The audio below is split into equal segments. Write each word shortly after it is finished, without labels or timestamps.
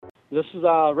This is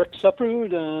Rick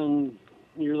Sepprud, and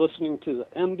you're listening to the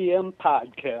MBM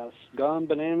Podcast, Gone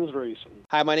Bananas Racing.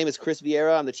 Hi, my name is Chris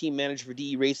Vieira. I'm the team manager for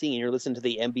DE Racing, and you're listening to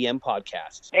the MBM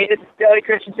Podcast. Hey, this is Billy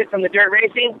Christensen from the Dirt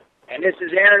Racing, and this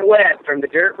is Aaron Webb from the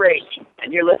Dirt Racing,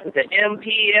 and you're listening to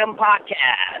MPM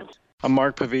Podcast. I'm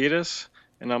Mark Pavidis,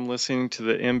 and I'm listening to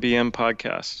the MBM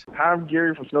Podcast. Hi, I'm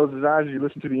Gary from Snows Designs, and you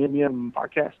listen to the MBM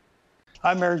Podcast.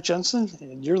 I'm Eric Jensen,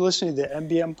 and you're listening to the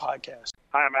MBM Podcast.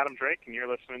 Hi, I'm Adam Drake, and you're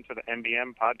listening to the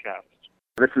MBM Podcast.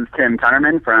 This is Tim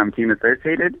Tunnerman from Team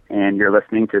Associated, and you're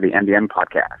listening to the MBM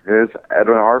Podcast. This is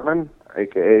Edwin Hartman,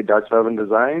 a.k.a. Dutch Oven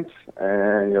Designs,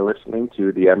 and you're listening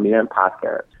to the MBM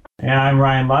Podcast. And I'm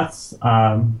Ryan Lutz,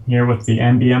 here with the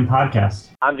MBM Podcast.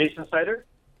 I'm Jason Snyder,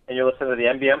 and you're listening to the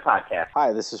MBM Podcast.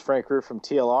 Hi, this is Frank Root from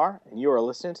TLR, and you are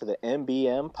listening to the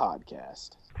MBM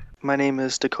Podcast. My name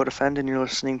is Dakota Fend, and you're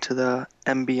listening to the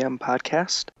MBM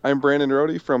Podcast. I'm Brandon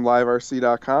Rohde from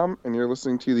LiveRC.com, and you're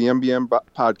listening to the MBM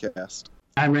Podcast.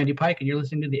 I'm Randy Pike, and you're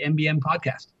listening to the MBM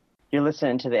Podcast. You're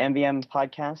listening to the MBM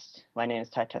Podcast. My name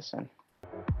is Ty Tesson.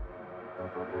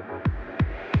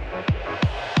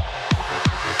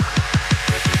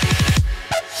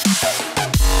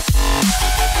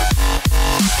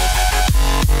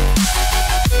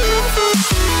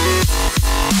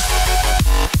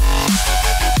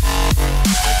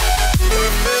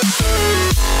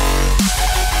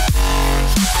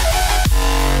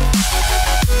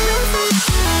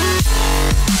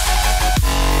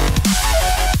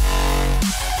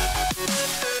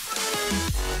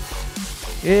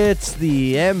 It's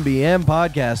the MBM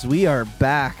Podcast. We are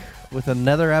back with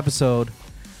another episode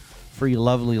for you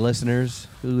lovely listeners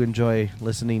who enjoy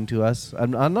listening to us.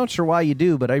 I'm not sure why you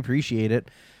do, but I appreciate it.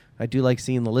 I do like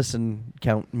seeing the listen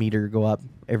count meter go up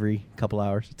every couple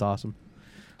hours. It's awesome.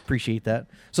 Appreciate that.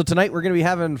 So tonight we're going to be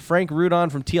having Frank Root on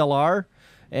from TLR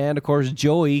and, of course,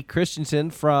 Joey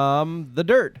Christensen from The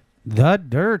Dirt. The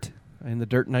Dirt. And the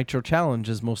Dirt Nitro Challenge,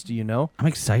 as most of you know. I'm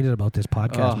excited about this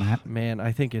podcast, Matt. Man,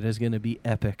 I think it is going to be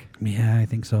epic. Yeah, I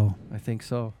think so.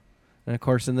 And, of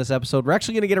course, in this episode, we're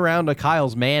actually going to get around to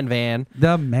Kyle's man van.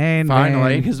 The man van.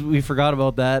 Finally, because we forgot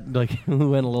about that. Like, we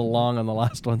went a little long on the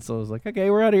last one, so I was like,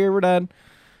 okay, we're out of here. We're done.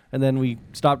 And then we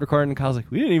stopped recording, and Kyle's like,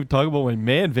 we didn't even talk about my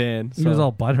man van. So, he was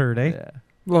all butthurt, eh? Yeah. A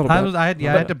little bit. I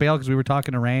had to bail because we were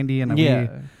talking to Randy,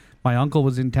 and my uncle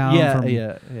was in town.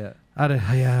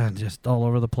 Just all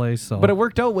over the place. So, but it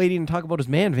worked out waiting to talk about his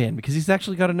man van because he's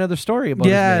actually got another story about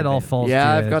his man van. Yeah, it all falls.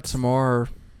 Yeah, I've got some more.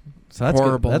 So that's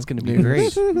horrible. That's going to be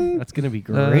great. That's going to be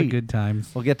great. Good times.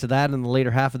 We'll get to that in the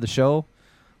later half of the show.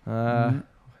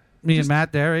 Me and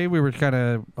Matt there, we were kind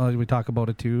of we talk about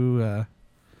it too.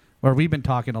 Where we've been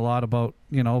talking a lot about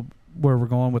where we're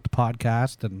going with the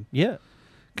podcast and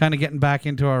kind of getting back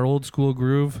into our old school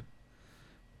groove.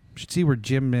 We should see where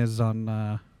Jim is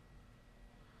on.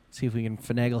 See if we can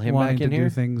finagle him back in here. Do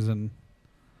things and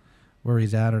where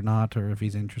he's at or not, or if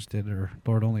he's interested, or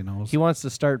Lord only knows. He wants to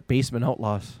start Basement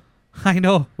Outlaws. I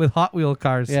know, with Hot Wheel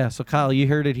cars. Yeah, so Kyle, you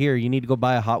heard it here. You need to go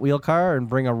buy a Hot Wheel car and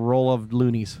bring a roll of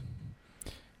loonies.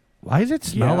 Why does it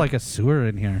smell like a sewer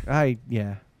in here?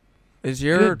 Is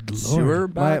your sewer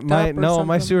backed up? No,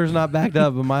 my sewer's not backed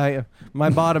up, but my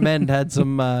bottom end had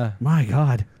some. My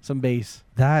God, some bass.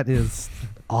 That is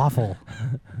awful.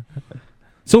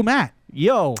 So Matt.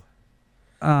 Yo.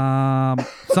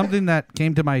 Something that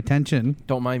came to my attention.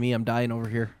 Don't mind me, I'm dying over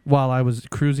here. While I was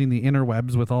cruising the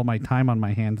interwebs with all my time on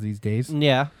my hands these days.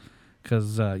 Yeah.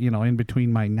 Because, in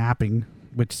between my napping,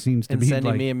 which seems to be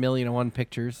sending me 1,000,001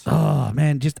 pictures. Oh,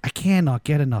 man, I cannot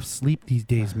get enough sleep these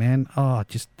days, man. Oh,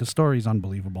 just the story's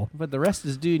unbelievable. But the rest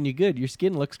is doing you good. Your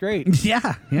skin looks great.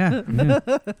 Yeah.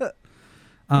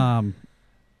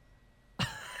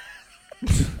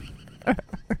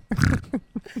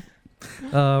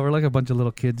 We're like a bunch of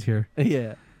little kids here.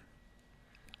 Yeah.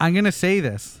 I'm going to say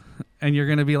this, and you're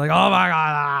going to be like, oh, my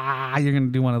God. You're going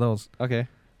to do one of those. Okay.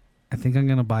 I think I'm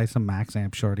going to buy some Max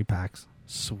Amp Shorty packs.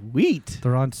 Sweet.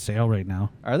 They're on sale right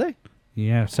now. Are they?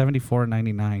 Yeah,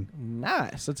 $74.99.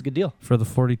 Nice. That's a good deal. For the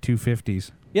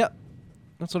 4250s. Yep.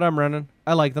 That's what I'm running.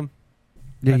 I like them.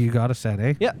 Yeah, you got a set,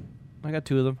 eh? Yeah. I got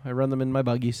 2 of them. I run them in my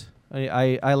buggies.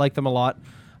 I like them a lot.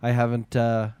 I haven't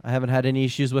had any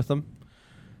issues with them.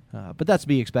 But that's to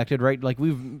be expected, right? Like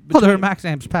they're a Max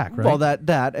Amps pack, right? Well,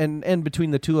 that and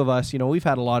between the two of us, we've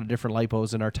had a lot of different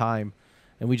lipos in our time,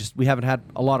 and we haven't had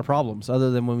a lot of problems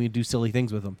other than when we do silly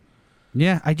things with them.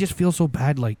 Yeah, I just feel so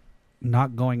bad, like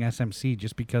not going SMC,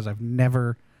 just because I've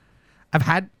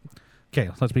had. Okay,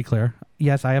 let's be clear.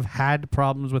 Yes, I have had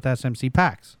problems with SMC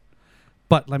packs,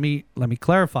 but let me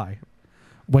clarify.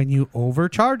 When you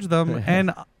overcharge them,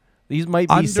 and These might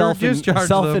be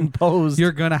self-imposed.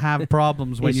 You're going to have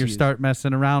problems when you issues. start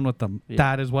messing around with them. Yeah.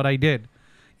 That is what I did.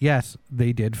 Yes,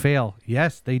 they did fail.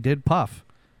 Yes, they did puff.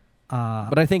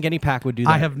 But I think any pack would do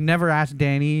that. I have never asked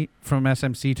Danny from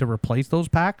SMC to replace those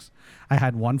packs. I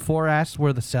had one 4S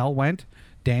where the cell went.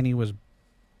 Danny was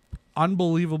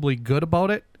unbelievably good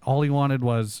about it. All he wanted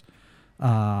was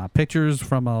pictures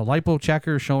from a LiPo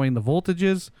checker showing the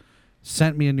voltages.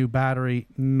 Sent me a new battery,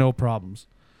 no problems.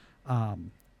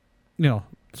 So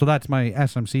that's my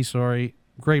SMC story.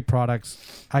 Great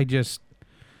products. I'm just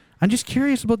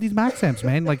curious about these Max amps,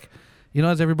 man. Like,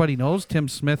 as everybody knows, Tim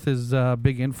Smith is a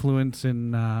big influence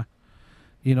in, the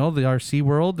RC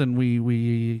world, and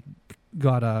we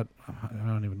got I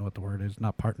don't even know what the word is,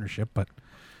 not partnership, but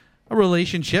a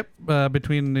relationship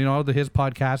between, his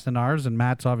podcast and ours, and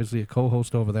Matt's obviously a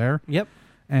co-host over there. Yep.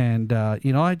 And,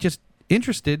 I just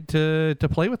interested to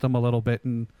play with them a little bit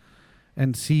and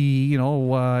see,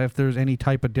 if there's any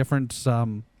type of difference.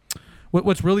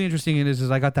 What's really interesting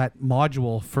is I got that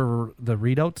module for the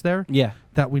readouts there. Yeah.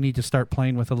 That we need to start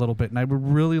playing with a little bit. And I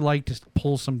would really like to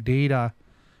pull some data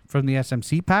from the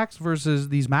SMC packs versus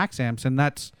these Max amps. And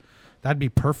that'd be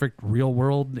perfect real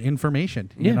world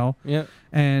information, you know? Yeah.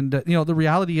 And, the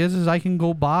reality is I can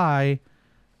go buy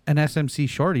an SMC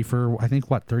shorty for, I think,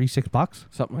 $36?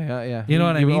 Something like that, yeah. You know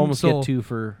what I mean? Almost get 2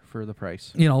 for the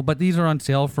price. But these are on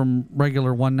sale from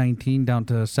regular $119 down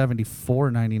to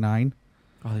 $74.99.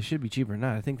 Oh, they should be cheaper than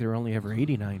that. I think they were only ever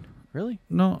 $89. Really?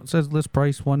 No, it says list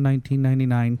price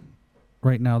 $119.99.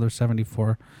 Right now they're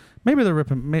 $74. Maybe they're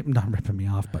not ripping me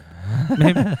off, but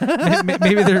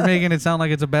maybe they're making it sound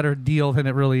like it's a better deal than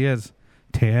it really is.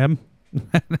 Tim?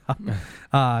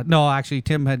 No, actually,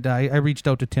 Tim had. I reached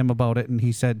out to Tim about it, and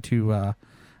he said to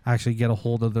actually get a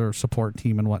hold of their support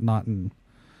team and whatnot, and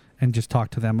just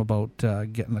talk to them about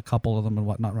getting a couple of them and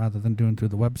whatnot, rather than doing through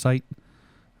the website.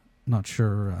 Not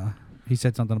sure. He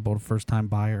said something about a first-time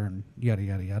buyer and yada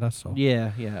yada yada. So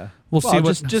yeah, we'll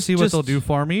see what they'll do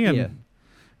for me. And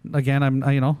again,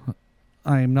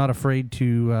 I'm not afraid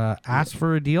to ask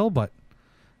for a deal, but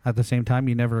at the same time,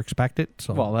 you never expect it.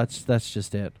 So well, that's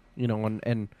just it.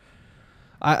 And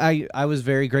I was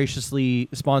very graciously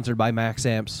sponsored by Max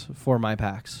Amps for my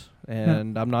packs,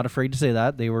 and I'm not afraid to say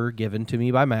that they were given to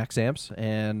me by Max Amps,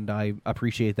 and I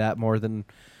appreciate that more than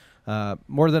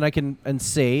I can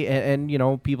say.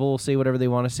 And people say whatever they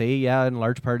want to say. Yeah, in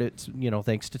large part, it's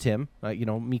thanks to Tim.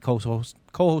 Me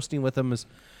co-hosting with him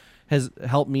has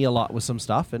helped me a lot with some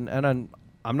stuff, and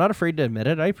I'm not afraid to admit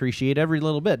it. I appreciate every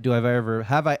little bit.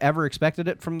 Have I ever expected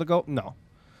it from the go? No.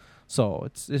 So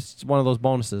it's one of those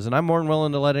bonuses, and I'm more than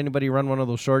willing to let anybody run one of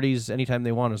those shorties anytime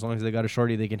they want, as long as they got a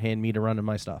shorty they can hand me to run in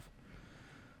my stuff.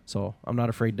 So I'm not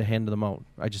afraid to hand them out.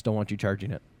 I just don't want you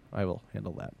charging it. I will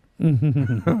handle that.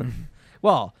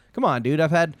 Well, come on, dude.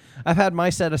 I've had my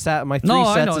set of my three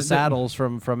sets of saddles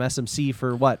from SMC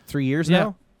for what, 3 years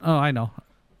now? Oh, I know.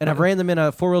 And I've ran them in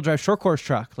a 4-wheel drive short course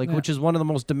truck, which is one of the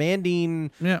most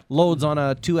demanding loads on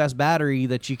a 2S battery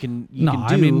that you can do.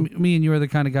 I mean, me and you are the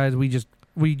kind of guys we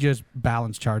just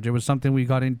balance charge. It was something we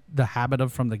got in the habit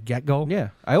of from the get-go. Yeah,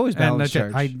 I always balance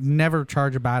charge. I never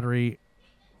charge a battery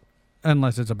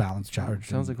unless it's a balance charge.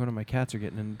 Sounds like one of my cats are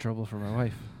getting in trouble for my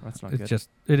wife. That's not good.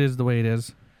 It is the way it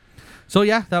is. So,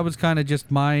 yeah, that was kind of just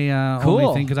my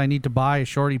only thing, because I need to buy a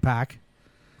shorty pack.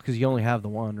 Because you only have the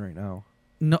one right now.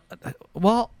 No,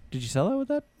 well... Did you sell that with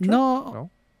that truck? No.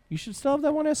 You should still have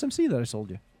that one SMC that I sold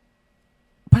you.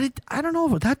 But I don't know,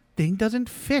 but that thing doesn't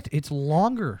fit. It's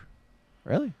longer.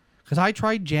 Really? Because I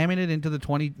tried jamming it into the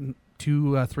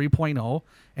 3.0,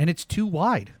 and it's too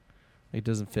wide. It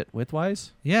doesn't fit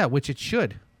width-wise? Yeah, which it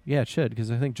should. Yeah, it should, because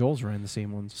I think Joel's ran the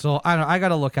same ones. So, I got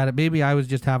to look at it. Maybe I was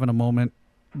just having a moment,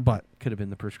 but... Could have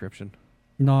been the prescription.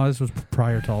 No, this was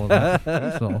prior to all of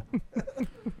that. So...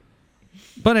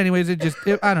 But anyways, I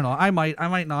don't know. I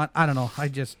might not. I don't know.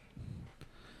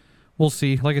 We'll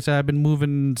see. Like I said, I've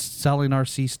been selling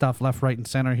RC stuff left, right, and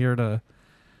center here to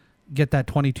get that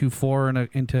 22.4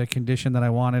 into a condition that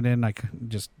I wanted in.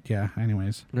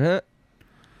 Anyways.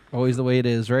 Always the way it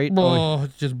is, right? Oh,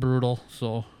 it's just brutal.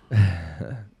 So.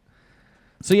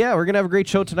 So yeah, we're going to have a great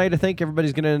show tonight. I think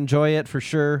everybody's going to enjoy it for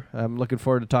sure. I'm looking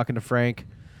forward to talking to Frank.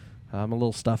 I'm a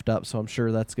little stuffed up, so I'm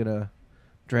sure that's going to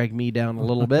drag me down a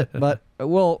little bit, but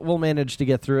we'll manage to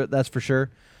get through it. That's for sure.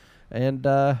 And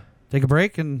take a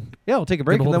break, and we'll take a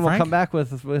break, and then we'll come back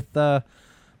with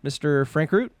Mr.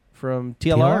 Frank Root from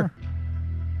TLR.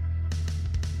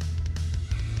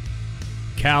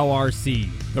 Cow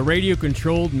RC, the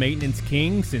radio-controlled maintenance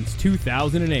king since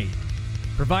 2008,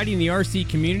 providing the RC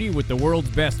community with the world's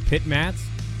best pit mats,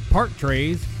 part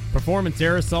trays, performance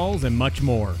aerosols, and much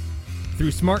more. through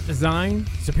smart design,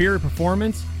 superior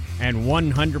performance, and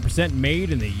 100% made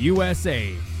in the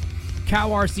USA. Cow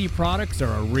RC products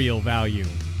are a real value.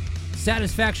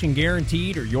 Satisfaction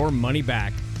guaranteed or your money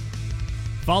back.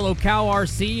 Follow Cow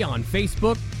RC on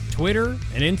Facebook, Twitter,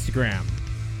 and Instagram,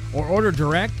 or order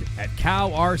direct at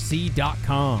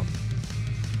cowrc.com.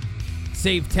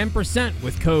 Save 10%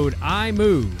 with code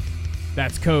IMOVE.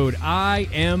 That's code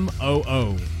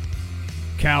IMOO.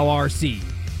 Cow RC.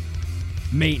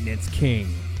 Maintenance King.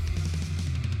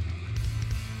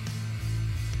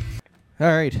 All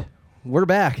right. We're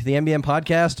back. The MBM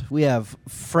podcast. We have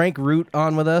Frank Root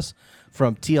on with us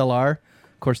from TLR.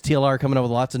 Of course, TLR coming out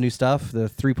with lots of new stuff. The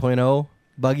 3.0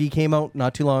 buggy came out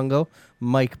not too long ago.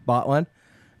 Mike bought one.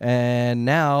 And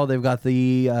now they've got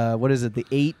the, what is it, the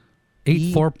 8E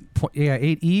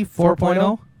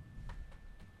 4.0?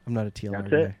 I'm not a TLR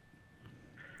guy.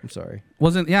 I'm sorry.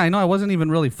 I know I wasn't even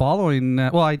really following.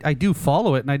 I do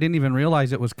follow it, and I didn't even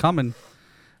realize it was coming.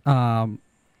 I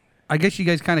guess you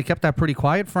guys kind of kept that pretty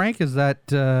quiet, Frank. Is that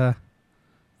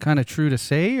kind of true to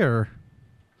say, or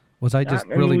was I just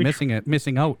missing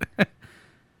out?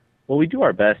 Well, we do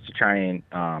our best to try and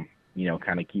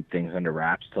kind of keep things under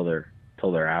wraps till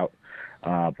they're out.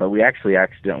 But we actually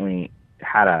accidentally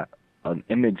had an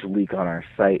image leak on our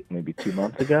site maybe 2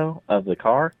 months ago of the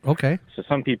car. Okay. So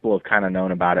some people have kind of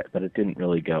known about it, but it didn't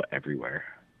really go everywhere.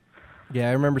 Yeah,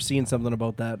 I remember seeing something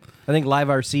about that. I think Live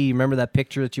RC. Remember that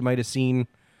picture that you might have seen?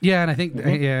 Yeah, and I think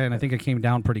it came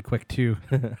down pretty quick too.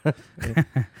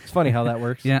 It's funny how that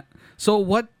works. Yeah. So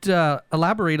what?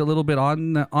 Elaborate a little bit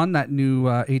on that new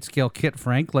 8-scale kit,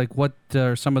 Frank. Like, what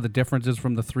are some of the differences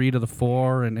from the 3 to the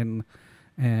 4, and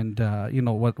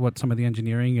what some of the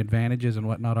engineering advantages and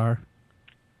whatnot are?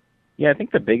 Yeah, I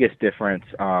think the biggest difference.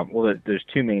 There's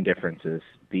 2 main differences: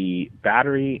 the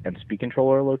battery and speed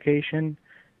controller location.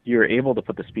 You're able to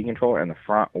put the speed controller in the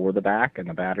front or the back, and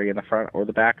the battery in the front or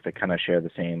the back to kind of share the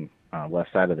same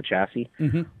left side of the chassis.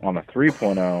 Mm-hmm. On the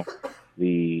 3.0,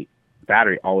 the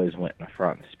battery always went in the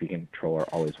front, the speed controller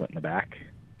always went in the back.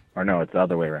 Or no, it's the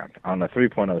other way around. On the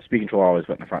 3.0, the speed controller always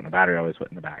went in the front, and the battery always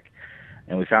went in the back.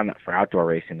 And we found that for outdoor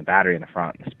racing, the battery in the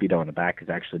front and the speedo in the back is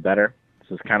actually better.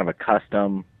 So it's kind of a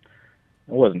custom.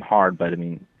 It wasn't hard, but I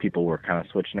mean, people were kind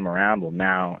of switching them around. Well,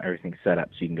 now everything's set up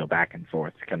so you can go back and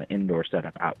forth. It's kind of indoor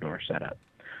setup, outdoor setup.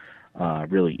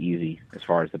 Really easy as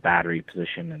far as the battery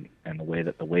position and the way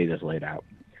that the weight is laid out.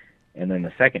 And then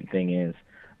the second thing is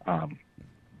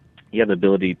you have the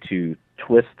ability to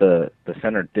twist the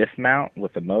center diff mount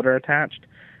with the motor attached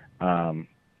to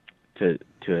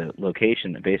a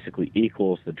location that basically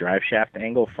equals the drive shaft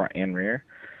angle front and rear.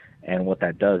 And what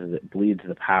that does is it bleeds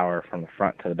the power from the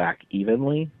front to the back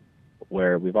evenly,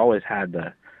 where we've always had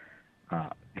the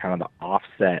kind of the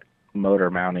offset motor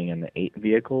mounting in the 8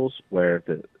 vehicles, where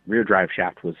the rear drive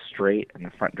shaft was straight and the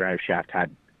front drive shaft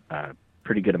had a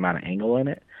pretty good amount of angle in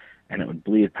it, and it would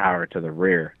bleed power to the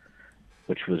rear,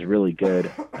 which was really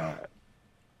good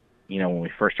when we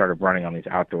first started running on these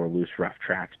outdoor loose rough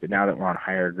tracks. But now that we're on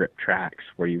higher grip tracks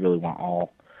where you really want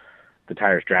all the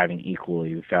tires driving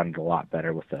equally, we found it a lot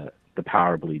better with the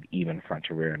power bleed even front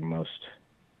to rear in most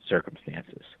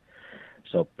circumstances.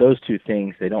 So those 2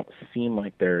 things, they don't seem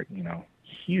like they're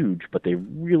huge, but they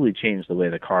really change the way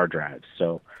the car drives.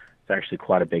 So it's actually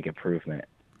quite a big improvement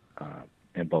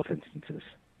in both instances.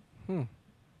 You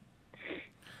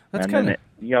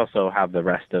also have the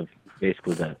rest of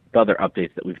basically the other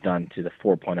updates that we've done to the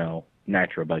 4.0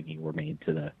 Nitro buggy were made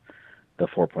to the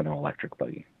 4.0 electric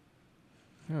buggy.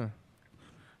 Huh.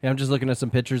 Yeah, I'm just looking at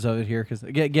some pictures of it here because,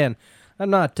 again,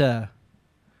 I'm not, I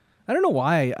don't know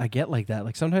why I get like that.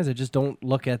 Like, sometimes I just don't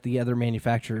look at the other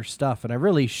manufacturer's stuff, and I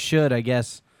really should, I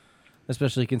guess,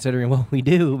 especially considering what we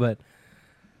do, but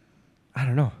I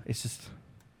don't know. It's just,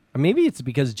 maybe it's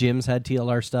because Jim's had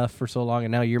TLR stuff for so long,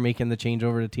 and now you're making the change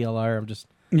over to TLR. I'm just...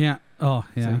 Yeah. Oh,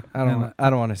 yeah. I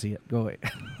don't want to see it. Go away.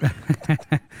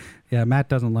 Yeah, Matt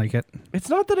doesn't like it. It's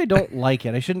not that I don't like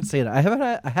it. I shouldn't say that. I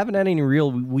haven't had any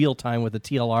real wheel time with the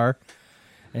TLR,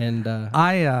 and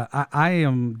I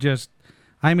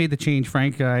made the change,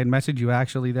 Frank. I had messaged you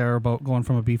actually there about going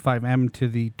from a B5M to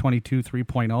the 22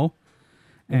 3.0,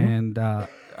 and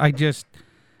I just,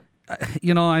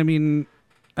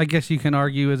 I guess you can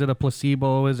argue: is it a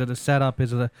placebo? Is it a setup?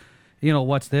 Is it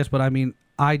what's this? But I mean,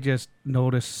 I just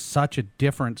noticed such a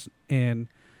difference in.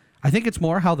 I think it's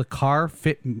more how the car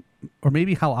fit, or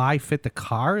maybe how I fit the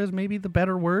car is maybe the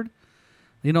better word.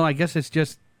 I guess it's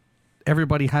just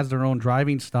everybody has their own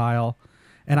driving style,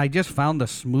 and I just found the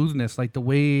smoothness, like the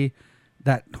way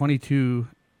that 22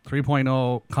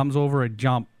 3.0 comes over a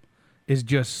jump is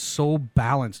just so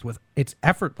balanced it's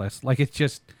effortless. Like it's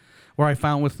just, where I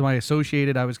found with my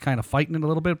Associated, I was kind of fighting it a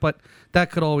little bit, but that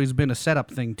could always been a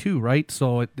setup thing too, right?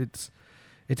 So it's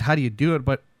how do you do it?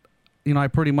 But I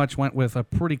pretty much went with a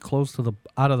pretty close to the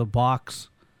out of the box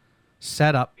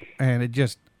setup, and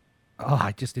it's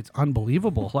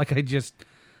unbelievable. Like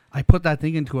I put that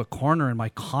thing into a corner, and my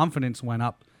confidence went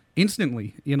up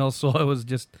instantly. So it was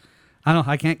just, I don't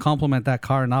know, I can't compliment that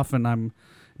car enough, and I'm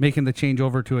making the change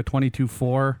over to a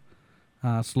 22.4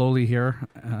 slowly here.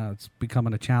 It's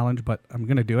becoming a challenge, but I'm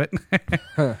gonna do it.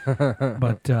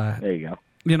 But there you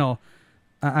go.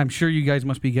 I'm sure you guys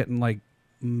must be getting like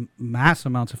mass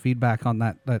amounts of feedback on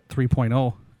that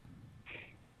 3.0.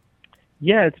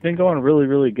 Yeah, it's been going really,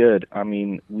 really good. I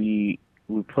mean, we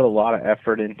put a lot of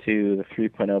effort into the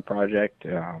 3.0 project,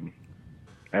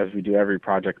 as we do every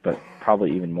project, but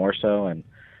probably even more so. And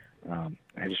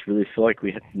I just really feel like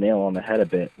we hit the nail on the head a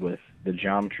bit with the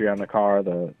geometry on the car,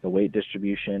 the weight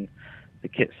distribution. The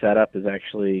kit setup is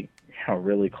actually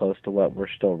really close to what we're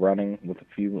still running with a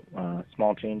few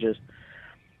small changes.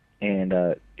 And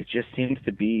it just seems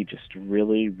to be just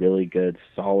really, really good,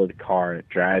 solid car. It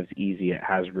drives easy. It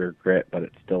has rear grip, but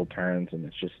it still turns, and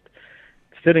it's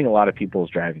fitting a lot of people's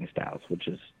driving styles, which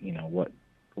is,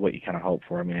 what you kind of hope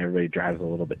for. I mean, everybody drives a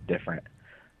little bit different.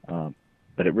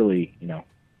 But it really,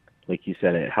 like you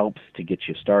said, it helps to get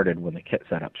you started when the kit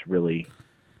setup's really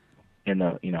in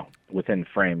the, within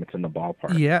frame. It's in the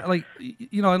ballpark. Yeah,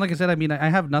 and like I said, I mean, I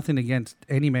have nothing against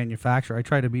any manufacturer. I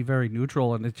try to be very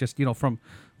neutral, and it's just, from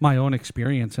my own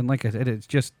experience. And like I said,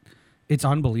 it's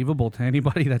unbelievable to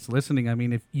anybody that's listening. I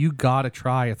mean, if you got to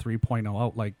try a 3.0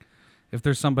 out, like if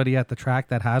there's somebody at the track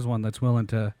that has one that's willing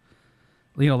to,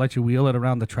 let you wheel it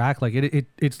around the track, like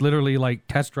it's literally like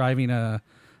test driving a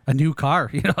new car.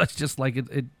 It's just like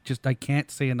it just, I can't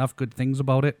say enough good things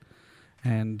about it.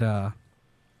 And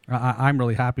I'm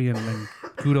really happy, and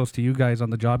kudos to you guys on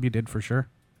the job you did for sure.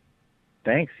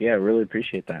 Thanks. Yeah, I really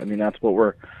appreciate that. I mean, that's what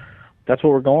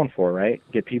we're going for, right?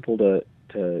 Get people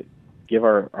to give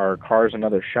our cars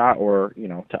another shot, or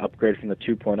to upgrade from the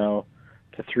 2.0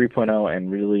 to 3.0,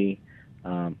 and really,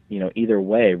 either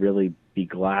way, really be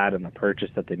glad in the purchase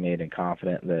that they made and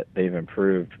confident that they've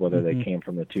improved, whether they came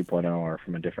from the 2.0 or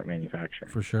from a different manufacturer.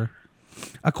 For sure.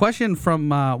 A question from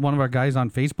one of our guys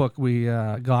on Facebook we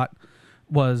got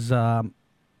was,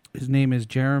 his name is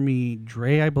Jeremy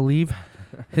Dre, I believe.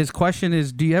 His question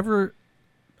is, do you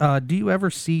ever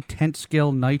see tent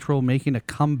scale nitro making a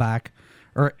comeback,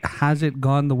 or has it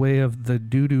gone the way of the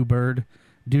doo-doo bird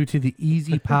due to the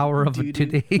easy power of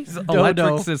today's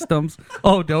electric systems?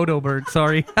 Oh, dodo bird,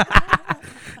 sorry.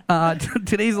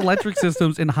 Today's electric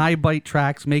systems in high bite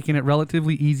tracks, making it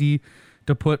relatively easy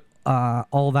to put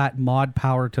all that mod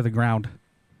power to the ground.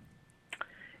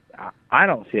 I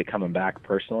don't see it coming back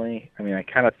personally. I mean, I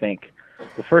kind of think,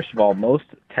 well, first of all, most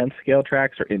 10th scale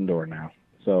tracks are indoor now.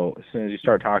 So as soon as you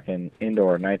start talking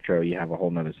indoor nitro, you have a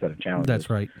whole nother set of challenges. That's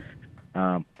right.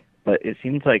 But it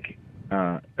seems like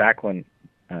back when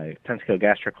 10th scale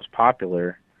gas truck was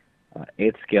popular,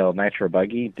 8th scale nitro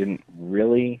buggy didn't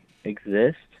really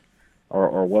exist,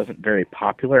 or wasn't very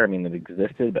popular. I mean, it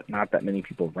existed, but not that many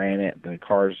people ran it. The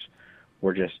cars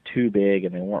were just too big,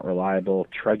 and they weren't reliable.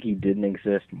 Truggy didn't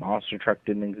exist. Monster truck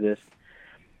didn't exist.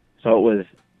 So it was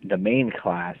the main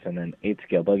class, and then 8th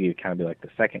scale buggy would kind of be like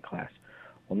the second class.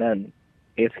 Well, then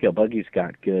 8th scale buggies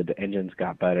got good, the engines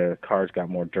got better, the cars got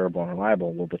more durable and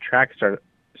reliable. Well, the track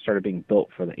started being built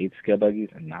for the 8th scale buggies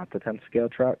and not the 10th scale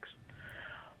trucks.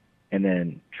 And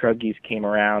then Truggies came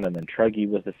around, and then Truggy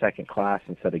was the second class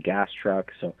instead of gas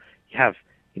trucks. So you have,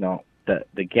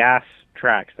 the gas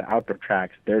tracks, the outdoor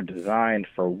tracks, they're designed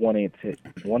for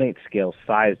 1/8 scale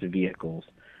sized vehicles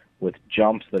with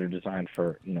jumps that are designed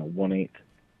for 1/8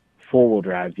 four-wheel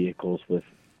drive vehicles with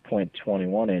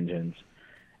 .21 engines,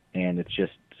 and it's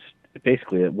just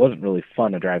basically, it wasn't really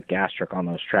fun to drive gas truck on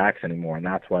those tracks anymore, and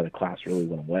that's why the class really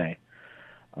went away.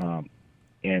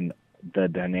 And the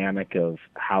dynamic of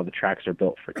how the tracks are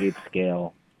built for 8th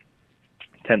scale,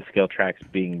 10th scale tracks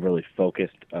being really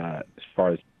focused as far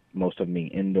as most of them being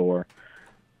indoor,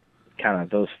 kind of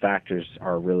those factors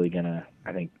are really going to,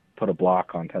 I think, put a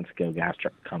block on 10th scale gas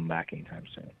truck come back anytime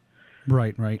soon.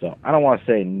 Right. So I don't want to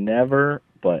say never,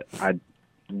 but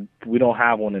we don't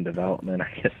have one in development.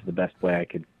 I guess is the best way I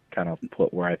could kind of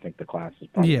put where I think the class is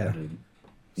probably in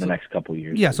the next couple of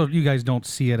years. Yeah, so you guys don't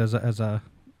see it as a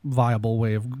viable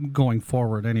way of going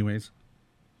forward anyways.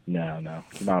 No, not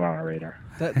on our radar.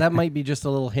 That might be just a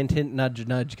little hint,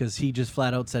 nudge, because he just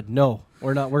flat out said, no,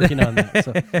 we're not working on that.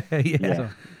 So, so,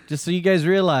 just so you guys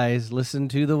realize, listen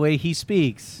to the way he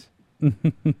speaks.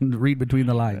 Read between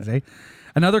the lines, eh?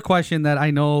 Another question that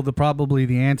I know probably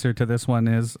the answer to this one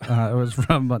is, it was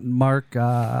from Mark.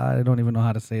 I don't even know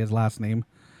how to say his last name.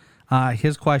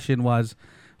 His question was,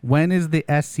 when is the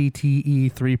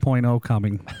SCTE 3.0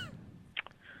 coming?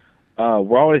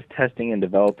 We're always testing and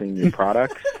developing new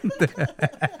products.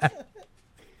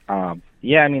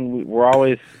 Yeah, I mean, we're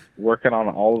always working on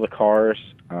all of the cars.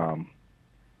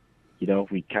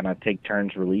 We kind of take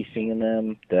turns releasing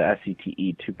them. The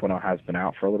SCTE 2.0 has been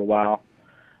out for a little while.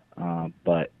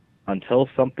 But until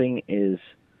something is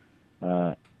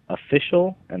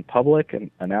official and public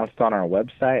and announced on our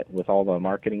website with all the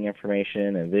marketing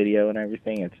information and video and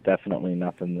everything, it's definitely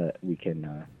nothing that we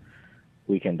can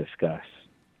discuss.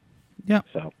 Yeah.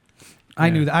 So I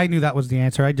knew that was the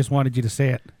answer. I just wanted you to say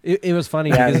it. It was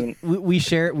funny because we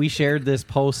shared this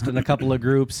post in a couple of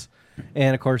groups,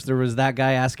 and of course there was that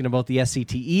guy asking about the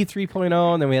SCTE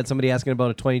 3.0, and then we had somebody asking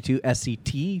about a 22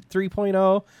 SCT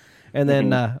 3.0, and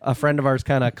then a friend of ours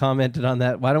kind of commented on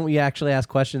that. Why don't we actually ask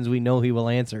questions we know he will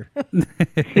answer?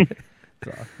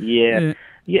 Yeah,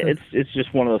 it's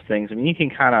just one of those things. I mean, you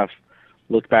can kind of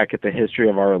look back at the history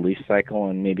of our release cycle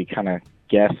and maybe kind of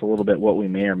guess a little bit what we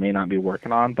may or may not be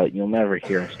working on, but you'll never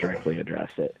hear us directly address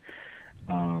it.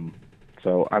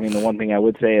 So, I mean, the one thing I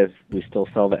would say is we still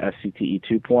sell the SCTE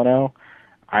 2.0.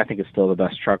 I think it's still the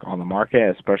best truck on the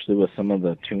market, especially with some of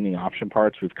the tuning option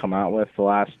parts we've come out with the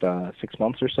last 6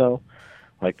 months or so,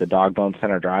 like the Dogbone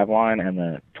center driveline and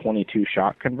the 22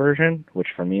 shock conversion, which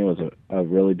for me was a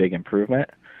really big improvement.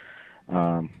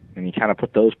 And you kind of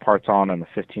put those parts on the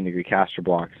 15-degree caster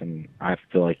blocks, and I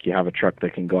feel like you have a truck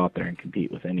that can go out there and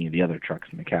compete with any of the other trucks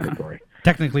in the category.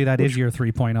 Technically, that is your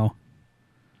 3.0.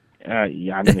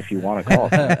 Yeah, I mean, if you want to call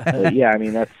it that. But yeah, I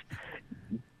mean, that's...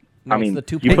 No, I mean,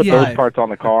 the you put those parts on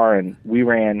the car, and we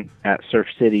ran at Surf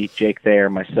City, Jake there,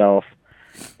 myself,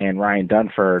 and Ryan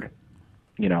Dunford.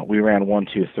 We ran 1,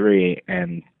 2, 3,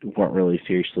 and weren't really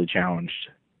seriously challenged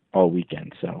all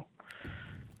weekend, so...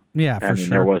 Yeah, for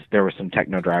sure. There were some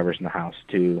techno drivers in the house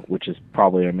too, which is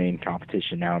probably our main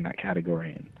competition now in that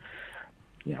category. And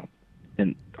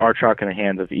in our truck in the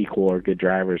hands of equal or good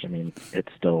drivers, I mean, it's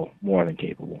still more than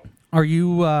capable. Are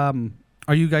you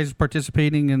guys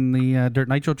participating in the Dirt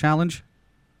Nitro Challenge?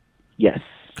 Yes.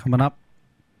 Coming up?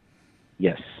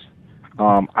 Yes.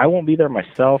 I won't be there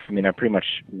myself. I mean, I pretty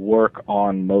much work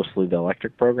on mostly the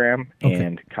electric program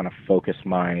and kind of focus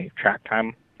my track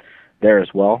time there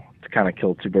as well to kind of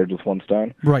kill two birds with one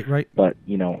stone. Right. But,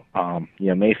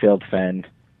 Mayfield Fend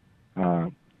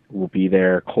will be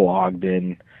there, Cole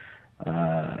Ogden,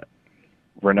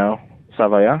 Renault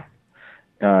Savoia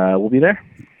will be there.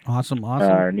 Awesome.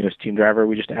 Our newest team driver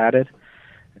we just added.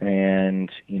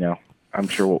 And, I'm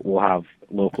sure we'll have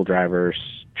local drivers,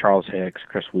 Charles Hicks,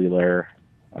 Chris Wheeler.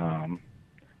 I'm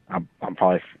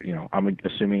probably, I'm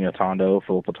assuming Atondo,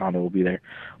 Philip Atondo will be there.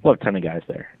 We'll have a ton of guys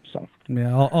there. So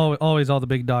yeah, always all the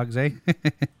big dogs, eh?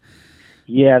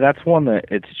 Yeah, that's one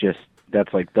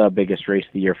that's like the biggest race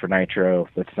of the year for Nitro.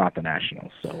 That's not the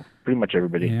Nationals, so pretty much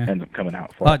everybody ends up coming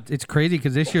out for it. It's crazy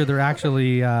because this year they're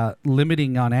actually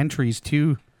limiting on entries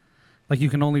too. Like you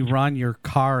can only run your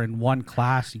car in one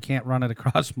class. You can't run it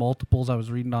across multiples. I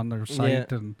was reading on their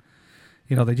site, and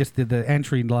they just did the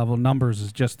entry level numbers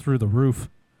is just through the roof.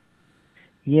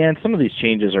 Yeah, and some of these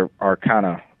changes are kind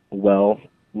of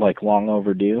long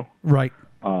overdue. Right.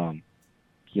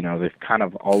 They've kind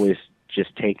of always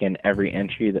just taken every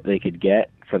entry that they could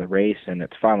get for the race, and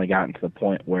it's finally gotten to the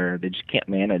point where they just can't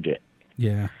manage it.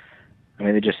 Yeah. I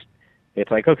mean,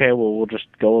 it's like, okay, well, we'll just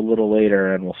go a little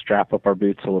later and we'll strap up our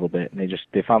boots a little bit. And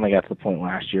they finally got to the point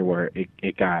last year where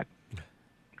it got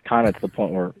kind of to the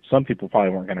point where some people probably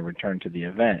weren't going to return to the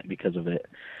event because of it.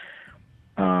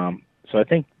 So I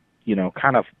think,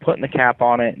 kind of putting the cap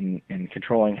on it and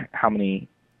controlling how many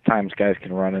times guys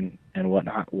can run and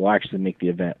whatnot will actually make the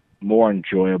event more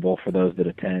enjoyable for those that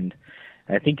attend.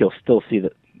 And I think you'll still see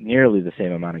nearly the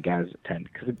same amount of guys attend,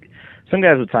 because some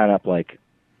guys would sign up like,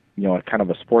 kind of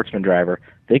a sportsman driver.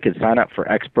 They could sign up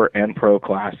for expert and pro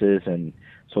classes, and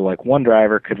so like one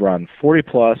driver could run 40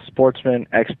 plus sportsman,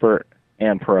 expert,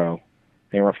 and pro.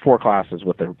 They run 4 classes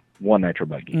with their one nitro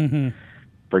buggy,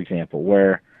 for example,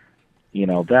 where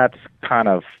that's kind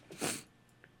of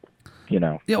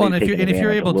Yeah, well, and if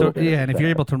you're able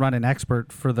to run an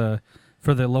expert for the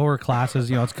lower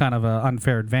classes, it's kind of an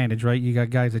unfair advantage, right? You got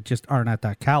guys that just aren't at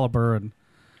that caliber, and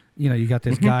you got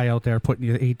this guy out there putting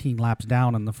you 18 laps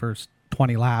down in the first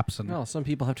 20 laps. And well, some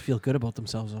people have to feel good about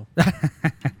themselves, though.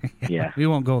 Yeah, we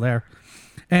won't go there.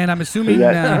 And I'm assuming you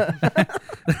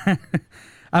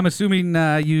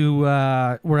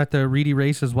were at the Reedy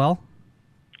race as well.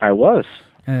 I was.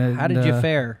 How did you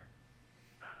fare?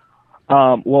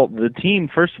 Well, the team,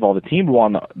 first of all, the team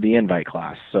won the invite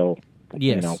class. So,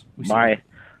 Yes,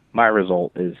 my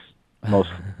result is most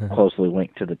closely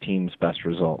linked to the team's best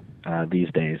result these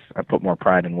days. I put more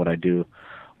pride in what I do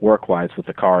work-wise with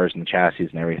the cars and the chassis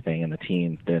and everything and the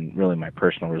team than really my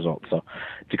personal result. So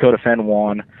Dakota Fenn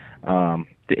won the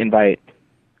invite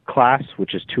class,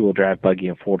 which is two-wheel drive buggy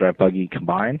and four-wheel drive buggy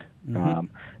combined.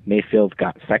 Mayfield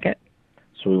got second,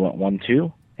 so we went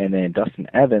 1-2. And then Dustin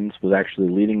Evans was actually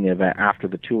leading the event after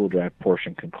the two-wheel drive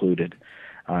portion concluded.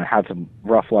 Had some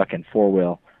rough luck in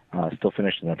four-wheel, still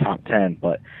finished in the top 10.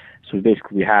 But so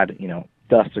we had,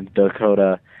 Dustin,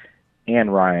 Dakota,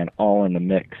 and Ryan all in the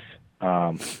mix,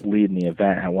 leading the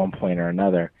event at one point or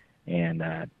another. And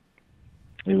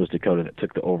it was Dakota that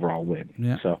took the overall win.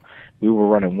 Yeah. So we were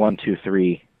running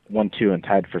 1-2-3, 1-2, and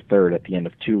tied for third at the end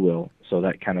of two-wheel. So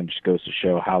that kind of just goes to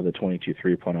show how the 22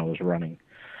 3.0 was running.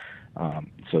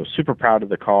 So super proud of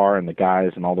the car and the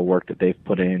guys and all the work that they've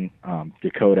put in.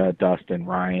 Dakota, Dustin,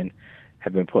 Ryan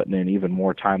have been putting in even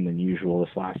more time than usual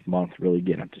this last month, really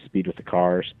getting up to speed with the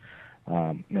cars.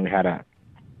 And we had a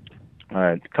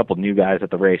couple new guys at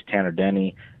the race, Tanner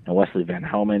Denny and Wesley Van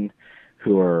Helmen,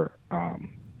 who are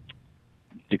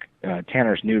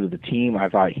Tanner's new to the team. I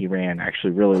thought he ran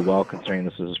actually really well considering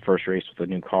this is his first race with the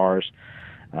new cars.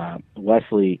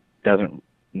 Wesley doesn't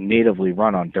natively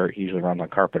run on dirt. He usually runs on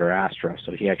carpet or Astra,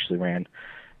 so he actually ran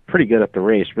pretty good at the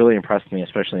race. Really impressed me,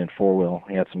 especially in four-wheel.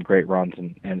 He had some great runs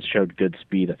and showed good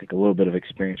speed. I think a little bit of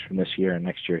experience from this year, and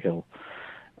next year he'll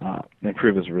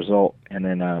improve as a result. And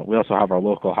then we also have our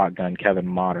local hot gun, Kevin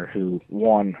Motter, who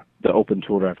won the open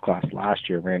tool drive class last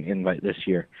year, ran invite this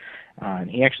year.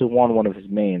 And he actually won one of his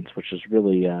mains, which is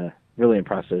really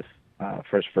impressive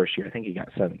for his first year. I think he got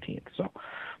 17th. So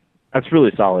that's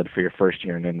really solid for your first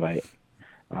year in invite.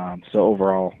 So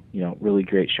overall, really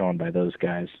great showing by those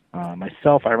guys.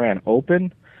 Myself, I ran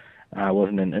open. I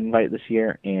wasn't an invite this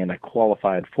year, and I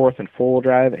qualified fourth in four-wheel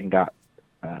drive and got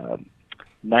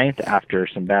ninth after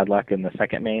some bad luck in the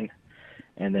second main,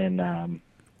 and then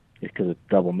because of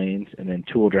double mains. And then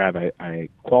two-wheel drive, I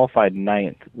qualified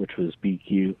ninth, which was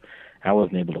BQ. I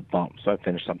wasn't able to bump, so I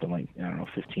finished something like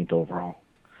 15th overall.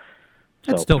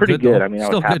 So That's still pretty good, though. I mean, I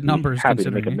Still was good numbers happy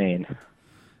to make a considering, main.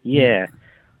 Yeah.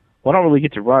 Well, I don't really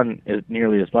get to run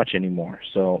nearly as much anymore.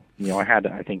 So, I had,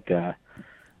 I think, 3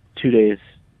 days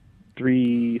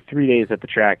at the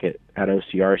track at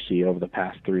OCRC over the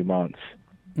past 3 months,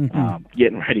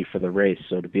 getting ready for the race.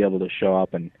 So to be able to show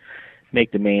up and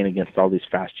make the main against all these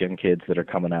fast gen kids that are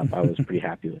coming up, I was pretty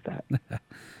happy with that.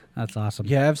 That's awesome.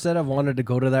 Yeah, I've said I've wanted to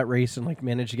go to that race and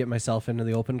manage to get myself into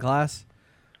the open class.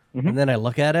 And then I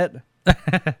look at it,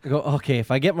 I go, okay, if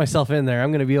I get myself in there,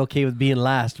 I'm going to be okay with being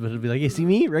last. But it'll be like, hey, see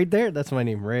me right there? That's my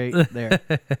name right there.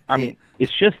 I mean,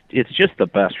 it's just the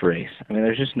best race. I mean,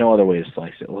 there's just no other way to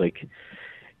slice it.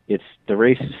 The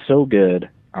race is so good,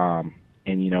 and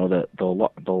with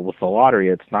the lottery,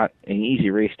 it's not an easy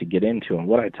race to get into. And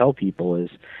what I tell people is,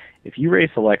 if you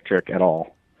race electric at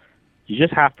all, you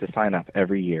just have to sign up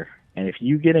every year. And if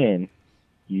you get in,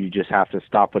 you just have to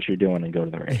stop what you're doing and go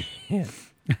to the race. Yeah.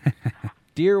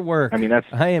 Dear work. I mean,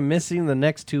 I am missing the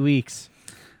next 2 weeks.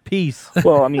 Peace.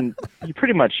 Well, I mean, you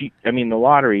pretty much. The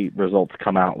lottery results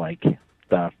come out like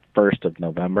the 1st of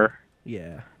November.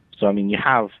 Yeah. So I mean, you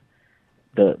have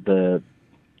the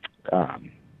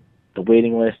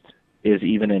waiting list is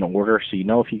even in order, so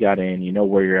if you got in,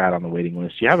 where you're at on the waiting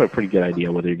list. You have a pretty good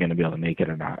idea whether you're going to be able to make it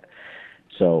or not.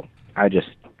 So I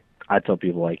tell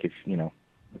people, if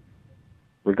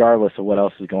regardless of what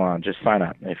else is going on, just sign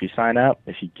up. And if you sign up,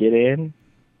 if you get in,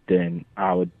 then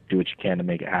I would do what you can to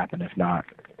make it happen. If not,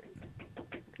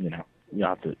 you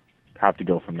have to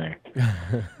go from there.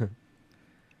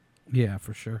 Yeah,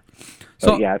 for sure.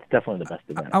 So yeah, it's definitely the best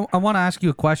event. I want to ask you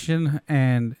a question,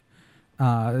 and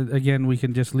again, we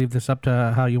can just leave this up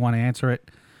to how you want to answer it.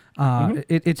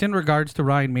 It's in regards to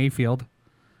Ryan Mayfield.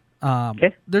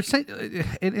 Okay.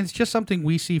 It's just something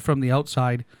we see from the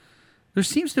outside. There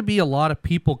seems to be a lot of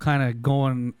people kind of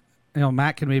going,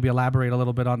 Matt can maybe elaborate a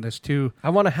little bit on this too. I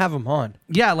want to have him on.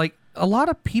 Yeah, a lot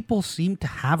of people seem to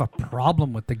have a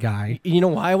problem with the guy. You know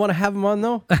why I want to have him on,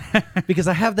 though? Because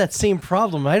I have that same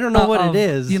problem. I don't know what it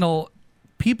is.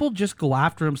 People just go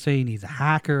after him saying he's a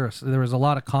hacker. There was a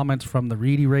lot of comments from the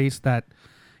Reedy race that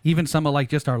even some of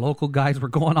just our local guys were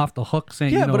going off the hook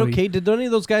saying, yeah, but okay, did any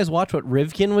of those guys watch what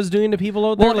Rivkin was doing to people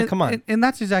out there? Come on. And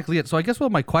that's exactly it. So I guess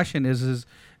what my question is,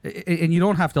 and you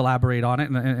don't have to elaborate on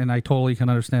it, and I totally can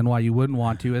understand why you wouldn't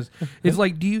want to, is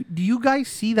do you guys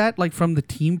see that from the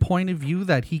team point of view,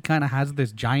 that he kind of has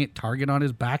this giant target on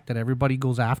his back that everybody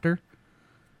goes after?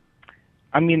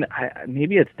 I mean,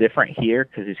 maybe it's different here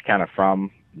because he's kind of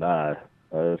from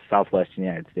southwestern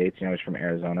United States. You know, he's from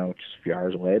Arizona, which is a few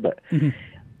hours away. But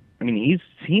I mean, he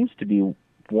seems to be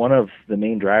one of the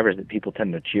main drivers that people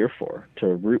tend to cheer for, to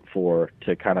root for,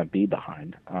 to kind of be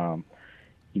behind.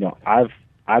 You know,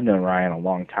 I've known Ryan a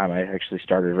long time. I actually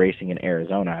started racing in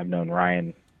Arizona. I've known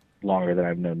Ryan longer than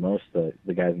I've known most of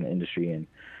the guys in the industry, and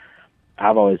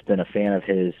I've always been a fan of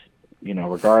his, you know,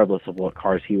 regardless of what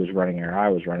cars he was running or I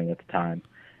was running at the time.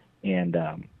 And,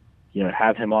 you know, to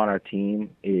have him on our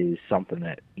team is something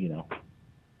that, you know,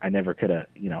 I never could have,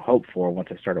 you know, hoped for once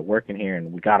I started working here,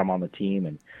 and we got him on the team.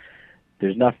 And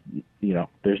there's nothing, you know,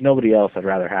 there's nobody else I'd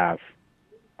rather have,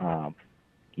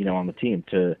 you know, on the team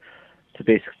to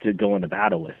basically to go into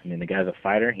battle with. I mean, the guy's a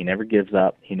fighter. He never gives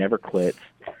up. He never quits.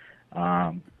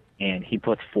 And he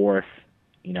puts forth,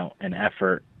 you know, an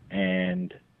effort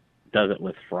and does it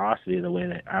with ferocity the way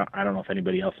that I don't know if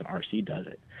anybody else in RC does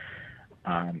it.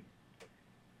 I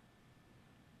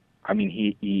mean,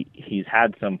 he's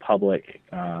had some public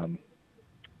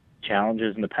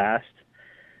challenges in the past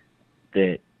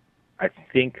that I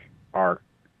think are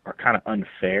kind of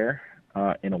unfair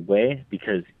in a way,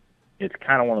 because it's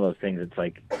kind of one of those things. It's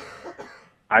like,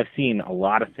 I've seen a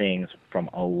lot of things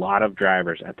from a lot of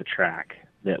drivers at the track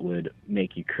that would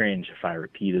make you cringe if I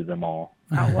repeated them all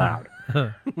out loud.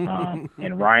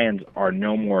 And Ryan's are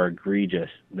no more egregious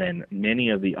than many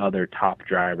of the other top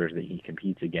drivers that he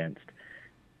competes against.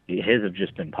 His have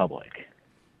just been public.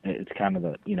 It's kind of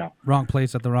the, you know, wrong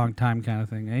place at the wrong time kind of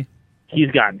thing, eh? He's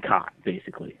gotten caught,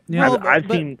 basically. Yeah, I've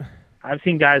seen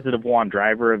guys that have won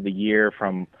Driver of the Year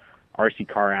from RC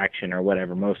Car Action or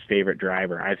whatever, most favorite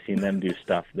driver. I've seen them do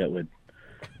stuff that would,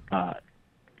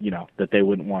 you know, that they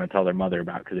wouldn't want to tell their mother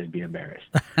about because they'd be embarrassed.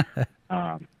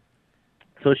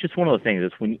 So it's just one of those things.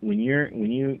 It's when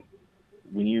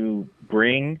you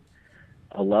bring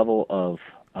a level of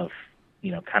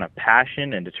you know, kind of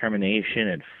passion and determination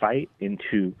and fight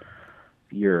into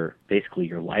your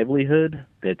livelihood.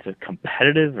 That's a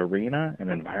competitive arena and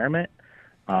environment.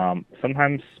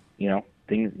 Sometimes, you know,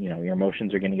 things, you know, your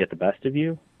emotions are going to get the best of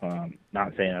you.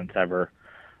 Not saying it's ever,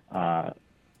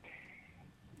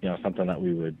 you know, something that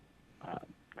we would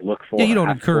look for. Yeah, you don't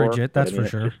encourage it, that's for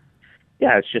sure.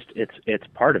 It's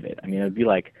part of it. I mean, it'd be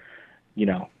like, you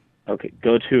know, okay,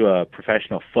 go to a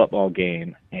professional football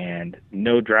game and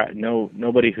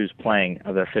nobody who's playing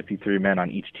of the 53 men on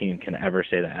each team can ever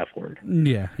say the F word.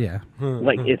 Yeah.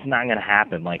 Like, it's not going to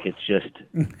happen. Like, it's just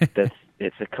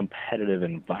it's a competitive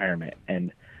environment,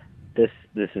 and this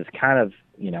is kind of,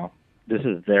 you know, this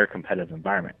is their competitive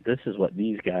environment. This is what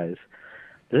these guys,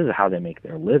 this is how they make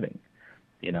their living.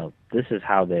 You know, this is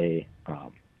how they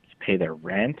pay their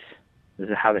rent. This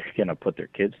is how they're going to put their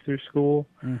kids through school.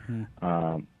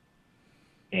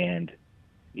 And,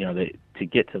 you know, to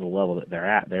get to the level that they're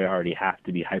at, they already have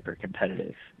to be hyper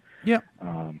competitive. Yeah.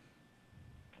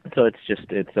 So it's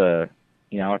a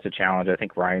challenge. I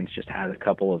think Ryan's just had a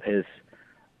couple of his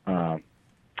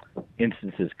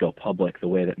instances go public the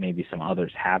way that maybe some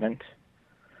others haven't.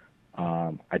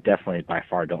 I definitely by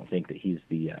far don't think that he's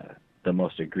the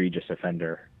most egregious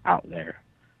offender out there.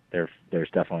 There's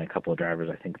definitely a couple of drivers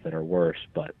I think that are worse,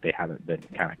 but they haven't been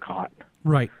kind of caught.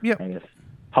 Right. Yeah. I guess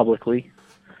publicly.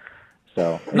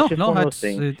 So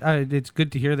it's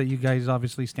good to hear that you guys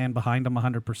obviously stand behind him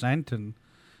 100%, and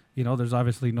you know there's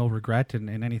obviously no regret in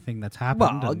anything that's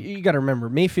happened. Well, you got to remember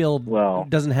Mayfield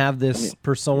doesn't have this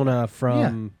persona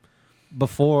from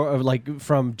before, like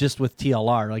from just with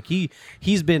TLR. Like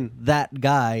he's been that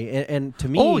guy, and to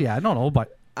me,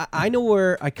 but I know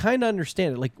where I kind of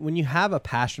understand it. Like when you have a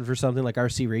passion for something like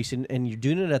RC racing, and you're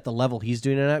doing it at the level he's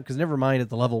doing it at, because never mind at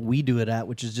the level we do it at,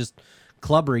 which is just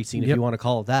club racing, if you want to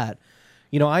call it that.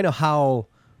 You know, I know how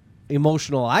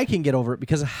emotional I can get over it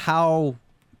because of how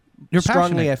you're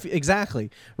strongly passionate. I feel.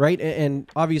 Exactly, right? And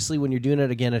obviously when you're doing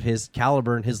it again at his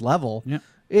caliber and his level,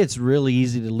 it's really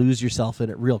easy to lose yourself in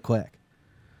it real quick.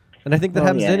 And I think that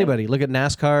happens to anybody. Look at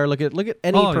NASCAR, look at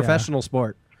any professional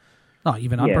sport. No,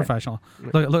 even unprofessional.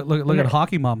 Look at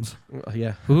hockey moms.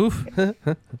 Yeah. Oof. And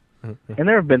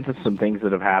there have been some things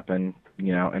that have happened,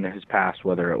 you know, in his past,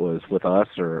 whether it was with us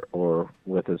or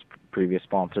with his previous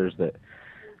sponsors that,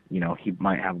 you know, he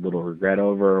might have a little regret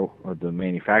over, or the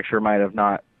manufacturer might have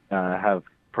not have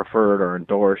preferred or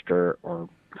endorsed or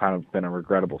kind of been a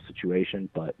regrettable situation.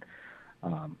 But,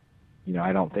 you know,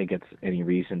 I don't think it's any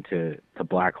reason to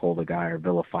black hole the guy or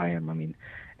vilify him. I mean,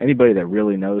 anybody that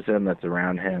really knows him, that's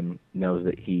around him, knows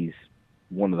that he's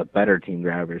one of the better team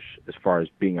drivers as far as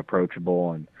being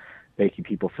approachable and making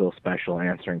people feel special,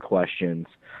 answering questions.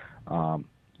 You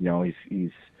know,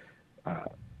 he's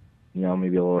you know,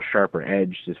 maybe a little sharper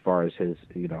edged as far as his,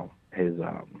 you know, his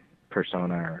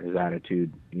persona or his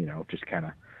attitude, you know, just kind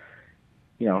of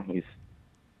he's,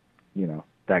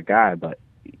 that guy, but,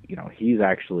 he's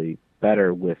actually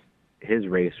better with his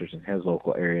racers in his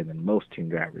local area than most team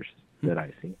drivers that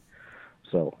I see.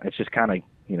 So it's just kind of,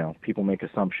 people make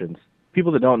assumptions.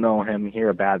 People that don't know him hear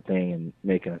a bad thing and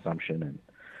make an assumption, and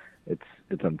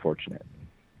it's unfortunate.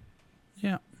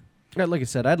 Yeah. Like I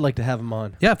said, I'd like to have him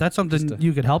on. Yeah, if that's something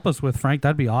you could help us with, Frank,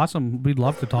 that'd be awesome. We'd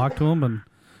love to talk to him and,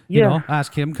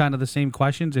 ask him kind of the same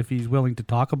questions if he's willing to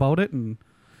talk about it. And,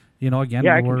 again,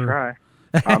 I can try.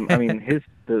 I mean,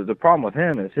 the problem with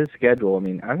him is his schedule. I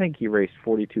mean, I think he raced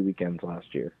 42 weekends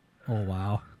last year. Oh,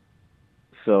 wow.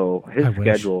 So his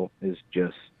schedule is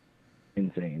just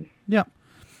insane. Yeah.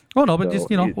 Oh, no, but So just,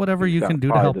 whatever you can do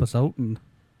to help us out. And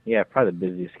yeah, probably the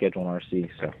busiest schedule in RC.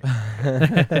 So,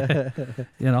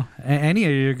 any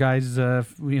of you guys,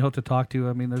 to talk to.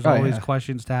 I mean, there's always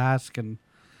questions to ask, and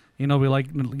we like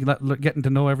getting to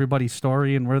know everybody's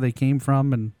story and where they came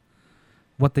from and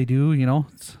what they do.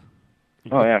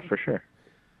 Oh yeah, for sure.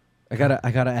 I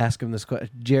gotta ask him this question.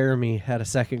 Jeremy had a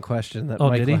second question that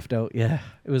Mike left out. Yeah,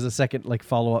 it was a second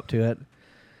follow up to it.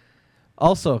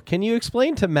 Also, can you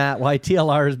explain to Matt why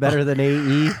TLR is better than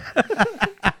AE?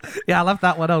 Yeah, I left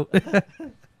that one out.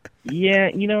 Yeah,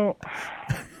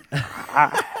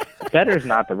 better is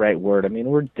not the right word. I mean,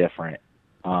 we're different.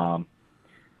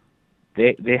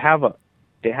 They have a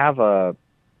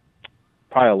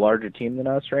probably a larger team than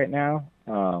us right now,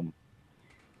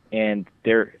 and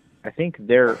I think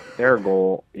their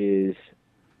goal is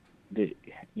they're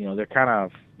kind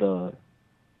of the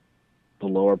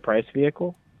lower price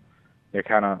vehicle. They're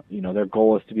kind of their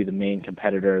goal is to be the main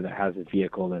competitor that has a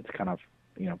vehicle that's kind of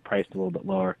priced a little bit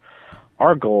lower.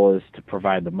 Our goal is to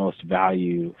provide the most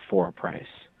value for a price.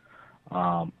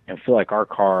 And feel like our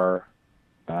car,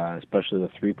 especially the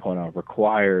 3.0,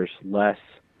 requires less.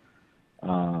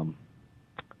 By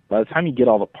the time you get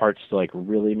all the parts to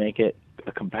really make it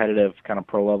a competitive kind of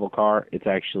pro level car, it's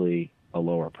actually a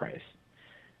lower price.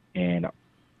 And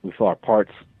we feel our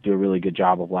parts do a really good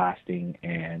job of lasting,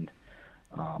 and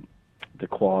the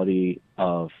quality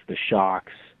of the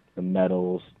shocks, the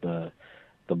metals, the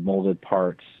molded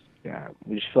parts. Yeah,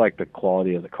 we just feel like the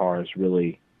quality of the car is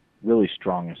really, really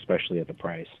strong, especially at the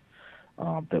price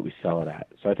that we sell it at.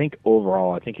 So I think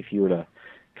overall, if you were to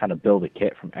kind of build a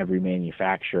kit from every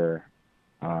manufacturer,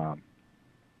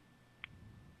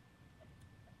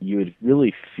 you would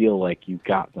really feel like you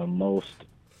got the most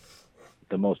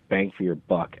bang for your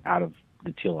buck out of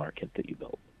the TLR kit that you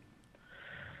built.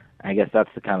 I guess that's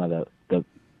the kind of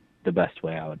the best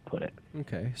way I would put it.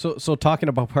 Okay. So talking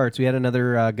about parts, we had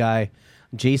another guy,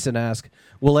 Jason, ask,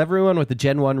 will everyone with the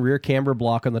Gen 1 rear camber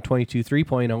block on the 22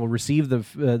 3.0 receive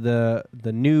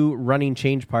the new running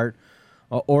change part,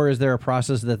 or is there a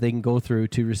process that they can go through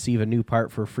to receive a new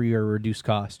part for free or reduced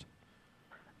cost?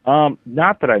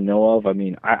 Not that I know of. I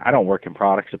mean, I don't work in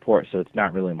product support, so it's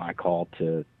not really my call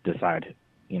to decide,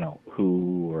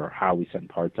 who or how we send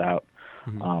parts out.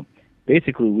 Mm-hmm.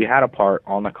 Basically, we had a part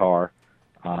on the car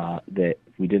that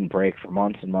we didn't break for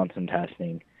months and months in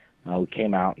testing. We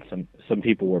came out, and some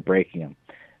people were breaking them.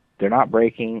 They're not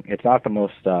breaking. It's not the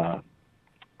most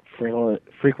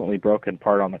frequently broken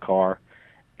part on the car.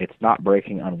 It's not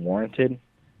breaking unwarranted.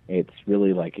 It's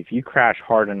really if you crash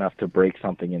hard enough to break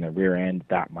something in the rear end,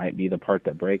 that might be the part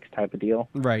that breaks type of deal.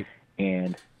 Right.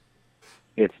 And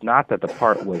it's not that the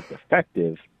part was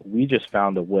defective. We just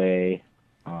found a way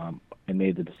and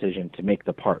made the decision to make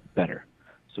the part better.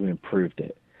 So we improved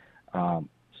it.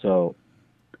 So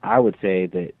I would say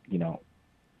that,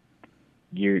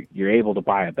 you're able to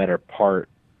buy a better part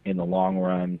in the long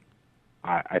run.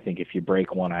 I think if you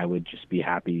break one, I would just be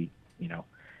happy,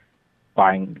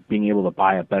 being able to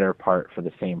buy a better part for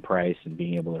the same price and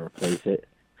being able to replace it.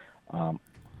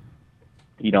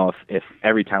 If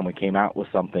every time we came out with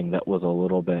something that was a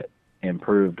little bit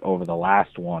improved over the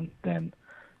last one, then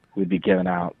we'd be giving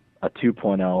out a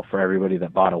 2.0 for everybody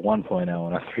that bought a 1.0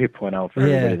 and a 3.0 for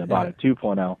everybody that bought a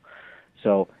 2.0.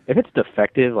 So if it's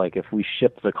defective, if we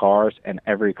shipped the cars and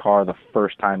every car the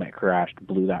first time it crashed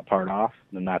blew that part off,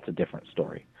 then that's a different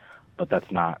story. But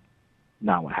that's not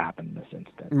what happened in this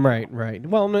instance. Right.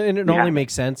 Well, and it only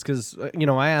makes sense because,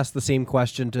 I asked the same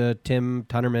question to Tim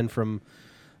Tunnerman from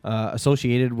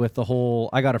Associated with the whole,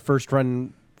 I got a first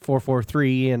run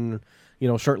 443 and,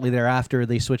 shortly thereafter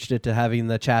they switched it to having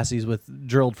the chassis with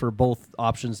drilled for both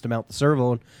options to mount the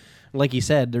servo. And like you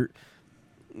said,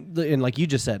 and like you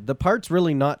just said, the part's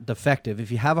really not defective.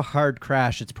 If you have a hard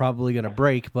crash, it's probably going to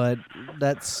break, but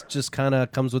that's just kind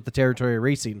of comes with the territory of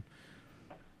racing.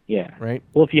 Yeah. Right.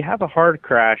 Well, if you have a hard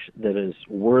crash that is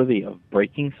worthy of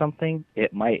breaking something,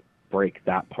 it might break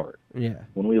that part. Yeah.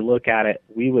 When we look at it,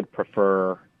 we would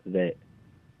prefer that,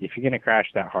 if you're going to crash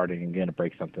that hard and you're going to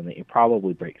break something, that you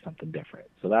probably break something different.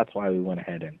 So that's why we went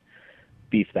ahead and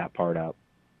beefed that part up,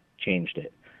 changed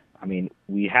it. I mean,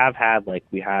 we had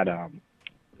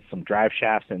some drive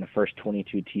shafts in the first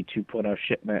 22T 2.0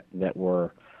 shipment that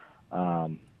were a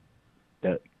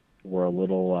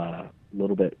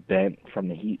little bit bent from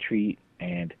the heat treat,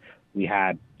 and we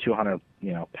had 200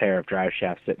 pair of drive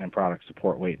shafts sitting in product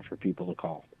support waiting for people to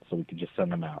call so we could just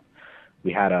send them out.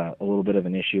 We had a little bit of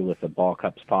an issue with the ball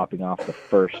cups popping off the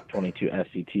first 22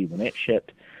 SCT when it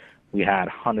shipped. We had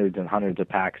hundreds and hundreds of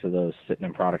packs of those sitting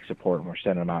in product support, and we're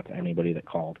sending them out to anybody that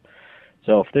called.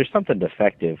 So if there's something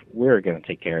defective, we're going to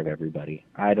take care of everybody.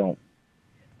 I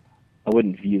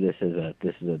wouldn't view this as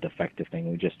a defective thing.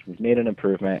 We've made an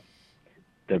improvement.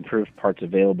 The improved part's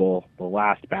available. The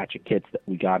last batch of kits that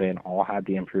we got in all had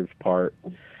the improved part,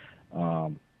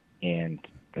 and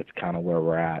that's kind of where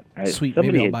we're at.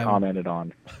 Somebody commented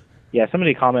on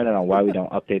why we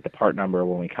don't update the part number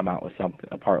when we come out with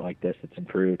a part like this that's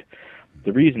improved.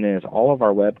 The reason is all of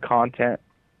our web content,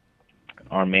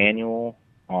 our manual,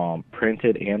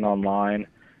 printed and online,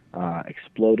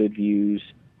 exploded views,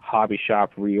 hobby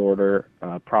shop reorder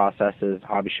processes,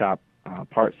 hobby shop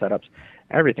part setups,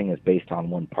 everything is based on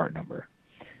one part number.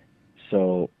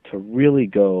 So to really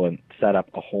go and set up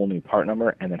a whole new part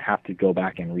number and then have to go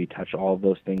back and retouch all of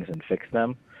those things and fix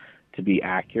them to be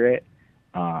accurate,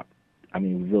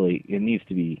 really, it needs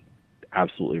to be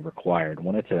absolutely required.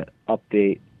 When it's an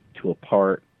update to a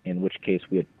part, in which case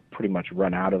we had pretty much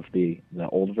run out of the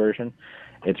old version,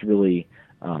 it's really,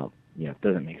 it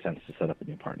doesn't make sense to set up a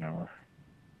new part number.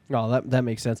 Oh, that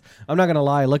makes sense. I'm not gonna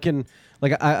lie.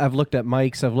 I've looked at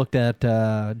Mike's. I've looked at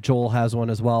Joel has one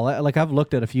as well. I've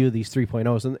looked at a few of these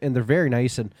 3.0s, and they're very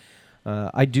nice. And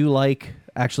I do like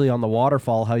actually on the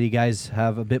waterfall how you guys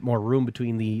have a bit more room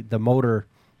between the motor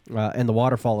and the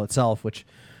waterfall itself, which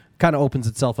kind of opens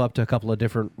itself up to a couple of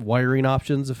different wiring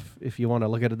options if you want to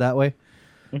look at it that way.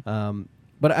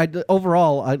 But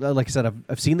overall, like I said,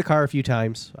 I've seen the car a few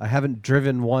times. I haven't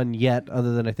driven one yet,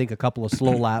 other than I think a couple of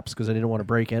slow laps because I didn't want to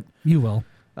break it. You will.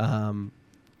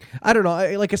 I don't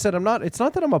know. Like I said, I'm not. It's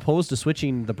not that I'm opposed to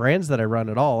switching the brands that I run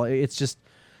at all. It's just,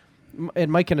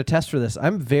 and Mike can attest for this.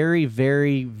 I'm very,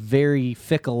 very, very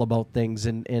fickle about things,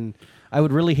 and I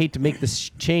would really hate to make this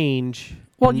change.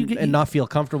 Well, and not feel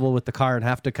comfortable with the car and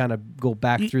have to kind of go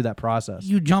back through that process.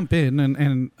 You jump in,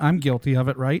 and I'm guilty of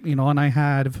it, right? And I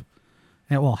had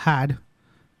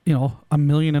a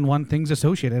million and one things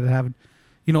associated. I have,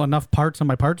 enough parts on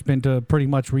my parts bin to pretty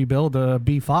much rebuild a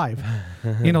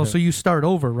B5. So you start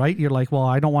over, right? You're like, well,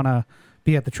 I don't want to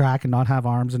be at the track and not have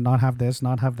arms and not have this,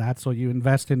 not have that. So you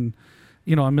invest in,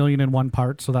 a million and one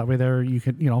parts, so that way there you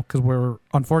can, because we're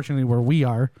unfortunately where we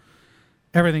are,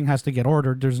 everything has to get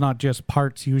ordered. There's not just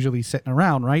parts usually sitting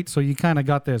around, right? So you kind of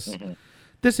got this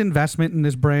investment in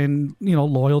this brand,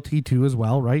 loyalty too as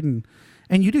well, right? And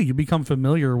you become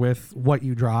familiar with what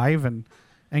you drive and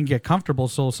get comfortable.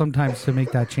 So sometimes to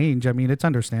make that change, it's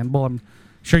understandable. I'm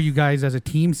sure you guys as a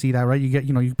team see that, right? You get,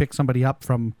 you pick somebody up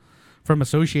from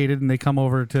Associated and they come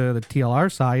over to the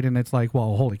TLR side and it's like,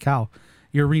 well, holy cow,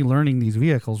 you're relearning these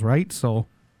vehicles, right? So,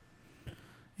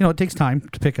 it takes time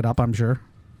to pick it up, I'm sure.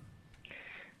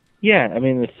 Yeah,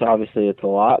 it's a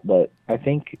lot, but I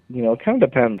think, it kind of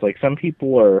depends. Like some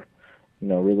people are,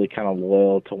 really kind of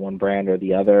loyal to one brand or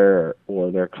the other,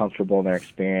 or they're comfortable in their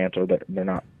experience, or they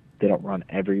don't run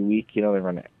every week, they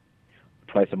run it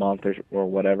twice a month or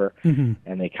whatever, and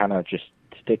they kind of just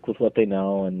stick with what they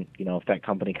know, and, if that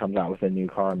company comes out with a new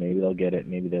car, maybe they'll get it,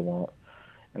 maybe they won't.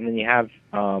 And then you have,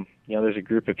 there's a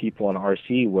group of people in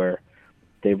RC where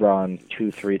they run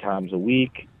 2-3 times a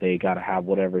week. They got to have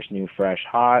whatever's new, fresh,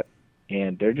 hot,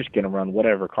 and they're just going to run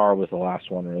whatever car was the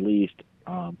last one released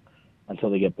until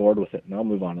they get bored with it, and they'll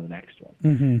move on to the next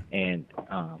one. And,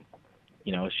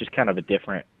 it's just kind of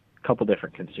a couple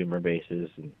different consumer bases.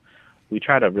 And we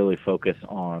try to really focus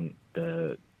on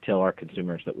the TLR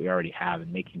consumers that we already have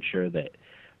and making sure that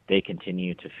they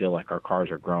continue to feel like our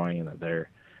cars are growing and that they're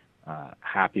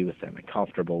happy with them and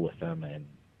comfortable with them,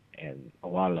 and a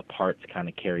lot of the parts kind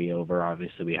of carry over.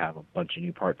 Obviously, we have a bunch of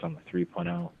new parts on the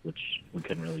 3.0, which we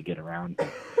couldn't really get around.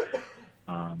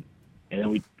 And then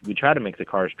we try to make the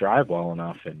cars drive well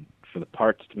enough and for the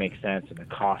parts to make sense and the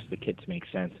cost of the kit to make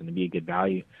sense and to be a good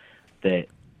value, that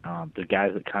the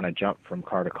guys that kind of jump from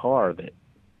car to car, that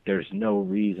there's no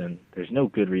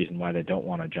good reason why they don't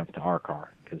want to jump to our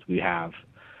car, because we have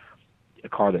a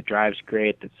car that drives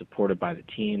great, that's supported by the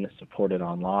team, that's supported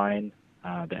online,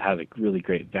 that has a really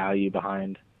great value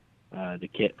behind the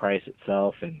kit price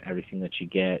itself and everything that you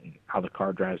get and how the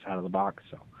car drives out of the box.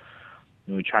 So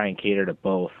we try and cater to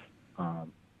both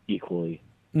equally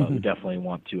but we Mhm. definitely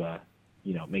want to,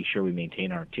 make sure we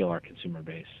maintain our TLR consumer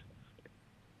base.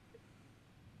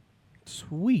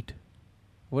 Sweet.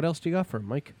 What else do you got for him,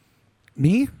 Mike?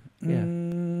 Me? Yeah.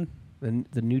 Mm,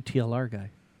 The new TLR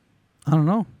guy. I don't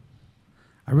know.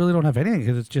 I really don't have anything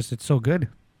because it's so good.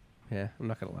 Yeah, I'm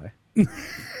not gonna lie.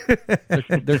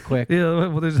 they're quick. Yeah,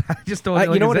 well, I just don't.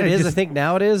 You know what like it I is? said, I think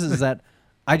now it is that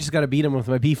I just got to beat him with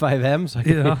my B5M. So I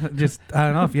you know, I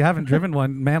don't know if you haven't driven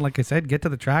one, man. Like I said, get to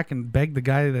the track and beg the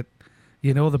guy that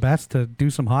you know the best to do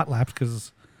some hot laps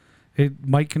because it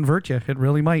might convert you. It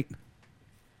really might.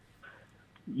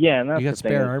 Yeah, and that's You got the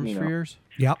thing spare is, arms for yours?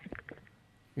 Yep.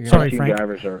 You're Sorry, team Frank.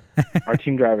 drivers are our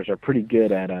team drivers are pretty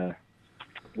good at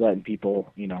letting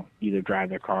people, either drive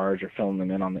their cars or filling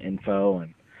them in on the info.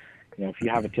 And if you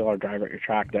have a TLR driver at your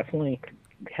track, definitely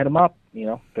hit them up.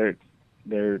 They're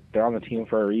on the team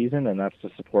for a reason, and that's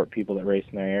to support people that race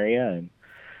in their area and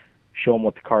show them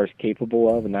what the car is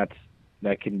capable of. And that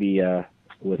can be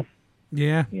with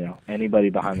anybody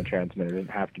behind the transmitter. It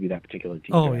doesn't have to be that particular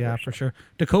team. Oh driver. yeah, for sure.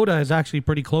 Dakota is actually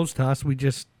pretty close to us. We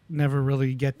just never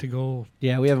really get to go.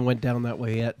 Yeah, we haven't went down that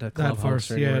way yet. The that clubhouse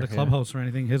far, or anywhere, the clubhouse or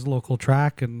anything. His local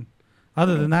track, and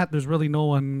other than that, there's really no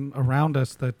one around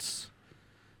us. There's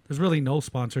really no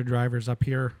sponsored drivers up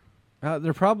here.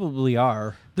 There probably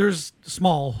are. There's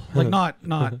small, like not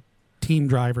team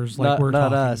drivers like we're not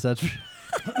talking. us. That's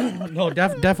No,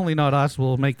 definitely not us.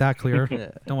 We'll make that clear.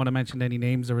 Don't want to mention any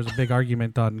names. There was a big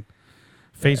argument on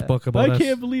Facebook about I us.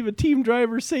 can't believe a team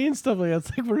driver saying stuff like that.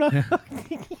 It's like we're not.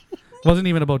 It wasn't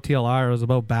even about TLR. It was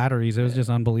about batteries. It was just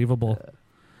unbelievable.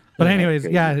 But anyways,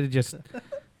 yeah, it just,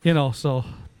 so,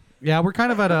 yeah, we're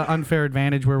kind of at an unfair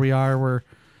advantage where we are. We're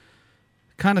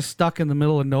kind of stuck in the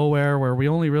middle of nowhere where we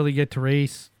only really get to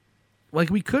race.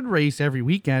 Like, we could race every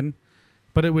weekend,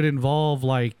 but it would involve,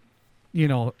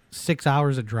 6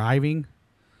 hours of driving,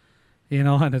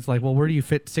 and it's like, well, where do you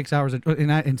fit 6 hours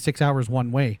in 6 hours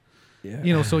one way?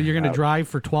 Yeah. So you're going to drive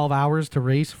for 12 hours to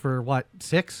race for what,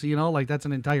 6? That's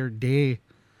an entire day.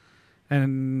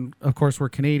 And of course we're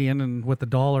Canadian, and with the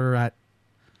dollar at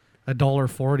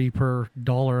 $1.40 per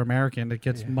dollar American, it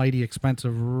gets mighty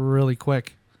expensive really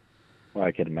quick. Well,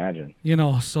 I could imagine.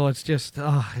 So it's just,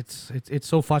 it's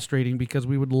so frustrating because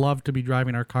we would love to be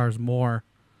driving our cars more.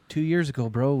 2 years ago,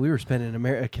 bro, we were spending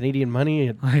Canadian money.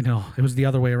 And I know. It was the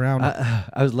other way around.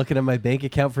 I was looking at my bank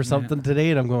account for something today,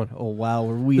 and I'm going, oh, wow,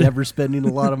 were we ever spending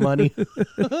a lot of money?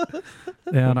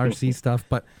 Yeah, on RC stuff.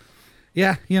 But,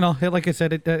 yeah, like I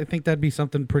said, I think that'd be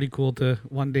something pretty cool to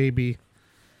one day be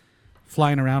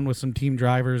flying around with some team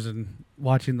drivers and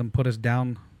watching them put us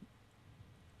down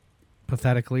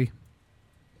pathetically.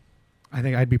 I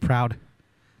think I'd be proud.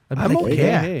 I'm like,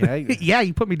 okay. Yeah. Yeah,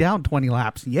 you put me down 20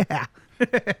 laps. Yeah.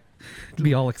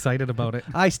 Be all excited about it.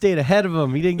 I stayed ahead of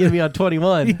him. He didn't get me on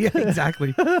 21. Yeah,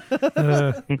 exactly.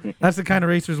 That's the kind of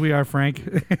racers we are, Frank.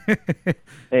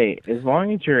 Hey, as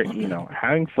long as you're,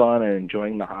 having fun and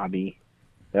enjoying the hobby,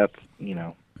 that's,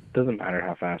 doesn't matter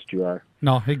how fast you are.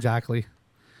 No, exactly.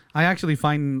 I actually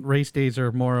find race days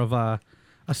are more of a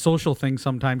social thing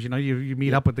sometimes. You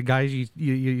meet up with the guys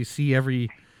you see every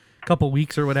couple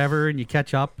weeks or whatever, and you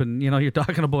catch up, and you're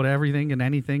talking about everything and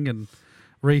anything, and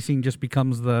racing just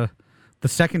becomes the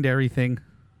secondary thing.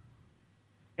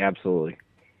 Absolutely.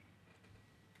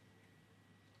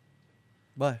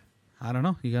 What? I don't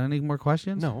know. You got any more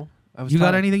questions? No. You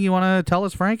got anything you want to tell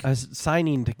us, Frank? I was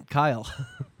signing to Kyle.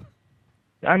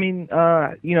 I mean,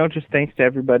 just thanks to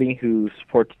everybody who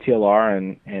supports TLR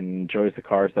and enjoys the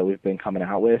cars that we've been coming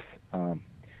out with. We've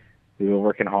been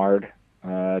working hard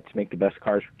to make the best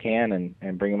cars we can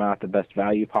and bring them out at the best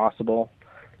value possible.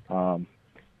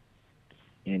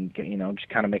 And, just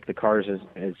kind of make the cars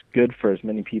as good for as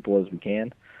many people as we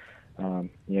can.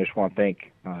 Just want to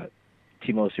thank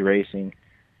Team OC Racing,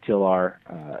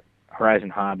 TLR, Horizon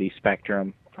Hobby,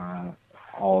 Spectrum,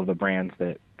 all of the brands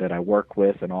that I work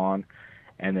with and on.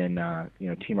 And then,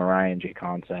 Team Orion, J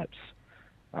Concepts,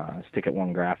 Stick at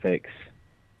One Graphics,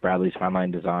 Bradley's Fine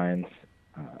Line Designs,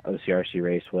 OCRC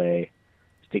Raceway,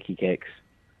 Sticky Kicks,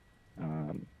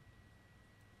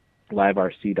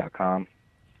 LiveRC.com.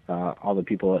 All the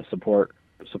people that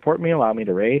support me, allow me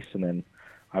to race, and then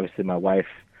obviously my wife,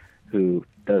 who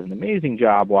does an amazing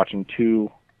job watching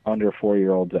 2 under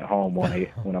 4-year-olds at home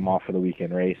when I'm off for the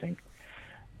weekend racing,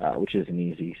 which isn't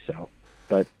easy. So,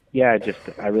 but yeah,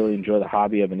 I really enjoy the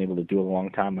hobby. I've been able to do it a long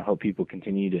time. I hope people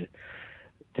continue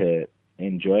to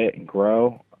enjoy it and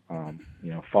grow.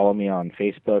 Follow me on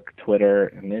Facebook, Twitter,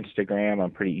 and Instagram.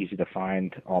 I'm pretty easy to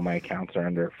find. All my accounts are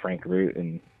under Frank Root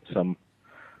in some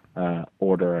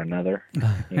order or another.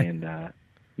 And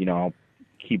I'll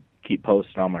keep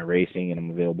posting on my racing, and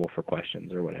I'm available for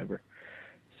questions or whatever.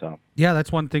 So yeah,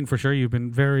 that's one thing for sure. You've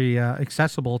been very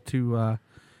accessible to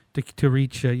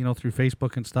reach through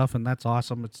Facebook and stuff, and that's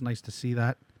awesome. It's nice to see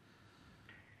that.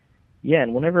 Yeah,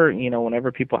 and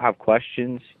whenever people have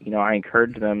questions, I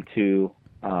encourage them to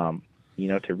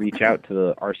to reach out to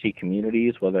the RC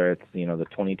communities, whether it's the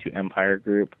 22 Empire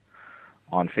group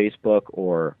on Facebook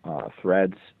or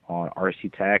threads on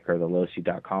RC Tech or the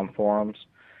lowc.com forums.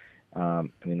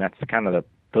 That's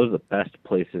those are the best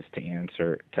places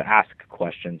to ask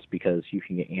questions, because you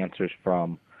can get answers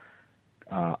from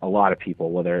a lot of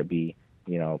people, whether it be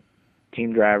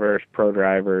team drivers, pro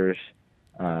drivers,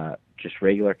 just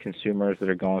regular consumers that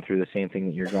are going through the same thing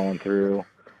that you're going through.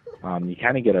 You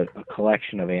kind of get a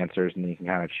collection of answers, and then you can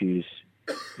kind of choose,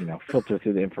 filter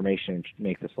through the information and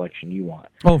make the selection you want.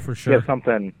 Oh, for sure. If you have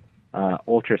something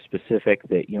ultra specific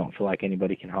that you don't feel like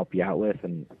anybody can help you out with,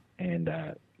 and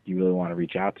you really want to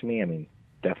reach out to me,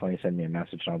 definitely send me a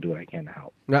message, and I'll do what I can to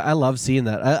help. I love seeing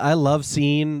that. I love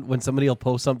seeing when somebody will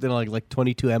post something like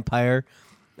 22 Empire,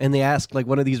 and they ask like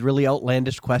one of these really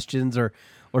outlandish questions or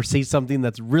say something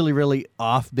that's really, really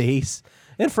off base,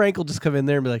 and Frank will just come in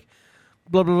there and be like,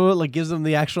 blah, blah, blah, like gives them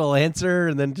the actual answer,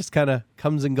 and then just kind of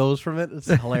comes and goes from it. It's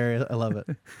hilarious. I love it.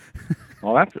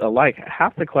 Well, that's like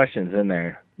half the questions in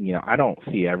there. I don't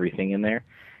see everything in there,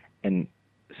 and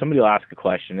somebody will ask a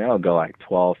question, and it'll go like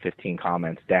 12, 15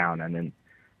 comments down, and then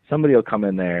somebody will come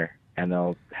in there and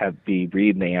they'll be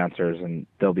reading the answers, and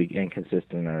they'll be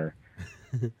inconsistent or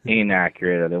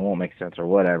inaccurate, or they won't make sense or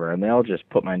whatever, and they'll just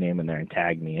put my name in there and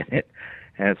tag me in it.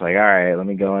 And it's like, all right, let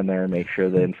me go in there and make sure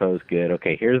the info's good.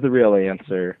 Okay, here's the real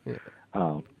answer.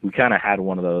 We kind of had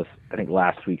one of those. I think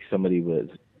last week somebody was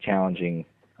challenging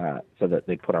so that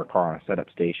they put our car on a setup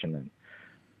station, and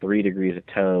 3 degrees of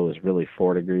tow is really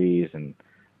 4 degrees, and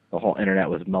the whole internet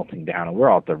was melting down. And we're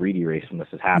all at the Reedy race when this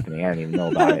is happening. I didn't even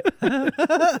know about it.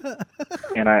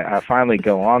 And I finally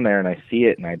go on there, and I see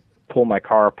it, and I pull my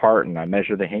car apart, and I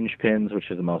measure the hinge pins,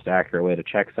 which is the most accurate way to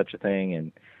check such a thing,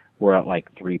 and we're at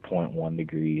like 3.1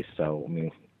 degrees. So,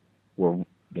 we're,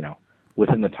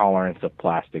 within the tolerance of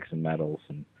plastics and metals.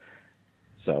 And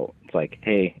so it's like,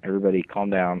 hey, everybody calm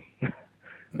down.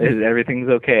 Everything's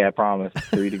okay, I promise.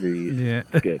 3 degrees. Yeah.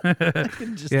 It's good. I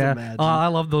can just imagine. I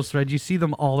love those threads. You see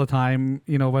them all the time,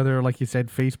 whether, like you said,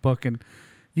 Facebook, and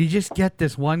you just get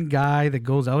this one guy that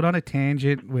goes out on a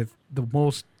tangent with the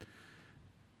most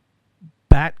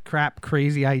bat crap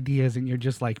crazy ideas, and you're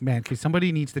just like, man, because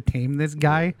somebody needs to tame this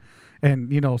guy and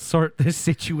sort this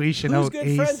situation out ASAP.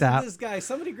 Who's good friends with this guy?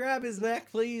 Somebody grab his neck,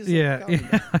 please. Yeah.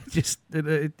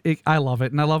 I love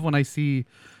it, and I love when I see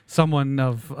someone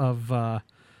of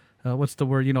what's the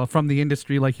word, from the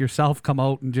industry like yourself come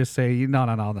out and just say,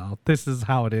 no, this is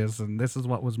how it is, and this is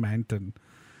what was meant, and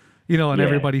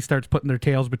everybody starts putting their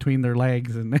tails between their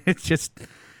legs, and it's just.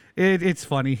 It's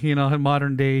funny, in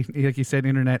modern day, like you said,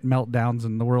 internet meltdowns,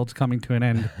 and the world's coming to an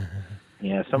end.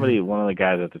 Yeah, one of the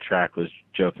guys at the track was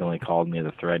jokingly called me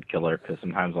the thread killer, because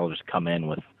sometimes I'll just come in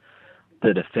with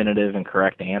the definitive and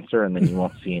correct answer, and then you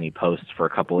won't see any posts for a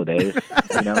couple of days.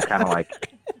 Kind of like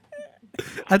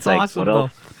that's like, awesome. What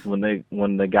else?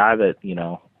 When the guy that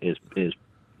is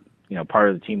part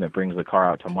of the team that brings the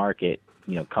car out to market,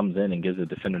 comes in and gives a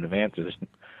definitive answer, there's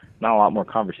not a lot more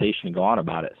conversation to go on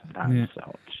about it sometimes. Yeah.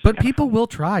 So, but people will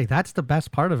try. That's the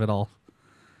best part of it all.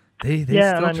 They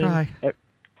still try.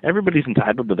 Everybody's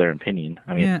entitled to their opinion.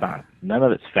 It's not, none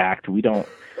of it's fact. We don't,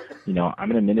 I'm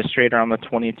an administrator on the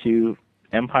 22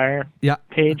 Empire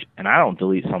page, and I don't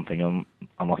delete something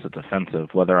unless it's offensive,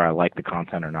 whether I like the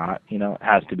content or not. It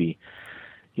has to be,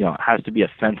 it has to be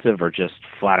offensive or just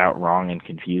flat out wrong and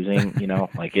confusing.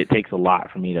 Like it takes a lot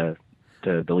for me to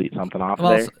delete something off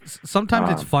there. Sometimes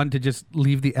it's fun to just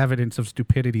leave the evidence of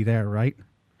stupidity there, right?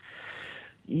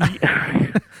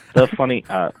 So funny.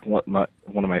 One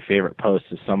of my favorite posts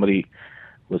is somebody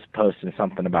was posting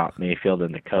something about Mayfield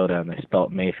and Dakota, and they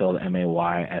spelled Mayfield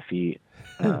Mayfield,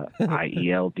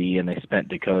 and they spent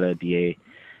Dakota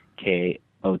Dakota,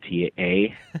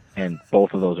 and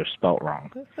both of those are spelt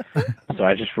wrong. So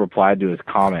I just replied to his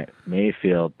comment,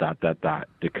 Mayfield ...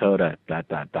 Dakota ...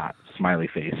 smiley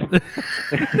face.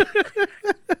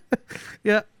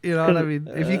 Yeah, what I mean.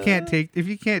 If you can't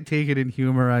take it in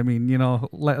humor, I mean, I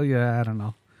don't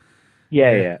know.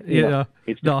 Yeah.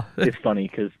 It's funny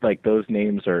because like those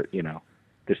names are,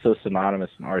 they're so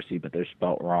synonymous in RC, but they're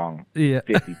spelt wrong.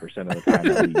 50% of the time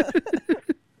at least.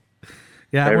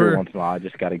 Yeah, every once in a while, I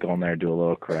just got to go in there and do a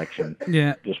little correction.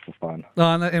 Yeah, just for fun.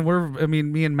 And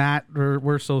me and Matt,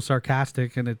 we're so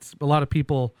sarcastic, and it's a lot of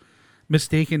people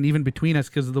mistaken even between us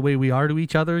because of the way we are to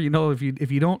each other. You know, if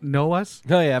you don't know us.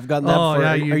 Oh yeah, I've gotten that. Oh,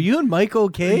 Yeah, yeah, are you and Mike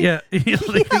okay? Yeah.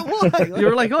 Why? You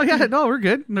were like, oh yeah, no, we're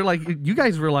good. And they're like, you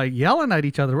guys were like yelling at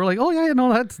each other. We're like, oh yeah,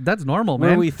 no, that's normal,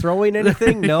 man. Were we throwing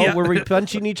anything? No. Yeah. Were we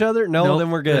punching each other? No. Nope.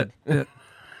 Then we're good. Yeah.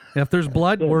 If there's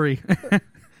blood, worry.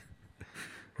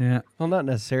 Yeah. Well, not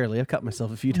necessarily. I've cut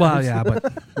myself a few times. Well, yeah,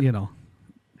 but you know.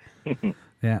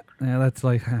 Yeah, that's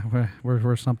like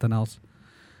we're something else.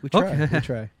 We try. We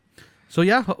try. So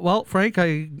yeah, well, Frank,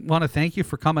 I want to thank you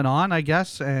for coming on, I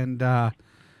guess, and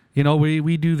you know,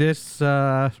 we do this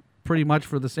pretty much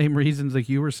for the same reasons like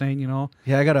you were saying, you know.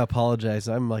 Yeah, I gotta apologize.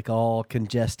 I'm like all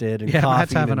congested and yeah, coughing.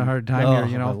 Matt's having a hard time here,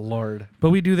 you know. My Lord.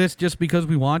 But we do this just because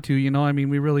we want to, you know. I mean,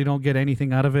 we really don't get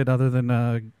anything out of it other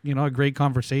than you know, a great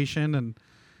conversation, and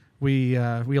we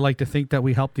like to think that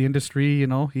we help the industry, you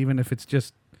know, even if it's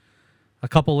just a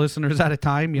couple listeners at a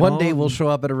time. One day we'll show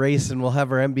up at a race and we'll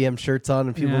have our MBM shirts on,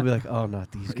 and people will be like, "Oh,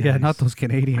 not these guys." Yeah, not those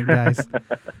Canadian guys.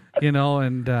 You know,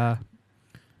 and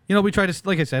you know, we try to,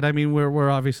 like I said, I mean,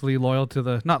 we're obviously loyal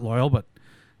to not loyal, but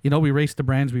you know, we race the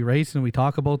brands we race and we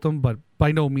talk about them, but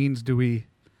by no means do we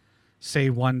say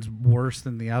one's worse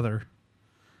than the other.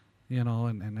 You know,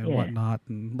 and whatnot.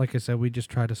 And like I said, we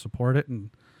just try to support it. And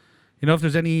you know, if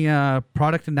there's any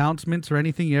product announcements or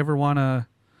anything you ever want to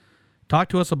talk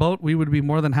to us about, we would be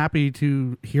more than happy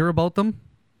to hear about them,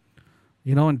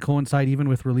 you know, and coincide even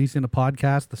with releasing a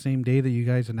podcast the same day that you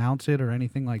guys announce it or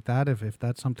anything like that, if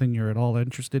that's something you're at all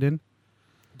interested in.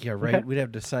 Yeah, right. Okay. We'd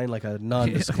have to sign like a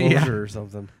non-disclosure or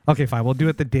something. Okay, fine. We'll do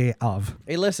it the day of.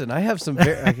 Hey, listen, I have some not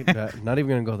even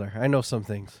going to go there. I know some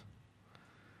things.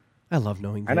 I love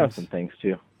knowing things. I know some things,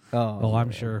 too. Oh,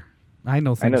 I'm sure. I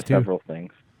know things, too. I know several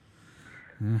things.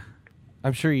 Yeah.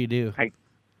 I'm sure you do.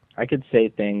 I could say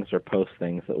things or post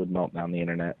things that would melt down the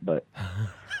internet, but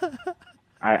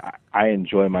I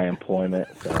enjoy my employment,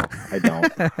 so I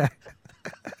don't.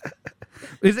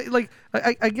 Is it like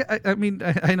I mean,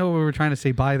 I know we were trying to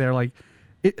say bye there. Like,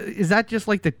 is that just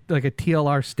like a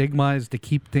TLR stigma is to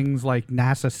keep things like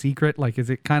NASA secret? Like, is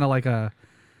it kind of like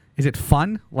is it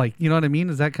fun? Like, you know what I mean?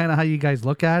 Is that kind of how you guys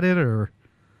look at it, or?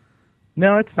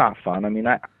 No, it's not fun. I mean,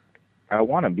 I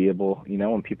want to be able, you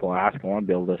know, when people ask, I want to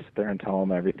be able to sit there and tell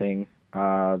them everything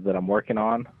that I'm working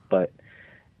on. But,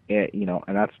 you know,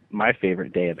 and that's my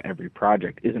favorite day of every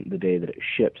project isn't the day that it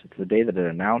ships. It's the day that it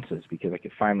announces, because I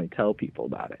can finally tell people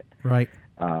about it. Right.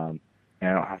 And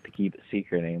I don't have to keep it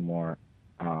secret anymore.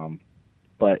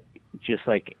 But just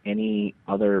like any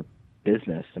other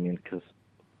business, I mean, because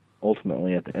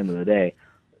ultimately at the end of the day,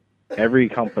 every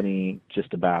company,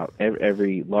 just about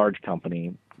every large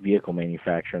company, vehicle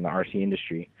manufacturer in the RC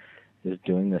industry is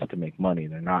doing this to make money.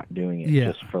 They're not doing it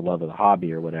just for love of the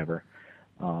hobby or whatever.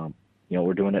 You know,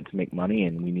 we're doing it to make money,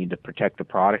 and we need to protect the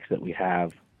products that we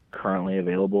have currently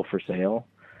available for sale.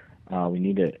 We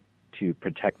need to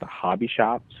protect the hobby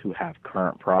shops who have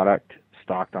current product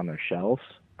stocked on their shelves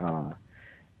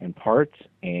and parts.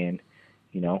 And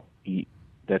you know,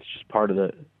 that's just part of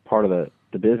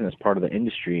the business, part of the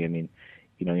industry. I mean,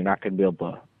 you know, you're not going to be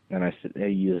able to. And I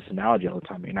use this analogy all the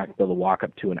time. You're not going to be able to walk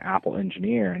up to an Apple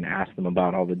engineer and ask them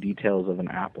about all the details of an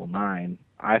Apple 9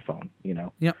 iPhone. You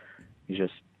know, yep. You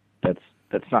just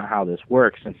that's not how this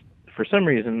works. And for some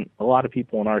reason, a lot of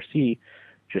people in RC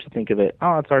just think of it.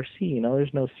 Oh, it's RC. You know,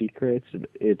 there's no secrets.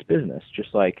 It's business,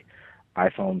 just like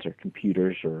iPhones or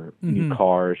computers or new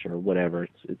cars or whatever.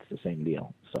 It's the same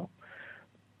deal. So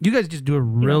you guys just do a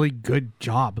really good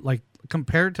job, like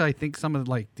compared to I think some of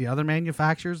like the other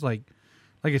manufacturers, like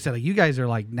I said, like you guys are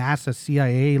like NASA,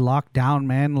 CIA locked down,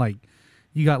 man. Like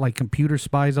you got like computer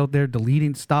spies out there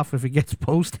deleting stuff if it gets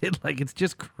posted. Like it's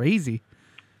just crazy.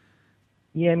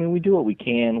 Yeah, I mean, we do what we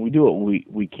can. We do what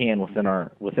we can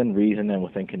within reason and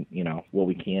within what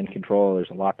we can control. There's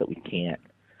a lot that we can't.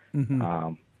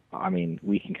 I mean,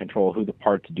 we can control who the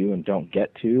parts do and don't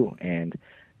get to, and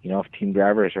you know, if team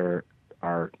drivers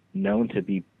are known to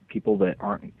be people that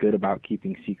aren't good about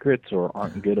keeping secrets or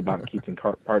aren't good about keeping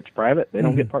parts private, they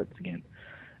don't get parts again.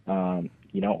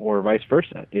 You know, or vice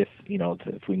versa. If we know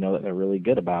that they're really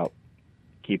good about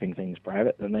keeping things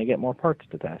private, then they get more parts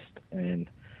to test, and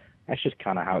that's just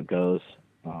kind of how it goes.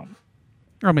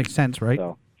 That makes sense, right?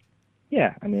 So,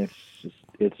 yeah, I mean,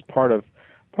 it's part of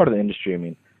the industry. I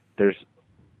mean, there's,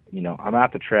 you know, I'm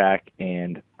at the track,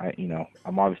 and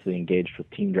I'm obviously engaged with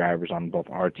team drivers on both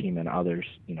our team and others.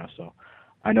 You know, so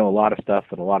I know a lot of stuff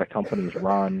that a lot of companies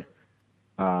run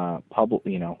public,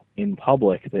 you know, in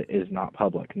public that is not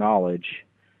public knowledge.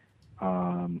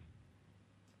 That,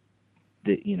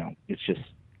 you know, it's just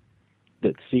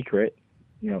that's secret,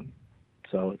 you know.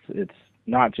 So it's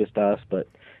not just us, but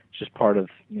it's just part of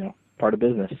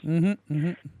business.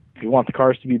 if you want the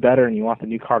cars to be better and you want the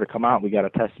new car to come out, we got to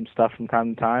test some stuff from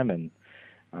time to time, and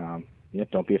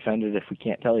don't be offended if we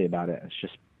can't tell you about it.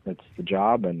 It's the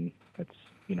job, and it's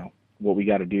what we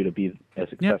got to do to be as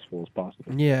successful as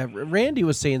possible. Yeah, Randy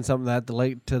was saying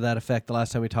something to that effect the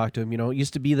last time we talked to him. It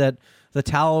used to be that the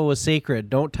towel was sacred.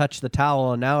 Don't touch the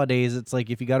towel. And nowadays, it's like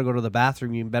if you got to go to the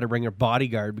bathroom, you better bring your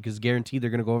bodyguard because guaranteed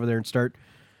they're going to go over there and start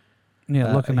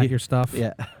looking at your stuff.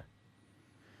 Yeah.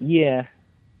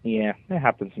 Yeah, it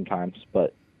happens sometimes,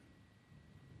 but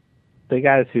the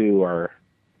guys who are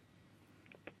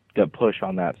that push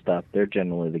on that stuff, they're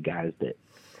generally the guys that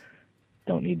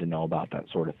don't need to know about that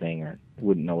sort of thing or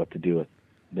wouldn't know what to do with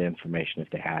the information if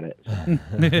they had it. So.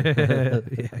 Yeah,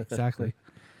 exactly.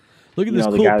 Look at this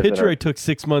cool picture I took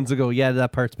 6 months ago. Yeah,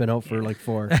 that part's been out for like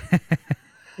 4.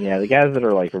 Yeah, the guys that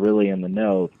are like really in the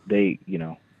know, they,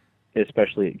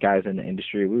 especially guys in the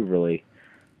industry, we really,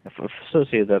 if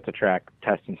associates at the track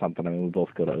testing something, we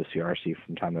both go to OCRC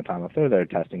from time to time. If they're there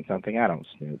testing something, I don't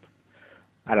snoop.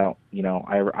 I don't,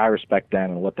 I respect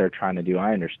them and what they're trying to do.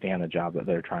 I understand the job that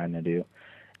they're trying to do.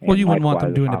 Well, you wouldn't want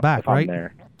them doing it back, right?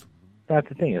 That's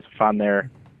the thing. Is if I'm there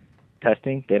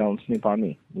testing, they don't snoop on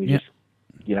me. We just,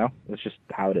 it's just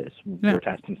how it is. We're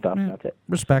testing stuff. Yeah. That's it.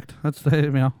 Respect. That's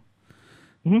the,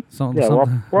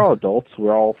 we're all adults.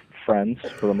 We're all friends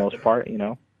for the most part.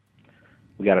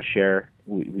 We got to share.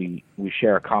 We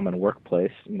share a common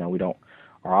workplace. We don't.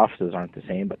 Our offices aren't the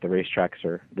same, but the racetracks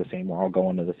are the same. We're all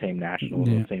going to the same nationals,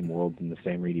 the same worlds, and the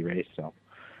same Reedy race. So,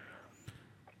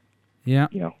 yeah,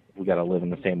 we got to live in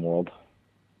the same world.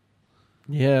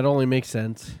 Yeah, it only makes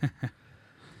sense.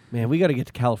 Man, we got to get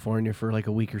to California for like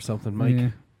a week or something,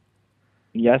 Mike.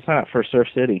 Yeah, it's not for Surf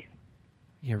City.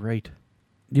 Yeah, right.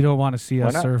 You don't want to see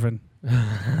us surfing.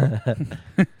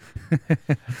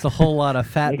 It's a whole lot of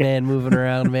fat man moving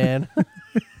around, man.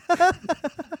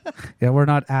 Yeah, we're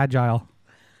not agile.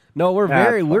 No,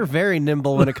 we're very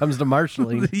nimble when it comes to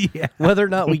marshalling. Yeah. Whether or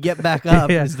not we get back up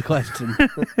is the question.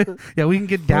 Yeah, we can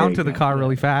get down to the car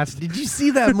really fast. Did you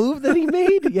see that move that he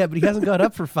made? Yeah, but he hasn't got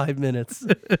up for 5 minutes.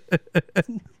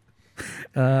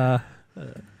 All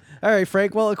right,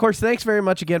 Frank. Well, of course, thanks very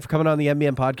much again for coming on the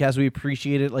MBM podcast. We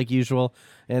appreciate it like usual.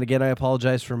 And again, I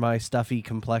apologize for my stuffy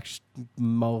complex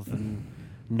mouth and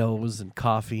nose and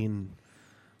coffee. And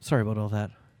sorry about all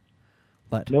that.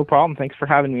 But no problem. Thanks for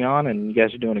having me on, and you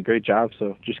guys are doing a great job.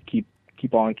 So just keep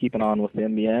on keeping on with the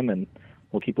MBM, and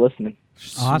we'll keep listening.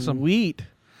 Awesome. Sweet.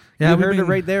 Yeah, you heard it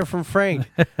right there from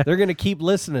Frank. They're going to keep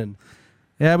listening.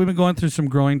 Yeah, we've been going through some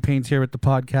growing pains here with the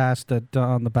podcast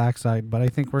on the backside, but I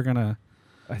think we're going to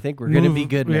be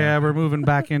good now. Yeah, we're moving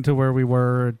back into where we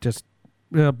were, just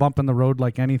bumping the road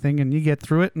like anything, and you get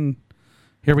through it, and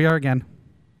here we are again.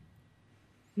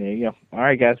 There you go. All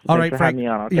right, guys. All Thanks right, for having me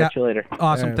on. I'll catch you later.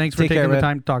 Awesome. Thanks for taking the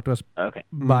time to talk to us. Okay.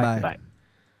 Bye.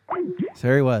 So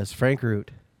there he was, Frank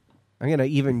Root. I'm going to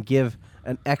even give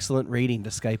an excellent rating to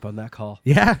Skype on that call.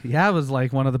 Yeah, it was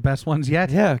like one of the best ones yet.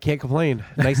 Yeah, can't complain.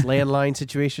 Nice landline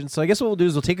situation. So I guess what we'll do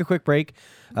is we'll take a quick break.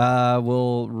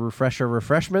 We'll refresh our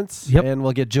refreshments, and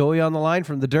we'll get Joey on the line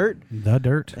from The Dirt. The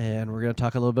Dirt. And we're going to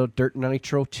talk a little bit about Dirt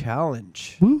Nitro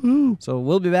Challenge. Woo-hoo. So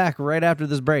we'll be back right after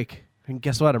this break. And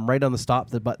guess what? I'm right on the stop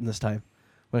the button this time.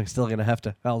 But I'm still going to have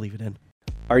to. I'll leave it in.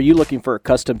 Are you looking for a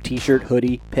custom t-shirt,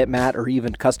 hoodie, pit mat, or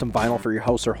even custom vinyl for your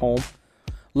house or home?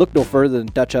 Look no further than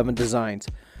Dutch Oven Designs.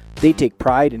 They take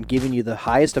pride in giving you the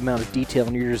highest amount of detail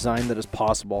in your design that is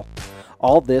possible.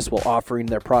 All this while offering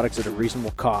their products at a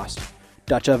reasonable cost.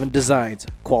 Dutch Oven Designs.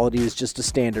 Quality is just a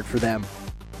standard for them.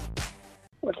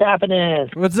 What's happening?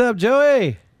 What's up,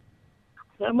 Joey?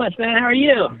 Not much, man. How are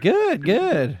you?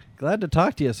 Good. Glad to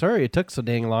talk to you. Sorry it took so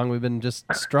dang long. We've been just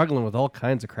struggling with all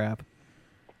kinds of crap.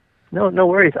 No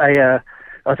worries. I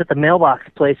was at the mailbox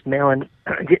place mailing.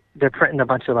 They're printing a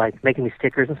bunch of making these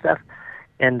stickers and stuff.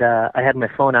 And I had my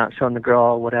phone out showing the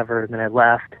girl whatever. And then I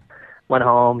left, went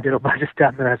home, did a bunch of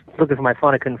stuff. And I was looking for my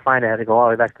phone. I couldn't find it. I had to go all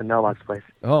the way back to the mailbox place.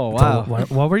 Oh wow!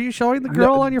 So what were you showing the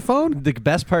girl on your phone? The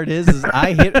best part is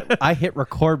I hit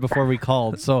record before we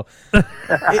called. So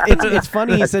it's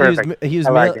funny. He said he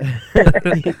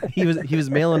was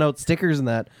mailing out stickers and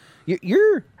that.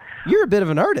 You're a bit of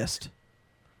an artist.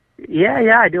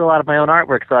 Yeah, I do a lot of my own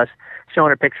artwork. So I was showing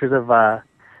her pictures of the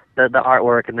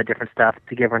artwork and the different stuff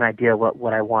to give her an idea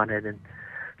what I wanted. And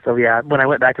so yeah, when I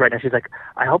went back to right now, she's like,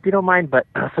 "I hope you don't mind, but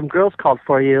some girls called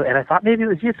for you." And I thought maybe it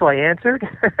was you, so I answered.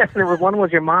 And one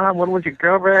was your mom, one was your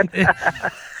girlfriend.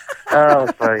 Oh,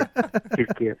 it's funny. She's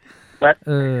cute. But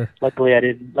luckily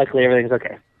everything's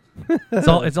okay.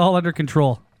 It's all under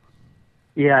control.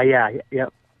 Yeah.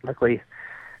 Luckily,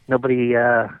 nobody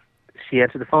she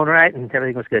answered the phone right, and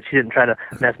everything was good. She didn't try to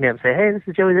mess me up and say, "Hey, this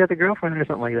is Joey's other girlfriend" or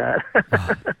something like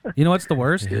that. You know what's the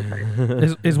worst?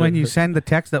 is when you send the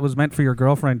text that was meant for your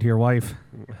girlfriend to your wife.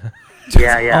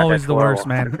 Yeah. Always that's the worst,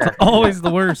 horrible. man. It's always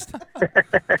the worst.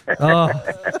 Oh,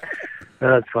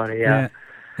 that's funny. Yeah.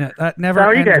 That never So how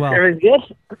are you ends guys? well. Everything's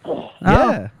good?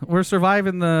 Yeah, we're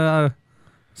surviving the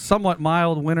somewhat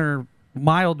mild winter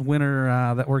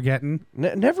that we're getting.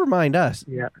 Never mind us.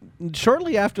 Yeah.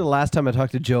 Shortly after the last time I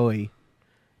talked to Joey,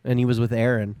 and he was with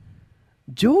Aaron,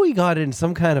 Joey got in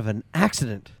some kind of an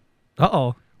accident.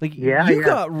 Uh-oh. Like, you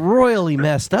got royally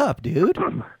messed up, dude.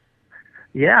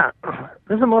 Yeah.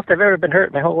 This is the most I've ever been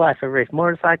hurt my whole life. I've raced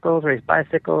motorcycles, raced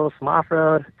bicycles, some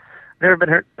off-road. Never been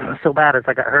hurt so bad as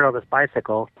I got hurt on this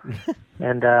bicycle.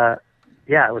 And,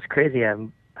 yeah, it was crazy. I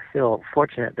feel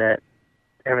fortunate that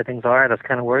everything's all right. I was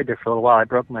kind of worried there for a little while. I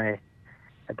broke my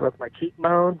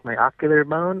cheekbone, my ocular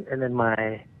bone, and then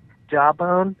my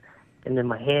jawbone, and then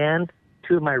my hand,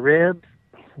 2 of my ribs.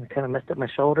 I kind of messed up my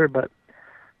shoulder, but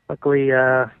luckily,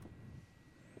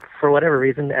 for whatever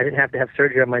reason, I didn't have to have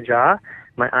surgery on my jaw.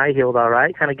 My eye healed all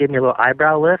right. Kind of gave me a little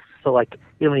eyebrow lift. So, like,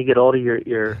 even when you get older,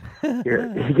 you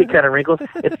get kind of wrinkles.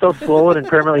 It's so swollen and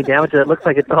permanently damaged that it looks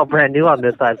like it's all brand new on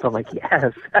this side. So I'm like,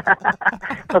 yes.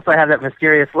 Plus, I have that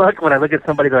mysterious look when I look at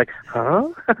somebody. They're like, huh?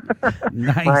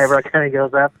 Nice. My eyebrow kind of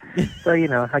goes up. So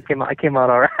I came out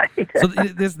all right. So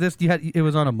it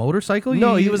was on a motorcycle?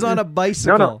 No, he was on a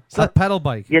bicycle. No. It's a pedal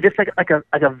bike. Yeah, just like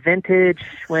a vintage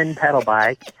Schwinn pedal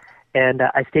bike. And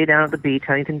I stay down at the beach,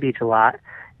 Huntington Beach, a lot.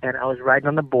 And I was riding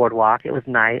on the boardwalk. It was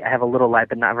night. I have a little light,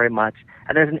 but not very much.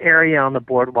 And there's an area on the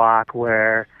boardwalk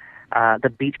where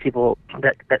the beach people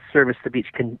that service the beach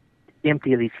can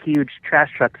empty these huge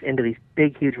trash trucks into these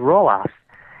big, huge roll-offs.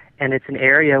 And it's an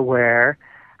area where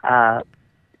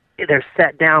they're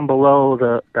set down below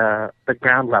the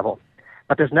ground level.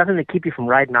 But there's nothing to keep you from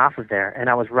riding off of there. And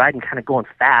I was riding kind of going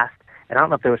fast. And I don't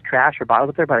know if there was trash or bottles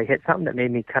up there, but I hit something that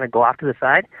made me kind of go off to the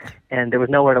side, and there was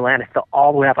nowhere to land. I fell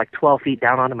all the way up like 12 feet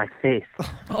down onto my face.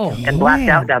 And blacked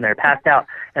out down there, passed out.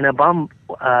 And a bum,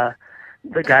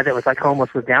 the guy that was like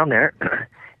homeless was down there,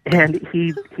 and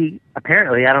he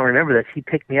apparently, I don't remember this, he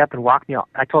picked me up and walked me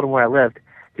I told him where I lived.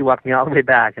 He walked me all the way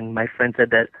back, and my friend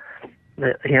said that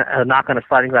a knock on a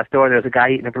sliding glass door, there was a guy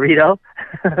eating a burrito,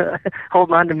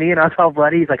 holding on to me, and I was all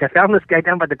bloody. He's like, I found this guy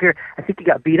down by the pier. I think he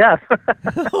got beat up.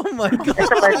 Oh, my God. And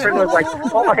my friend was like,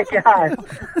 oh, my God.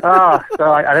 Oh, so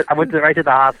I went right to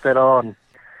the hospital and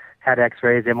had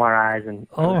x-rays, MRIs. And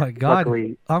oh, my God.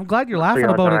 Luckily, I'm glad you're laughing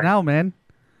about it now, man.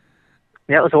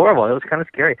 Yeah, it was horrible. It was kind of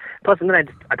scary. Plus, and then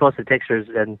I posted pictures,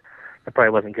 and it probably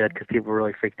wasn't good because people were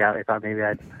really freaked out. They thought maybe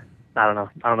I don't know.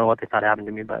 I don't know what they thought happened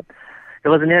to me, but it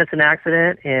was an innocent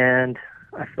accident, and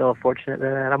I feel fortunate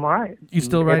that I'm all right. You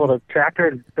still able to tractor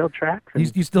and build tracks.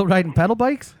 And, you still riding pedal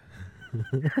bikes?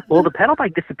 Well, the pedal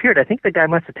bike disappeared. I think the guy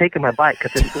must have taken my bike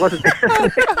because it wasn't there.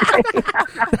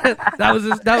 that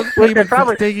was payment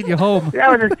for taking you home. That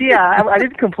was I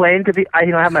didn't complain because I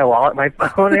have my wallet, my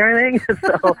phone, and everything.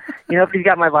 So if he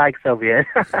got my bike, so be it.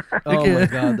 Oh my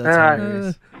God, that's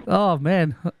hilarious. Oh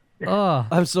man. Oh,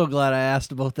 I'm so glad I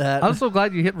asked about that. I'm so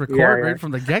glad you hit record right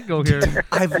from the get-go here.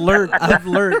 I've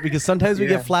learned because sometimes we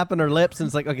get flapping our lips and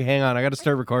it's like, okay, hang on, I got to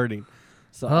start recording.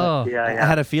 So I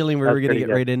had a feeling we were going to get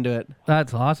right into it.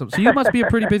 That's awesome. So you must be a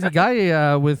pretty busy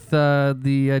guy with the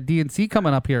DNC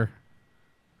coming up here.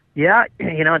 Yeah,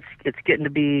 it's getting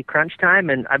to be crunch time,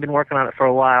 and I've been working on it for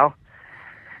a while.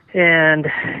 And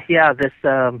yeah,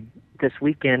 this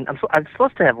weekend I'm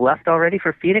supposed to have left already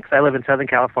for Phoenix. I live in Southern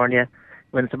California.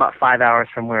 When it's about 5 hours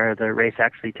from where the race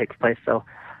actually takes place. So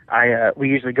we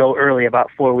usually go early, about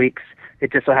 4 weeks.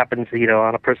 It just so happens,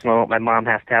 on a personal note, my mom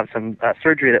has to have some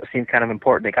surgery that seemed kind of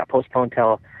important. It got postponed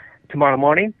till tomorrow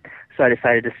morning. So I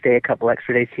decided to stay a couple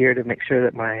extra days here to make sure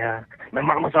that my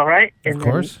mom was all right. And of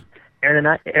course. Aaron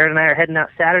and I are heading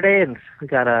out Saturday, and we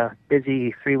got a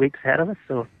busy 3 weeks ahead of us.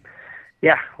 So,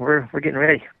 yeah, we're getting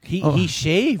ready. He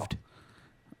shaved.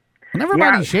 Never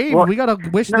mind, he shaved. We gotta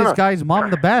wish this guy's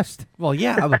mom the best. Well,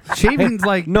 yeah, shaving's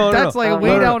like that's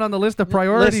way down on the list of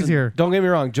priorities here. Don't get me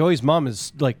wrong, Joey's mom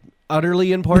is like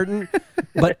utterly important,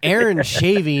 but Aaron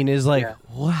shaving is like,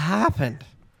 what happened?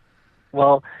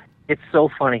 Well, it's so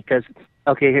funny because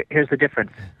here's the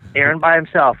difference. Aaron by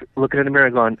himself, looking in the mirror,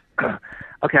 going,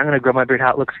 "Okay, I'm gonna grow my beard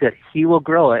how it looks good." He will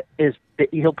grow it.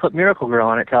 He'll put Miracle-Gro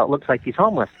on it till it looks like he's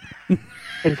homeless.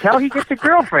 Until he gets a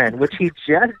girlfriend, which he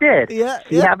just did.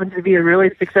 He happens to be a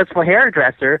really successful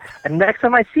hairdresser. And next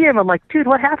time I see him, I'm like, dude,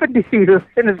 what happened to you?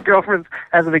 And his girlfriend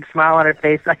has a big smile on her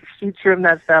face. Like, she trimmed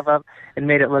that stuff up and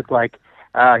made it look like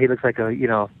he looks like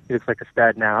a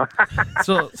stud now.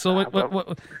 So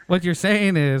what you're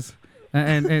saying is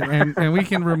And we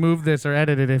can remove this or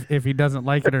edit it if he doesn't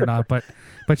like it or not. But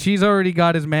she's already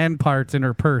got his man parts in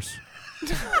her purse.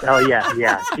 Oh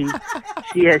yeah.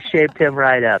 She has shaped him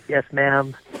right up. Yes,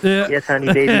 ma'am. Yes,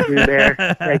 honey, baby Boo Bear.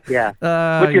 Heck yeah.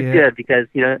 Which is good because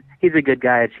he's a good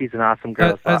guy and she's an awesome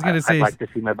girl. I was gonna say, I'd like to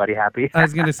see my buddy happy. I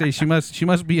was gonna say she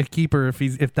must be a keeper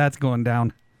if that's going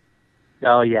down.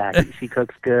 Oh yeah, she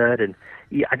cooks good, and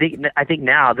I think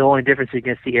now the only difference you're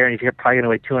gonna see Aaron is you're probably gonna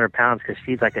weigh 200 pounds because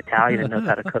she's like Italian and knows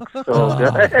how to cook so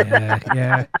good.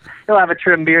 Yeah. He'll have a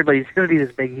trim beard, but he's gonna be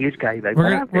this big, huge guy. Like,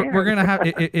 we're gonna have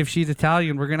if she's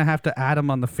Italian, we're gonna have to add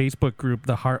him on the Facebook group,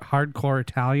 the hardcore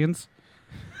Italians.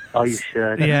 Oh, you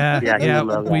should. Yeah.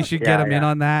 We should get him in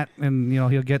on that, and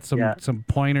he'll get some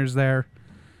pointers there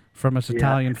from us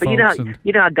Italian but folks.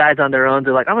 You know how guys on their own,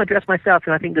 they're like, I'm going to dress myself,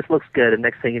 and I think this looks good. And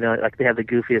next thing you know, like they have the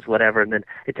goofiest whatever, and then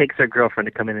it takes their girlfriend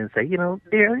to come in and say,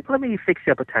 dear, let me fix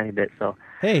you up a tiny bit. So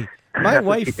hey, my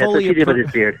wife fully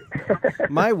approved.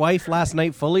 My wife last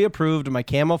night fully approved of my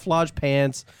camouflage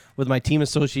pants with my Team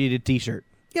Associated T-shirt.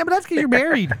 Yeah, but that's because you're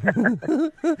married. That's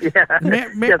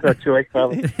no choice,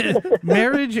 probably.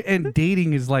 Marriage and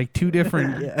dating is like two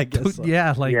different. I guess so.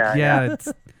 It's.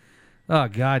 Oh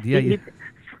God, yeah.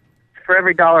 For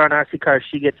every $1 on RC cars,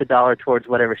 she gets $1 towards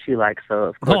whatever she likes. So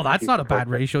of course, that's not a bad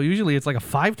ratio. Usually, it's like a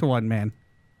 5-to-1, man.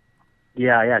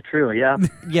 Yeah, true. Yeah.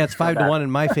 Yeah, it's 5-to-1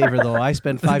 in my favor though. I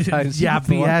spend 5 times. Yeah,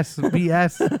 BS.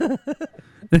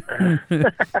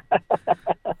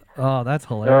 Oh, that's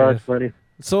hilarious. Oh, that's funny.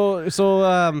 So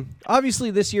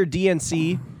obviously this year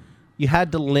DNC, you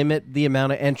had to limit the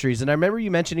amount of entries, and I remember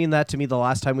you mentioning that to me the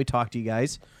last time we talked to you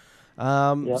guys.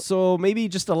 So maybe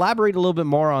just elaborate a little bit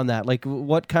more on that. Like,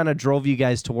 what kind of drove you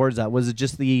guys towards that? Was it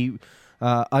just the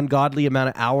ungodly amount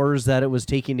of hours that it was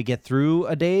taking to get through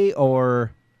a day,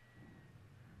 or?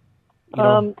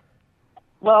 Well,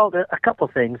 a couple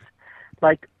things.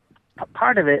 Like,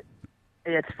 part of it,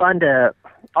 it's fun to.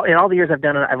 In all the years I've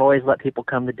done it, I've always let people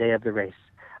come the day of the race.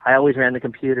 I always ran the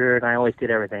computer and I always did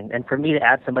everything. And for me to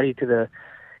add somebody to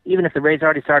even if the race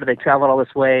already started, they traveled all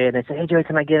this way, and they said, hey, Joey,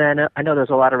 can I get in? I know there's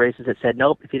a lot of races that said,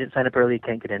 nope, if you didn't sign up early, you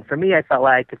can't get in. For me, I felt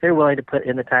like if they're willing to put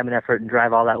in the time and effort and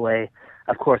drive all that way,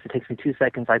 of course, it takes me 2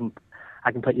 seconds. I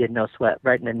can put you in no sweat,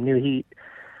 right in the new heat,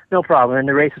 no problem. And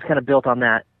the race is kind of built on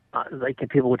that. Like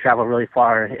people would travel really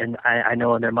far, and I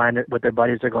know in their mind that with their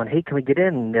buddies, they're going, hey, can we get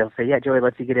in? And they'll say, yeah, Joey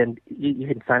lets you get in. You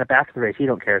can sign up after the race. You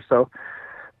don't care. So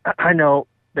I know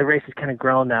the race has kind of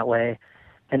grown that way.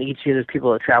 And each year there's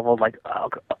people that traveled like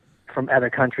from other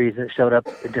countries that showed up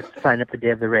and just signed up the day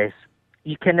of the race.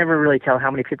 You can never really tell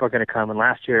how many people are going to come. And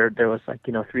last year there was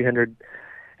 300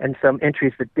 and some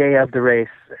entries the day of the race.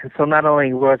 And so not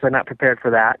only was I not prepared for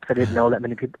that, because I didn't know that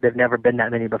many people, there've never been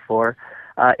that many before.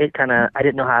 I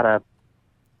didn't know how to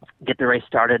get the race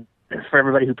started. For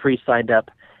everybody who pre-signed up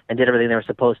and did everything they were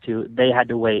supposed to, they had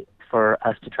to wait for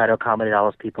us to try to accommodate all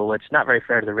those people, which is not very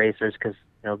fair to the racers because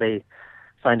they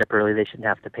signed up early. They shouldn't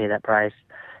have to pay that price.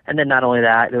 And then not only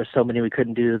that, there were so many we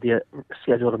couldn't do the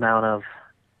scheduled amount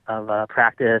of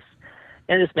practice,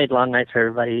 and it just made long nights for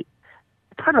everybody.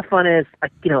 Part of the fun is,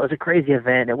 it was a crazy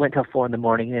event. It went till 4 a.m,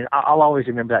 and I'll always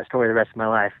remember that story the rest of my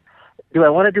life. Do I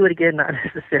want to do it again? Not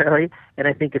necessarily. And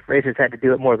I think if racers had to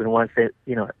do it more than once,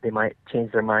 they might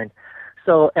change their mind.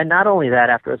 So, and not only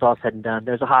that, after it was all said and done,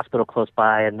 there's a hospital close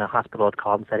by, and the hospital had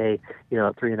called and said, hey,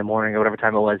 at 3 a.m. or whatever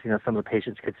time it was, some of the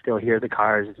patients could still hear the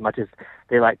cars as much as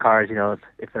they like cars,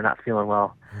 if they're not feeling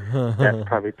well. That's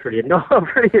probably pretty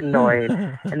annoying.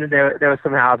 And then there were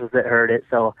some houses that heard it,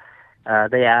 so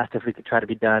they asked if we could try to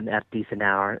be done at a decent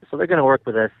hour. So they're going to work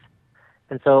with us.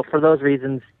 And so for those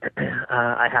reasons,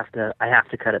 I have to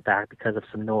cut it back because of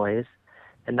some noise.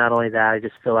 And not only that, I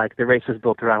just feel like the race was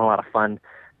built around a lot of fun.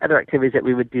 Other activities that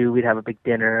we would do, we'd have a big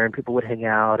dinner and people would hang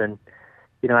out, and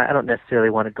I don't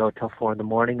necessarily want to go till 4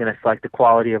 a.m, and I feel like the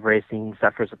quality of racing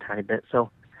suffers a tiny bit.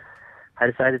 So I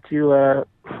decided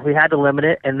we had to limit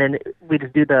it, and then we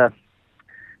do the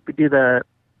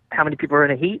how many people are in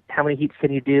a heat, how many heats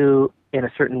can you do in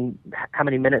how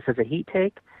many minutes does a heat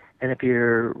take, and if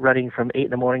you're running from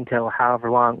 8 a.m. till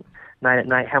however long, 9 at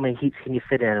night, how many heats can you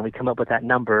fit in? And we come up with that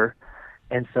number,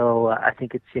 and so I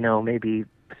think it's maybe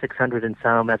 600 and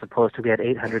some, as opposed to we had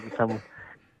 800 and some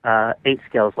 8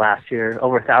 scales last year,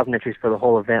 over 1,000 entries for the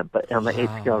whole event, but on the 8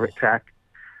 scale track.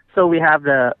 So we have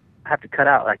to cut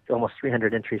out like almost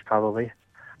 300 entries probably,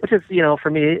 which is, for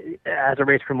me as a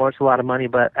race promoter, it's a lot of money,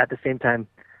 but at the same time,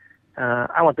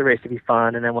 I want the race to be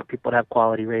fun, and I want people to have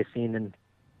quality racing, and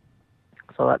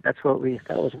so that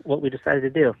was what we decided to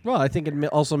do. Well, I think it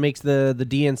also makes the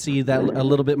DNC that a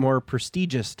little bit more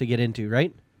prestigious to get into,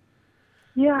 right?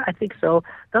 Yeah, I think so.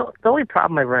 The only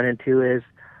problem I've run into is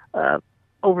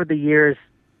over the years,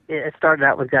 it started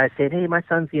out with guys saying, hey, my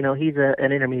son's, he's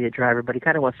an intermediate driver, but he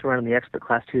kind of wants to run in the expert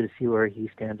class too to see where he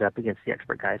stands up against the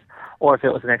expert guys. Or if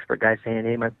it was an expert guy saying,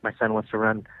 hey, my son wants to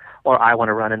run, or I want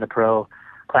to run in the pro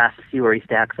class to see where he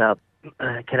stacks up.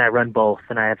 Can I run both?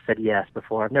 And I have said yes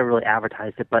before. I've never really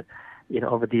advertised it, but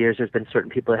over the years, there's been certain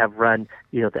people that have run,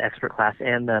 the expert class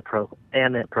and the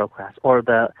pro class, or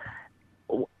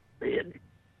it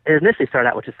initially started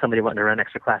out with just somebody wanting to run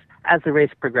extra class. As the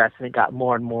race progressed and it got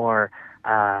more and more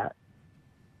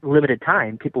limited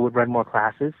time, people would run more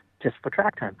classes just for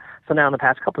track time. So now in the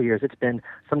past couple of years, it's been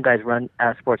some guys run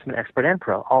sportsman, expert, and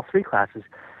pro, all 3 classes.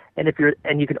 And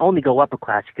you can only go up a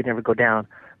class, you can never go down.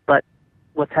 But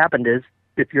what's happened is,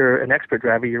 if you're an expert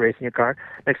driver, you're racing a car,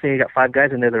 next thing you got 5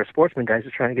 guys in there that are sportsman guys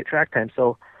just trying to get track time.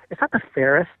 So it's not the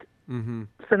fairest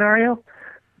scenario.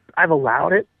 I've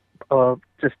allowed it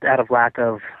just out of lack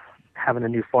of having a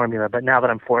new formula. But now that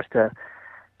I'm forced to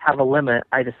have a limit,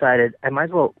 I decided I might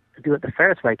as well do it the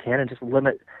fairest way I can and just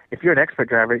limit. If you're an expert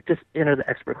driver, just enter the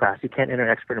expert class. You can't enter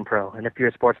expert and pro. And if you're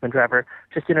a sportsman driver,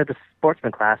 just enter the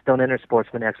sportsman class. Don't enter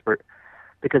sportsman expert,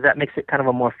 because that makes it kind of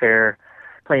a more fair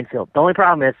playing field. The only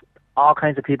problem is, all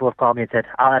kinds of people have called me and said,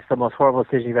 oh, that's the most horrible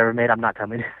decision you've ever made. I'm not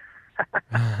coming.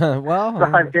 Well, so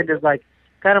I've been just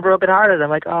kind of brokenhearted. I'm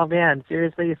like, oh man,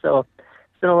 seriously? So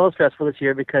it's been a little stressful this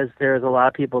year because there's a lot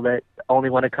of people that only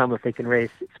want to come if they can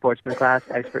race sportsman class,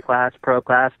 expert class, pro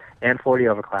class, and 40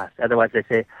 over class. Otherwise they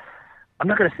say, I'm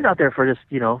not going to sit out there for just,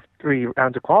 3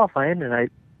 rounds of qualifying. And I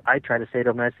try to say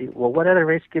to them, I say, well, what other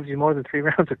race gives you more than 3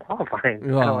 rounds of qualifying?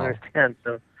 I don't understand.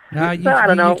 So I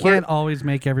don't know. You can't always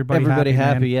make everybody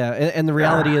happy. Yeah, and the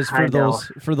reality is for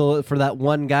that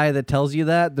one guy that tells you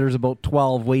that, there's about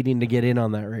 12 waiting to get in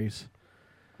on that race.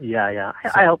 Yeah.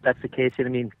 I hope that's the case. I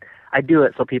mean, I do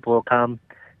it so people will come,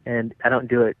 and I don't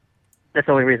do it. That's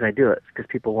the only reason I do it, because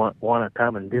people want to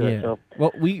come and do it. So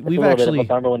well, we've a actually bit of a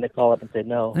bummer when they call up and say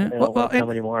no, they don't want to come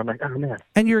anymore. I'm like, oh man.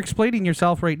 And you're explaining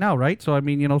yourself right now, right? So I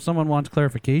mean, someone wants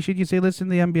clarification, you say, listen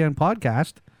to the MBN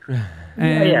podcast.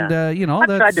 And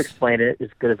I've tried to explain it as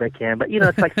good as I can, but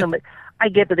it's like somebody. I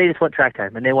get that they just want track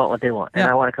time and they want what they want, and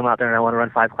I want to come out there and I want to run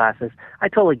 5 classes. I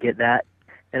totally get that,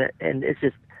 and it's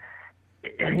just,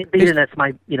 being that's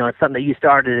my, it's something that you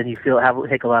started and you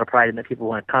take a lot of pride in that people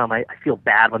want to come. I feel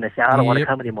bad when they say I don't want to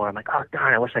come anymore. I'm like, oh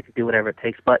darn, I wish I could do whatever it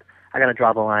takes, but I got to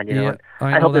draw the line. And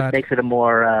I hope this makes it a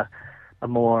more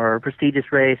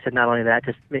prestigious race, and not only that,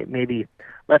 just maybe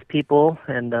less people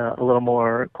and a little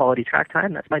more quality track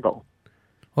time. That's my goal.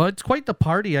 Well, it's quite the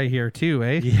party, I hear, too,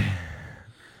 eh? Yeah.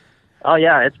 Oh,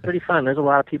 yeah, it's pretty fun. There's a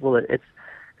lot of people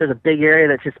there's a big area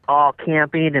that's just all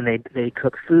camping, and they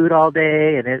cook food all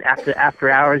day, and then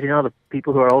after hours, the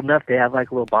people who are old enough, they have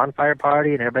like a little bonfire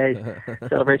party, and everybody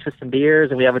celebrates with some beers,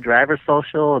 and we have a driver's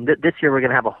social, and this year we're going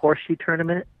to have a horseshoe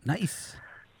tournament. Nice.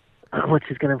 Which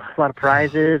is going to have a lot of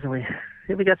prizes, and we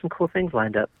got some cool things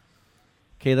lined up.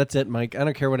 Okay, that's it, Mike. I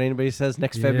don't care what anybody says.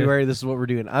 Next February, this is what we're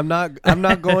doing. I'm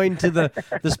not going to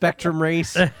the Spectrum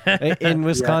race in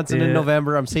Wisconsin in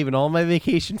November. I'm saving all my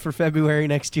vacation for February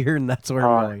next year, and that's where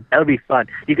I'm going. That would be fun.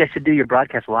 You guys should do your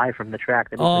broadcast live from the track.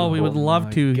 We would love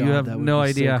to. God, you have no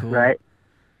idea, so cool. Right?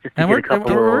 Just and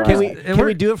can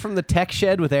we do it from the tech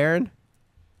shed with Aaron?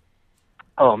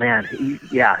 Oh man,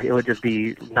 it would just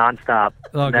be nonstop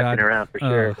messing around for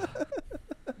sure.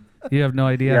 You have no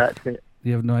idea.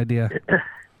 You have no idea.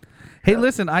 Hey,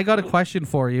 listen, I got a question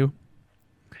for you.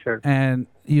 Sure. And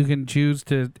you can choose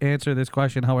to answer this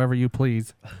question however you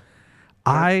please.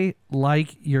 I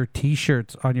like your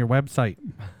T-shirts on your website.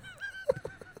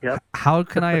 Yep. How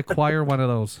can I acquire one of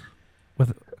those?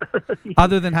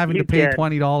 Other than having to pay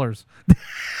 $20.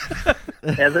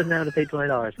 Other than having to pay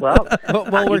 $20. Well,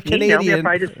 we're Canadian. I'll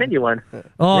probably just send you one.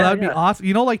 Oh, that'd be awesome.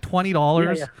 Like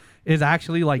 $20 is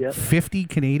actually like 50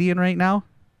 Canadian right now.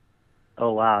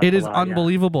 Oh wow! It is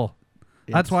unbelievable.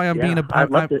 That's why I'm being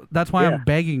that's why I'm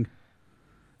begging.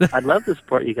 I'd love to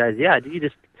support you guys. Yeah, you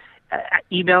just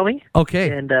email me.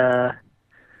 Okay. And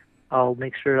I'll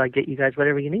make sure I get you guys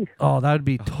whatever you need. Oh, that would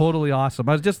be totally awesome.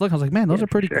 I was just looking. I was like, man, those are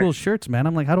pretty cool shirts, man.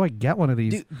 I'm like, how do I get one of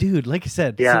these? Dude, like I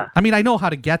said. Yeah. I mean, I know how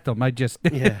to get them. I just.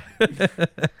 Websites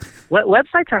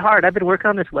are hard. I've been working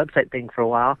on this website thing for a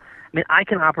while. I mean, I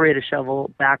can operate a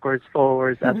shovel backwards,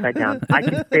 forwards, upside down. I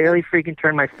can barely freaking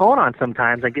turn my phone on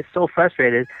sometimes. I get so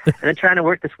frustrated. And then trying to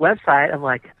work this website, I'm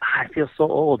like, I feel so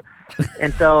old.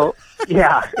 And so,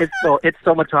 it's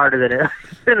so much harder than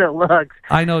it looks.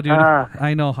 I know, dude.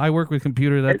 I know. I work with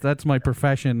computer. That's my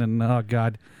profession. And, oh,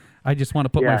 God, I just want to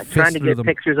put my fist through them. Trying to get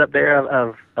pictures up there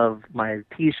of my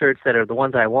T-shirts that are the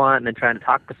ones I want, and then trying to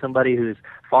talk to somebody who's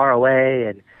far away.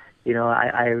 And you know,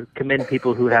 I commend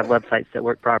people who have websites that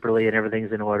work properly and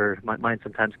everything's in order. Mine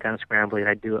sometimes kind of scrambly, and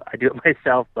I do it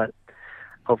myself, but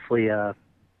hopefully,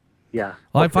 yeah.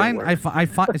 Well,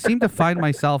 I seem to find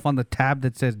myself on the tab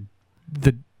that says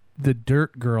the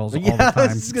Dirt Girls all the time. I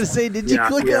was just gonna say, did you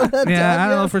click on that tab? Yeah, I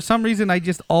don't know. For some reason, I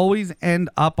just always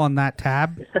end up on that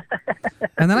tab,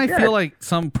 and then I feel like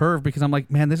some perv because I'm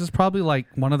like, man, this is probably like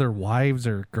one of their wives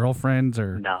or girlfriends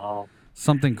or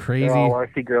something crazy. They're all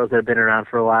RC girls that have been around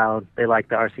for a while. They like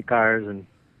the RC cars, and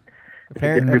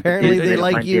apparently they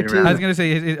like you too. I was gonna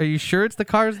say, are you sure it's the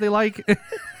cars they like?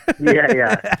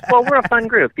 yeah. Well, we're a fun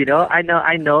group, you know. I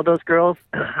know those girls.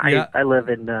 I live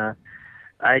in.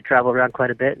 I travel around quite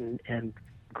a bit and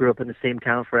grew up in the same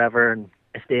town forever, and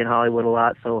I stay in Hollywood a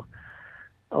lot. So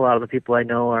a lot of the people I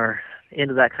know are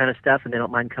into that kind of stuff, and they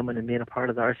don't mind coming and being a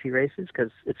part of the RC races because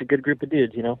it's a good group of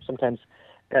dudes. You know, sometimes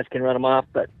guys can run them off,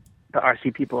 but the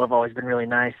RC people have always been really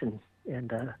nice, and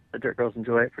the Dirt Girls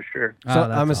enjoy it for sure. So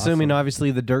I'm assuming,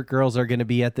 obviously, the Dirt Girls are going to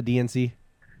be at the DNC.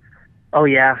 Oh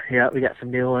yeah, we got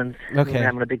some new ones. Okay, we're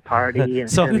having a big party, and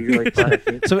it's gonna be really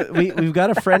fun. So we've got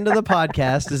a friend of the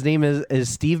podcast. His name is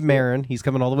Steve Marin. He's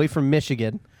coming all the way from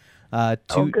Michigan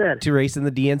to race in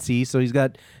the DNC. So he's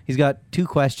got 2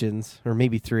 questions, or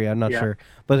maybe 3. I'm not sure.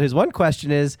 But his one question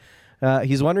is,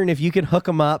 he's wondering if you can hook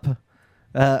him up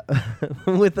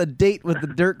with a date with the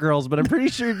Dirt Girls, but I'm pretty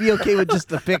sure he'd be okay with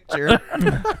just a picture.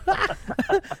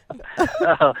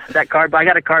 That cardboard! I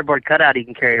got a cardboard cutout he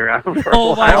can carry around. For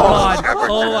oh my god!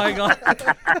 Oh my god!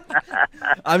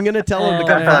 I'm gonna tell him to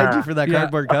come find you for that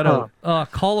cardboard cutout.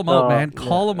 Call him out, man!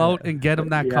 Call him out and get him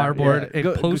that cardboard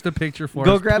and post a picture for us.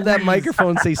 Go grab that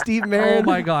microphone. Say Steve Marin. Oh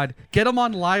my god! Get him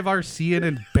on Live RC and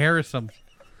embarrass him.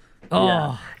 Oh,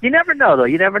 yeah. You never know, though.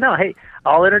 You never know. Hey,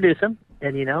 I'll introduce him,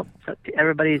 and you know,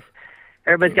 everybody's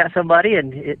got somebody,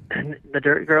 and the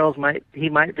Dirt Girls might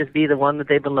just be the one that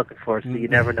they've been looking for. So you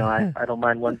never know. I don't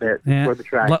mind one bit. Yeah. Worth a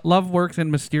try. Love works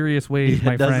in mysterious ways,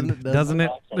 my friend. Doesn't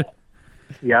it?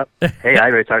 Yep. Hey, I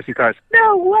race RC cars.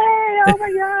 No way! Oh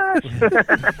my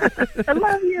gosh! I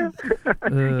love you.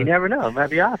 You never know. It might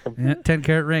be awesome. Yeah,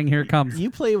 10-carat ring. Here it comes. You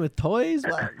play with toys?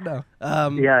 What? No.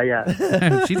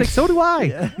 Yeah. She's like, so do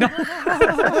I.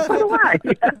 So do I.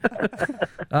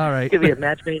 All right. Give me a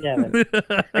match made in heaven.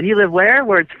 And you live where?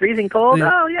 Where it's freezing cold?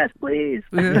 Yeah. Oh yes, please.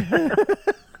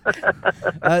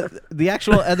 The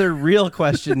actual other real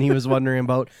question he was wondering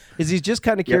about is he's just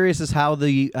kind of curious as how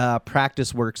the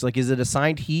practice works. Like, is it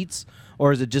assigned heats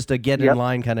or is it just a get in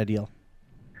line kind of deal?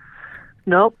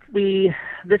 Nope.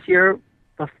 This year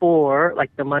before,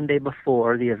 like the Monday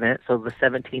before the event, so the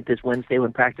 17th is Wednesday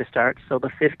when practice starts, so the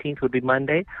 15th would be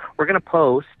Monday. We're going to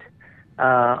post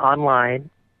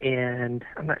online, and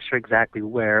I'm not sure exactly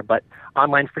where, but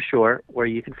online for sure, where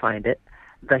you can find it,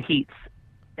 the heats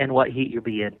and what heat you'll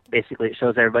be in. Basically, it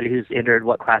shows everybody who's entered,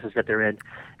 what classes that they're in.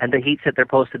 And the heats that they're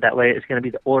posted that way is going to be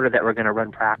the order that we're going to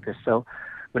run practice. So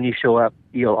when you show up,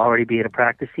 you'll already be in a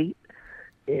practice heat.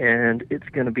 And it's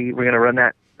going to be, we're going to run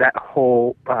that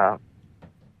whole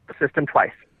system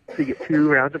twice. So you get 2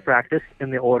 rounds of practice in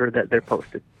the order that they're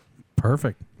posted.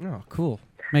 Perfect. Oh, cool.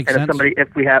 Makes sense. sense.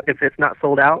 If it's not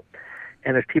sold out,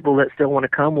 and there's people that still want to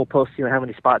come, we'll post, how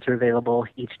many spots are available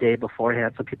each day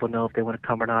beforehand so people know if they want to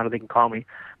come or not, or they can call me.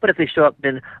 But if they show up,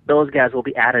 then those guys will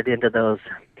be added into those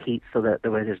heats so that the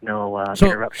way there's no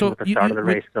interruption with the start of the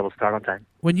race. It'll start on time.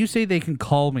 When you say they can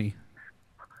call me,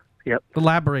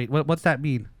 elaborate. What's that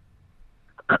mean?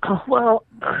 Well,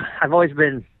 I've always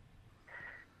been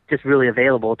just really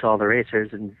available to all the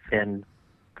racers, and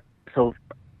so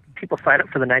people sign up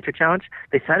for the Nitro Challenge.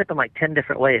 They sign up in like 10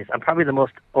 different ways. I'm probably the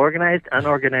most organized,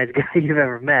 unorganized guy you've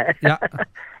ever met. Yeah.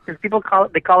 Because people call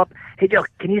up, hey Joe,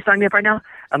 can you sign me up right now?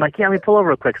 I'm like, yeah, let me pull over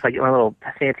real quick. So I get my little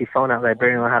fancy phone out that I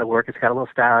barely know how to work. It's got a little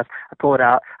stylus. I pull it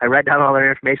out. I write down all their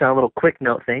information on a little quick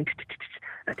note thing.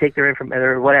 I take their information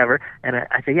or whatever, and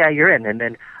I say, yeah, you're in. And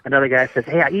then another guy says,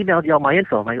 hey, I emailed you all my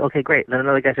info. I'm like, okay, great. And then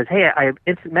another guy says, hey, I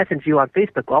instant messaged you on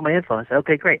Facebook with all my info. I said,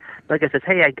 okay, great. Another guy says,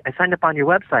 hey, I signed up on your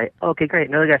website. Okay, great.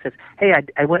 Another guy says, hey,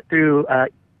 I went through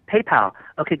PayPal.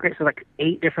 Okay, great. So like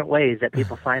 8 different ways that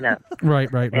people sign up. Right.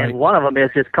 And one of them is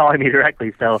just calling me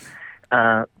directly. So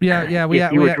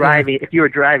if you were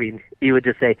driving, you would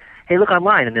just say, hey, look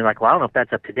online, and they're like, well, I don't know if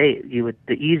that's up to date.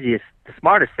 The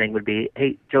smartest thing would be,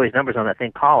 hey, Joey's number's on that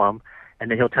thing, call him, and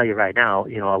then he'll tell you right now,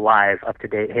 a live, up to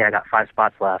date, hey, I got 5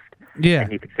 spots left. Yeah.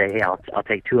 And you could say, hey, I'll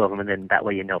take 2 of them, and then that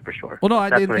way you know for sure. Well, no,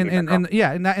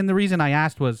 and the reason I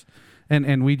asked was,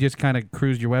 And we just kind of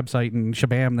cruised your website and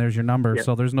shabam, there's your number. Yep.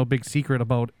 So there's no big secret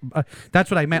about.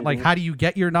 That's what I meant. Like, how do you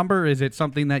get your number? Is it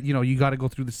something that you got to go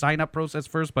through the sign up process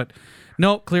first? But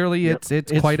no, clearly it's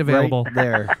quite available right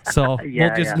there. So Yeah,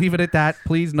 we'll just yeah. leave it at that.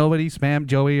 Please, nobody spam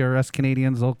Joey or us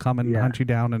Canadians. They'll come and hunt you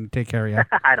down and take care of you.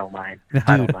 I don't mind.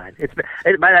 I don't mind.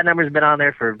 That number's been on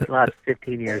there for the last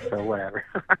 15 years, so whatever.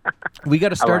 We got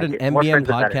to start like an it. More MBM friends,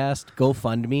 the better. podcast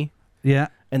GoFundMe. Yeah.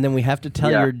 And then we have to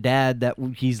tell Yeah. your dad that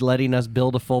he's letting us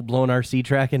build a full-blown RC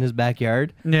track in his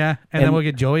backyard. Yeah, and then we'll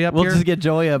get Joey up We'll here. just get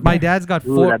Joey up My there. dad's got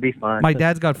Ooh, 4. that'd be fun. My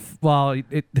dad's got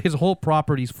his whole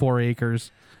property's 4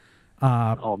 acres.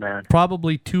 Oh man.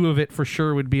 Probably 2 of it for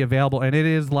sure would be available, and it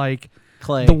is like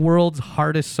clay, the world's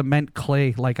hardest cement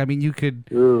clay. Like, I mean, you could.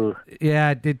 Ooh.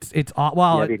 Yeah, it's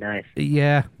well. That'd be nice.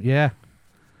 Yeah.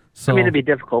 So I mean, it'd be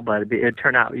difficult, but it'd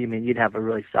turn out. You'd have a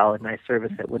really solid, nice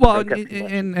service that would. well, take up too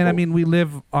much. and I mean, we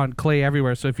live on clay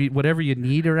everywhere. So if whatever you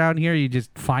need around here, you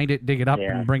just find it, dig it up,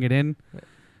 Yeah. and bring it in.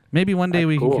 Maybe one day That's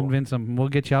we cool. can convince them. We'll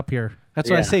get you up here. That's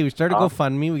what I Yeah. say. We start a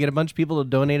Awesome. GoFundMe. We get a bunch of people to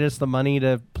donate us the money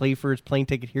to pay for his plane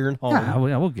ticket here and home.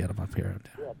 Yeah, we'll get them up here.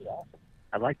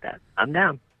 I like that. I'm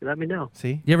down. Let me know.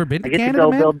 See, you ever been I to get Canada, to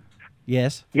go man? build.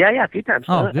 Yes. Yeah, a few times.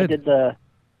 Oh, I good. did I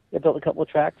built a couple of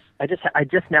tracks. I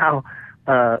just now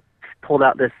pulled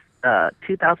out this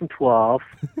 2012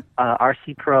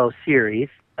 RC Pro Series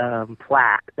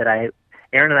plaque that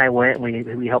Aaron and I went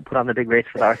and we helped put on the big race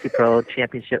for the RC Pro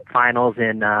Championship Finals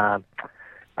in I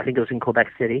think it was in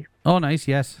Quebec City. Oh, nice.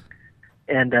 Yes.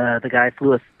 And the guy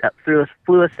flew us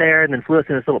there, and then flew us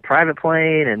in this little private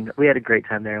plane, and we had a great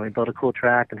time there. And we built a cool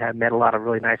track and met a lot of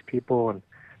really nice people, and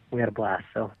we had a blast.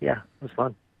 So yeah, it was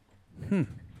fun.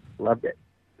 Loved it.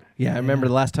 Yeah, I remember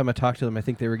the last time I talked to them, I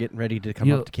think they were getting ready to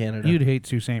come up to Canada. You'd hate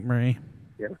Sault Ste. Marie.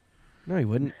 Yeah. No, he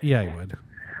wouldn't. Yeah, he would.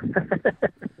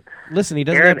 Listen, he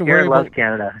doesn't Aaron, have to worry Aaron loves about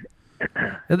Canada.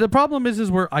 The problem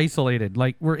is we're isolated.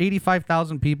 Like, we're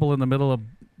 85,000 people in the middle of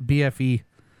BFE,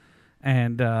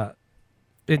 and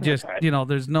it just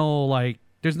there's no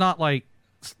there's not the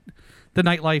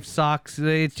nightlife sucks.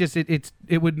 It's just it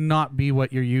would not be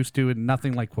what you're used to, and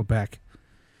nothing like Quebec.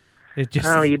 It just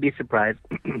Oh, you'd be surprised.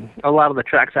 A lot of the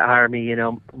tracks that hire me,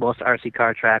 most RC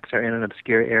car tracks are in an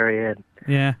obscure area. And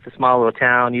yeah. It's a small little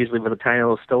town, usually with a tiny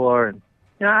little store, and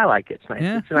I like it. It's nice.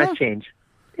 Yeah, It's a nice yeah. change.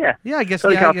 Yeah. Yeah, I guess.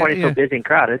 Southern yeah, California's yeah. so busy and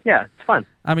crowded. Yeah, it's fun.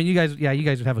 I mean, you guys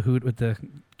would have a hoot with the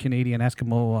Canadian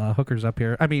Eskimo hookers up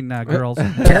here. I mean, girls.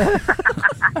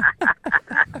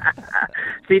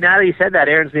 See, now that you said that,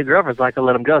 Aaron's new girlfriend's like to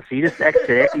let him go. So you just exit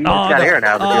it. You just got Aaron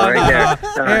out of the door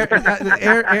right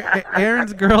there.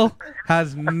 Aaron's girl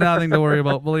has nothing to worry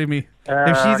about. Believe me.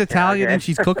 If she's Okay, Italian okay. and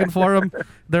she's cooking for him,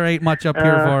 there ain't much up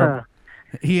here for him.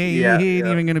 He ain't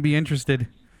even going to be interested.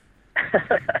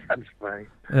 That's funny.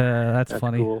 That's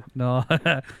funny. cool. No,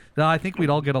 no, I think we'd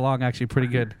all get along actually pretty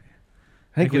good.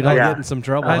 I think we'd all get in some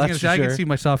trouble. I was That's gonna say, for I can sure. see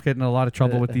myself getting in a lot of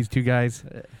trouble with these two guys.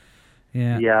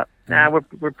 Yeah. Yeah. Nah,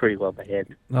 we're pretty well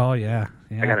behaved. Oh yeah.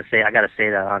 I gotta say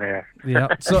that on air. Yeah.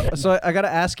 So I got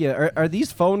to ask you, are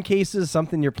these phone cases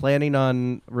something you're planning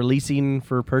on releasing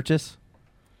for purchase?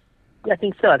 Yeah, I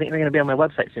think so. I think they're gonna be on my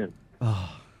website soon.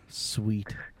 Oh,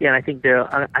 sweet. Yeah, and I think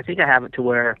I think I have it to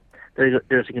where there's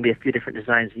going to be a few different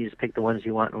designs. You just pick the ones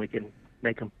you want, and we can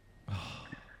make them.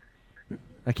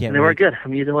 I can't. And they work good.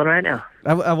 I'm using one right now.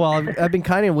 I've been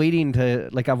kind of waiting to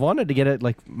I've wanted to get it.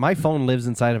 Like, my phone lives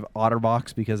inside of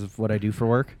OtterBox because of what I do for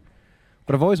work,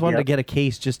 but I've always wanted to get a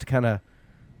case just to kind of,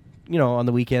 on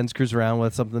the weekends cruise around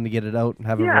with something to get it out and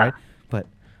have it right. But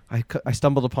I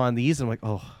stumbled upon these and I'm like,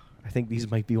 oh, I think these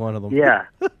might be one of them. Yeah.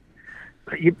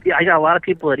 I got a lot of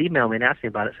people that email me and ask me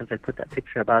about it since I put that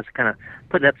picture up. I was kind of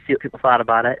putting it up to see what people thought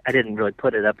about it. I didn't really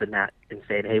put it up in that and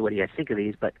saying, hey, what do you guys think of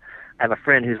these? But I have a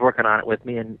friend who's working on it with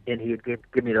me, and he would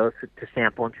give me those to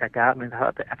sample and check out, and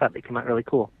I thought they came out really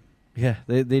cool. Yeah,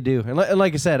 they do. And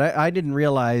like I said, I didn't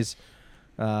realize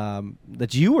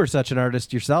that you were such an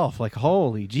artist yourself. Like,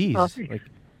 holy jeez. Oh, thanks.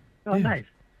 Nice.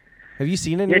 Have you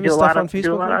seen any Yeah, of this stuff on do a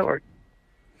Facebook? lot of work.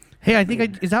 Hey, I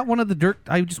think is that one of the dirt?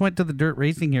 I just went to the dirt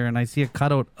racing here and I see a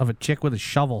cutout of a chick with a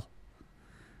shovel.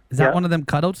 Is that one of them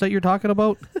cutouts that you're talking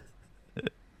about?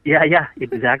 Yeah,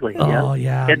 exactly. Oh,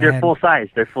 yeah, They're man. full size.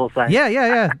 They're full size.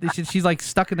 Yeah. She's like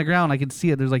stuck in the ground. I can see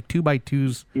it. There's like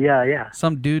 2x2s. Yeah.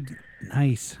 Some dude.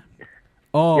 Nice.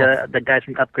 Oh. Yeah, the guys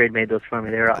from Upgrade made those for me.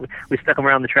 We stuck them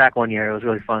around the track one year. It was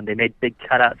really fun. They made big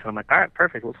cutouts, and I'm like, all right,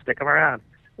 perfect. We'll stick them around.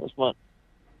 It was fun.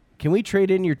 Can we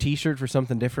trade in your T-shirt for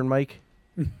something different, Mike?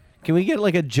 Can we get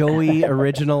like a Joey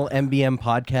original MBM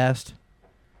podcast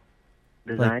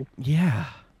design? Yeah.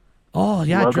 Oh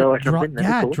yeah, Logo or something?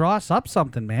 That'd be cool. draw us up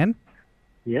something, man.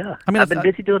 Yeah. I mean, I've been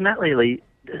busy doing that lately.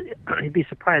 You'd be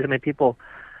surprised how many people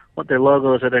want their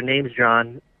logos or their names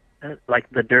drawn, like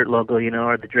the Dirt logo,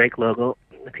 or the Drake logo.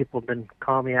 People have been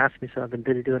calling me, asking me, so I've been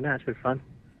busy doing that. It's been fun.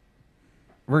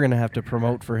 We're gonna have to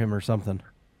promote for him or something.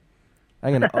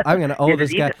 I'm gonna owe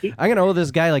this guy. I'm gonna owe this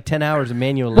guy like 10 hours of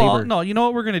manual labor. Well, no, you know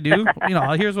what we're gonna do?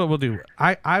 Here's what we'll do.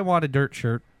 I want a Dirt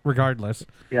shirt regardless.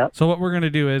 Yeah. So what we're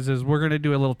gonna do is we're gonna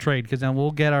do a little trade, because then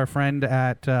we'll get our friend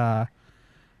at Dutch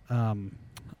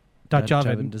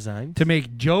Oven Designs to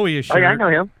make Joey a shirt. Oh yeah, I know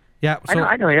him. Yeah, so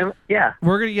I know him. Yeah.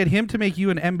 We're gonna get him to make you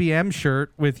an MBM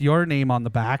shirt with your name on the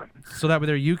back, so that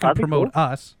way you can promote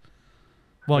us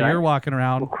while you're walking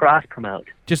around. We'll cross promote.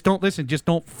 Just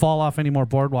don't fall off any more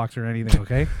boardwalks or anything,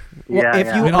 okay? Well,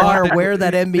 if you are, wear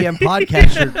that MBM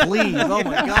podcast shirt, please. Oh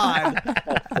my God.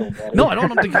 No, I don't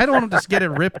want him to get it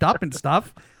ripped up and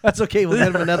stuff. That's okay. We'll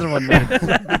get him another one, man.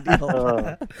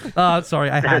 Sorry,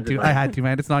 I had to,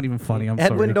 man. It's not even funny. I'm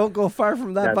Edwin, sorry. don't go far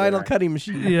from that vinyl cutting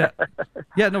machine.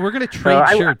 Yeah. No, we're gonna trade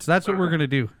shirts. That's what we're gonna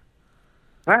do.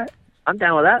 All right, I'm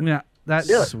down with that. Yeah,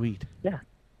 that's sweet. Yeah,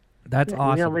 that's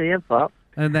awesome. Email me the info.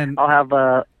 And then I'll have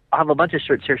a bunch of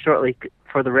shirts here shortly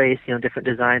for the race. Different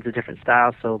designs and different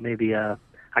styles. So maybe I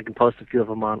can post a few of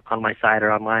them on my site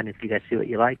or online if you guys see what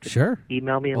you like. Sure.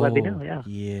 Email me and let me know.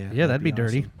 Yeah, that'd be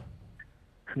dirty.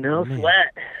 No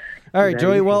sweat. All right,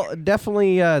 Joey. Well,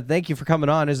 definitely thank you for coming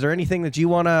on. Is there anything that you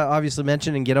want to obviously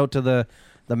mention and get out to the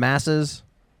masses?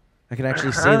 I can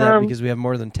actually say that because we have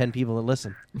more than 10 people that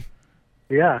listen.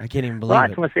 Yeah. I can't even believe I it.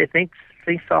 just want to say thanks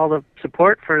for all the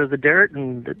support for the Dirt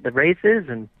and the races,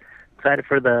 and excited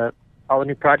for all the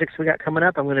new projects we got coming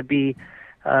up. I'm going to be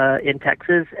in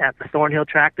Texas at the Thornhill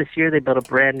track this year. They built a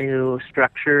brand new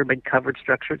structure, big covered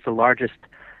structure. It's the largest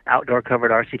outdoor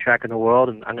covered RC track in the world,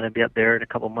 and I'm going to be up there in a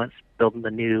couple months building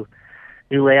the new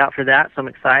layout for that. So I'm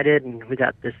excited, and we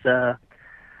got this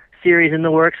series in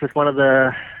the works with one of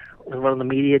the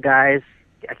media guys.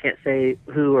 I can't say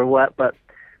who or what, but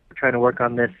we're trying to work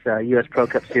on this U.S. Pro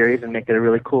Cup series and make it a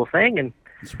really cool thing. And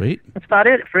sweet. That's about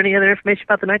it. For any other information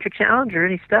about the Nitro Challenge or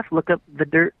any stuff, look up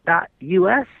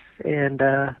thedirt.us. And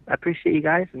I appreciate you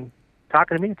guys and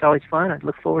talking to me. It's always fun. I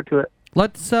look forward to it.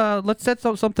 Let's set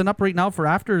something up right now for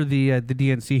after the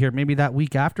DNC here. Maybe that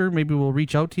week after. Maybe we'll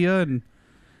reach out to you and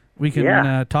we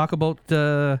can talk about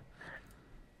the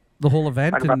whole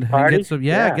event and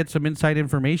get some inside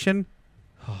information.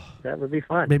 That would be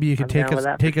fun. Maybe you could take us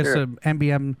some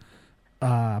MBM.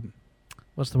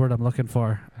 What's the word I'm looking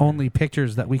for? Only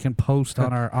pictures that we can post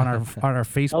on our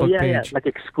Facebook page. Like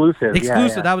exclusive.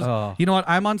 Exclusive. Yeah. That was. You know what?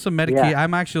 I'm on some medication.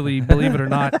 I'm actually, believe it or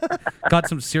not, got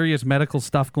some serious medical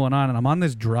stuff going on, and I'm on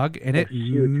this drug, and it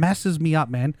messes me up,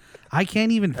 man. I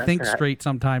can't even think straight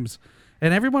sometimes.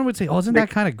 And everyone would say, "Oh, isn't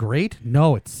that kind of great?"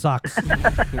 No, it sucks.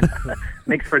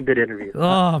 Makes for a good interview.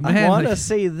 Oh man, I want to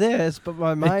say this, but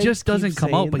my mind it just doesn't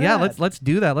come out. But yeah, let's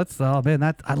do that.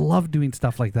 I love doing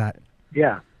stuff like that.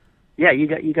 Yeah. Yeah,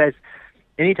 you guys,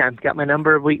 anytime. Got my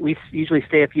number. We usually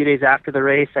stay a few days after the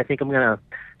race. I think I'm going to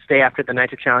stay after the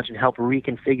Nitro Challenge and help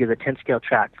reconfigure the 10-scale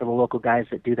track for the local guys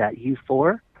that do that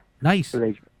U4. Nice. So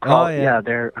I'm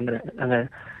gonna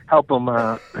help them.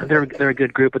 They're a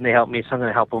good group and they help me, so I'm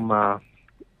gonna help them.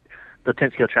 The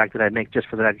 10-scale track that I make just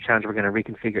for the Nitro Challenge, we're gonna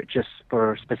reconfigure it just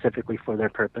specifically for their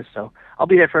purpose. So I'll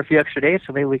be there for a few extra days,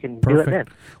 so maybe we can do it then.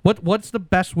 What's the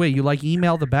best way? You like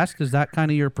email the best? Is that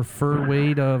kind of your preferred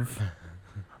way of?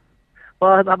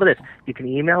 Well, how about this? You can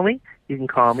email me. You can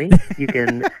call me. You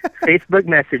can Facebook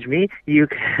message me. You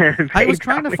can. I was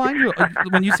trying to find you.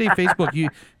 When you say Facebook, do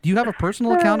you have a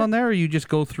personal account on there, or you just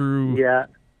go through? Yeah.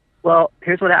 Well,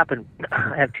 here's what happened.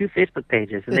 I have 2 Facebook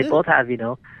pages, and they both have,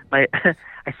 my.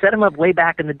 I set them up way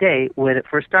back in the day when it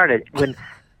first started.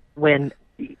 When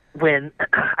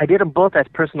I did them both as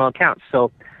personal accounts.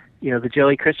 So, the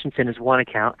Joey Christensen is one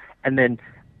account, and then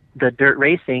the Dirt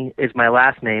Racing is my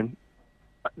last name.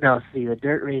 No, see, the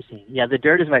Dirt Racing. Yeah, the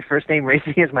Dirt is my first name.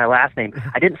 Racing is my last name.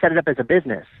 I didn't set it up as a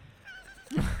business.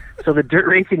 So the Dirt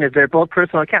Racing they're both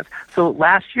personal accounts. So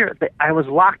last year, I was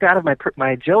locked out of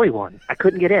my Joey one. I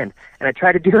couldn't get in. And I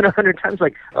tried to do it 100 times,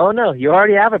 like, oh, no, you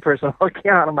already have a personal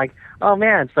account. I'm like, oh,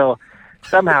 man. So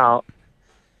somehow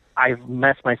I've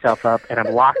messed myself up, and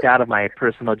I'm locked out of my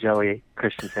personal Joey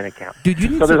Christensen account.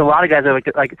 Dude, so there's a lot of guys that are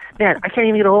like, man, I can't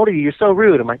even get a hold of you. You're so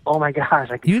rude. I'm like, oh, my gosh.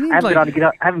 I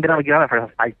haven't been able to get on it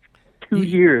for like 2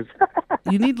 years.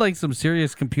 You need like some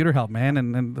serious computer help, man,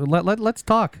 and let's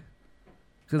talk.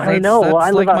 I know. Well,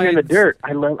 I live out here in the dirt.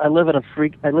 I live in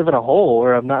a hole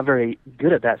where I'm not very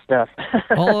good at that stuff.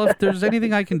 Well, if there's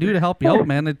anything I can do to help you out,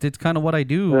 man, it's kind of what I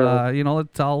do.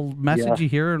 I'll message you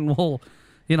here, and we'll,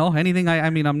 anything. I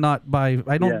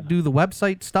don't do the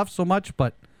website stuff so much,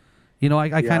 but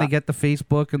I kind of get the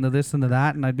Facebook and the this and the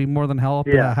that, and I'd be more than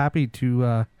happy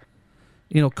to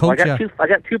Well, coach I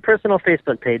got two personal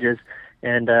Facebook pages,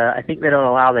 and I think they don't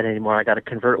allow that anymore. I got to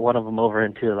convert one of them over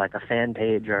into like a fan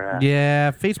page or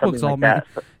Facebook's all like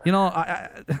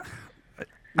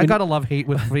I gotta love hate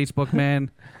with Facebook, man.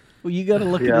 Well, you gotta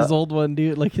look at his old one,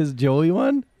 dude, like his Joey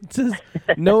one. It says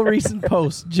no recent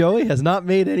posts. Joey has not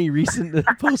made any recent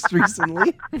posts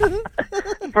recently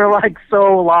for like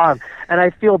so long, and I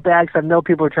feel bad because I know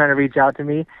people are trying to reach out to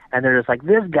me, and they're just like,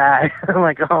 "This guy." I'm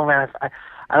like, "Oh man,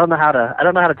 I don't know how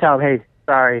to tell him. Hey,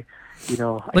 sorry,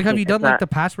 Like, have you done like the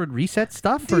password reset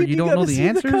stuff, or you don't know the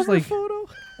answers?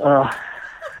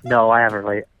 No, I haven't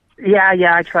really.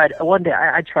 Yeah, I tried one day.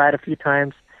 I tried a few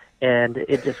times, and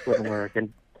it just wouldn't work.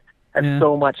 And I have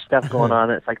so much stuff going on.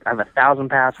 It's like I have 1,000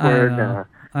 passwords.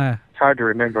 It's hard to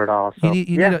remember it all. So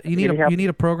you need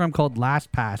a program called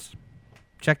LastPass.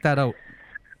 Check that out.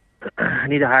 I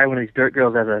need to hire one of these dirt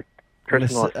girls as a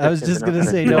personal assistant. I was just gonna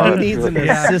say, no, he needs an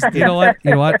assistant. You know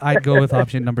what? I'd go with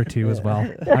option number 2 as well.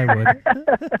 I would.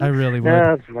 I really would.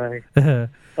 That's funny.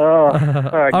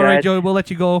 All right, Joey, we'll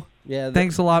let you go. Yeah.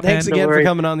 Thanks a lot, Thanks man. again for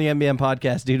coming on the MBM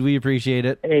podcast, dude. We appreciate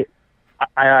it. Hey,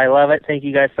 I love it. Thank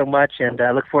you guys so much, and I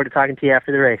look forward to talking to you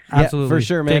after the race. Absolutely. Yeah, for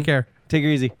sure, man. Take care. Take her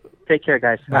easy. Take care,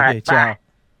 guys. Okay, All right, ciao.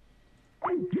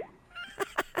 bye.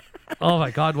 Oh my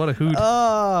God, what a hoot!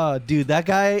 Oh, dude, that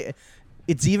guy.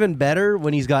 It's even better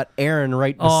when he's got Aaron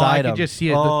right beside him. I can just see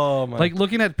it. Oh my! Like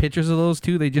looking at pictures of those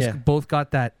two, they just both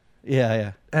got that.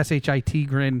 Yeah. SHIT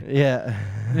grin. Yeah.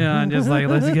 Yeah, and just like,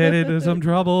 let's get into some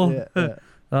trouble. Yeah.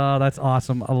 Oh, that's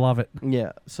awesome. I love it.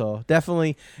 Yeah. So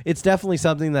it's definitely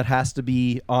something that has to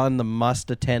be on the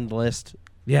must-attend list.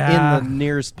 Yeah. In the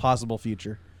nearest possible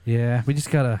future. Yeah, we just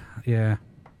gotta. Yeah.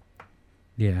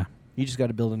 You just got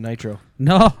to build a nitro.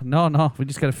 No. We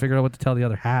just gotta figure out what to tell the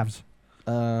other halves.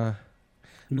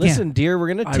 Listen, dear, we're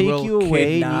gonna take you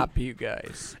away. Kidnap you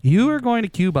guys. You are going to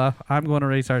Cuba. I'm going to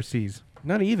race RCs.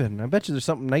 Not even. I bet you there's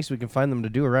something nice we can find them to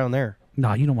do around there.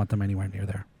 No, you don't want them anywhere near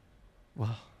there.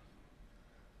 Well,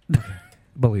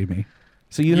 believe me.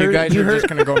 So you guys are just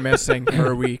gonna go missing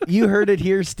for a week. You heard it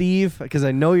here, Steve, because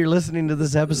I know you're listening to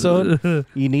this episode.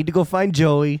 You need to go find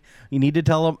Joey. You need to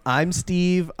tell him, I'm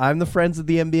Steve. I'm the Friends of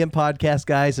the MBM podcast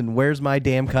guys, and where's my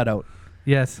damn cutout?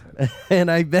 Yes.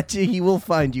 And I bet you he will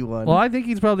find you one. Well, I think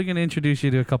he's probably going to introduce you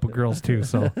to a couple girls too.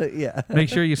 So yeah, make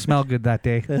sure you smell good that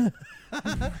day.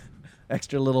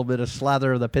 Extra little bit of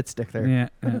slather of the pit stick there. Yeah.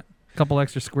 A couple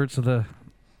extra squirts of the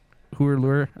Hooer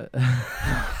Lure.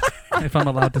 If I'm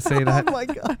allowed to say that. Oh my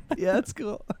God. Yeah, that's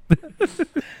cool.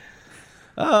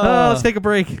 Let's take a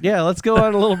break. Yeah, let's go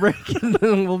on a little break and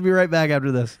then we'll be right back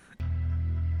after this.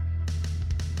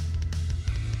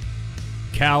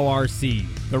 Cow RC,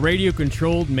 the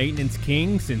radio-controlled maintenance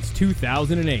king since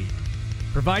 2008.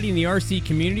 Providing the RC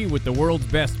community with the world's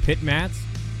best pit mats,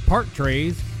 park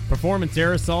trays, performance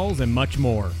aerosols, and much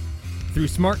more. Through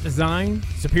smart design,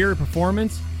 superior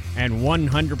performance, and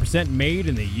 100% made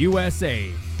in the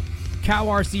USA. Cow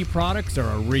RC products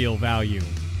are a real value.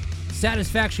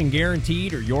 Satisfaction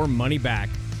guaranteed or your money back.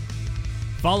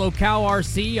 Follow Cow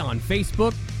RC on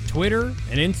Facebook, Twitter,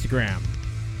 and Instagram.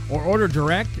 Or order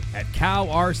direct at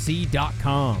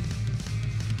cowrc.com.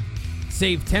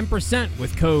 Save 10%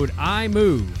 with code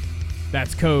IMOO.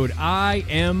 That's code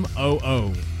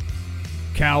IMOO.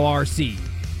 Cow RC.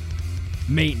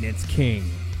 Maintenance King.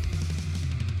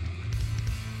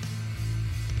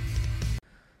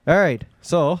 All right,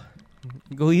 so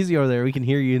go easy over there. We can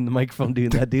hear you in the microphone doing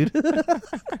that, dude.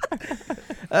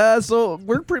 So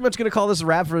we're pretty much going to call this a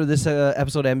wrap for this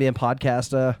episode of MBM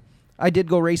Podcast. I did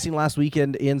go racing last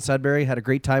weekend in Sudbury. Had a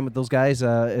great time with those guys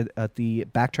at the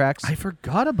Backtracks. I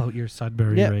forgot about your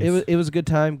Sudbury race. Yeah, it was a good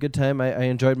time. Good time. I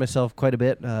enjoyed myself quite a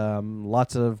bit.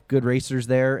 Lots of good racers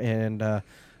there, and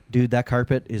dude, that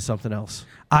carpet is something else.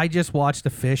 I just watched a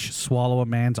fish swallow a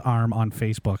man's arm on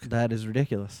Facebook. That is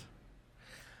ridiculous.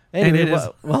 Anyway,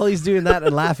 while he's doing that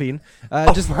and laughing,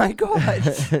 my God.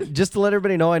 Just to let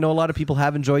everybody know, I know a lot of people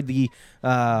have enjoyed the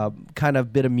kind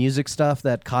of bit of music stuff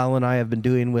that Kyle and I have been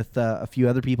doing with a few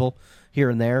other people here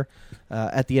and there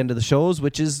at the end of the shows,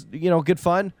 which is, good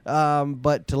fun.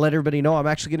 But to let everybody know, I'm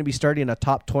actually going to be starting a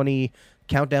top 20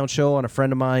 countdown show on a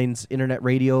friend of mine's internet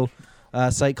radio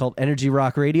site called Energy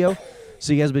Rock Radio.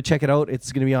 So you guys would check it out.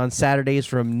 It's going to be on Saturdays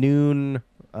from noon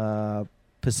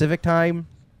Pacific time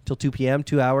till 2 p.m.,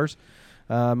 2 hours.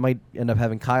 Might end up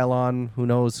having Kyle on. Who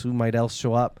knows who might else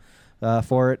show up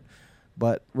for it.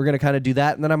 But we're going to kind of do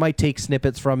that. And then I might take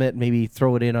snippets from it, maybe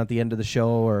throw it in at the end of the show.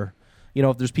 Or,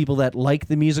 if there's people that like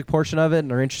the music portion of it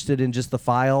and are interested in just the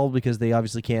file because they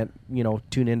obviously can't,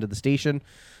 tune into the station,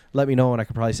 let me know and I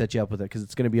can probably set you up with it because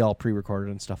it's going to be all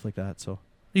pre-recorded and stuff like that. So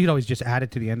you could always just add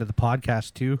it to the end of the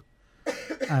podcast too.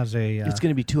 as a. It's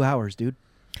going to be 2 hours, dude.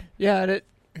 Yeah,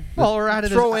 Well, or add it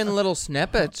throw as, in little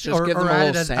snippets. Just or, give them or a add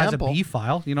little it sample. as a B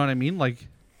file. You know what I mean? Like,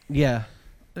 yeah.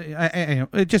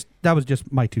 That was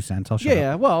just my 2 cents. I'll shut up.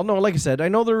 Yeah. Well, no, like I said, I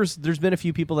know there's been a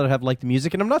few people that have liked the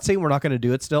music, and I'm not saying we're not going to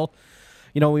do it still.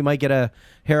 We might get a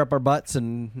hair up our butts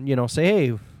and, say,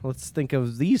 hey, let's think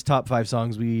of these top 5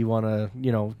 songs we want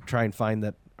to, try and find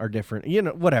that are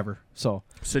different, whatever. So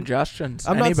suggestions,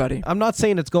 anybody. I'm not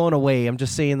saying it's going away. I'm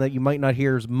just saying that you might not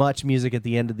hear as much music at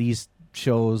the end of these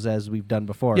shows as we've done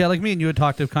before. Yeah, like me and you had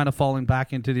talked of kind of falling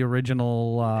back into the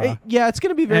original. Yeah, it's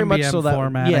going to be very MBM much so that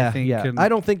format. Yeah, I think, yeah. I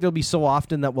don't think there'll be so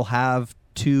often that we'll have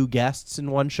 2 guests in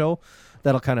one show.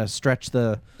 That'll kind of stretch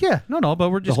the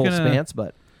but we're just the whole gonna, spans.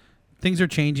 But things are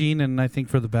changing, and I think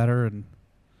for the better. And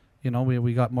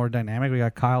we got more dynamic. We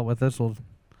got Kyle with us. We'll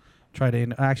try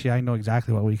to. Actually, I know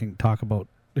exactly what we can talk about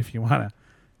if you want to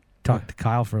talk to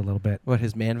Kyle for a little bit. What,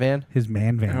 his man van? His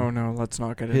man van. Oh no, let's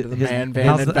not get into the His- man van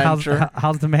How's adventure.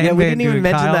 how's the man Yeah, van we didn't even doing,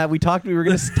 mention Kyle? that. We were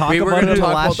going to talk We were about it gonna in the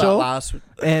talk last about that show. last-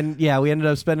 And yeah, we ended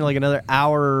up spending like another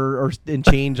hour or and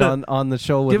change on the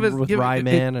show with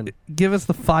Ryman. And Give us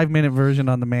the 5-minute version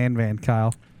on the man van,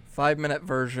 Kyle. 5-minute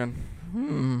version.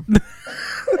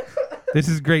 This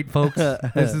is great, folks.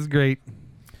 This is great.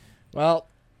 Well,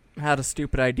 had a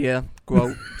stupid idea. Go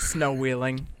out snow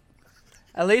wheeling.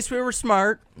 At least we were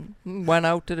smart. Went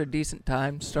out at a decent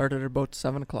time. Started at about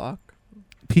 7 o'clock.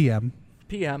 PM.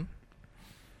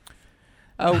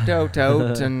 Out,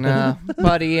 and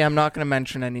buddy, I'm not going to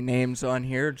mention any names on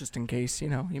here, just in case, he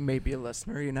may be a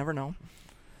listener. You never know.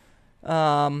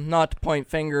 Not to point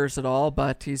fingers at all,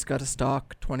 but he's got a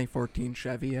stock 2014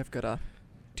 Chevy. I've got a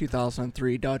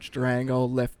 2003 Dodge Durango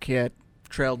lift kit,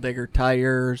 Trail Digger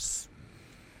tires.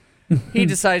 He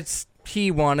decides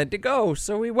he wanted to go,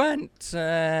 so we went,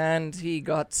 and he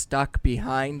got stuck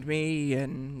behind me,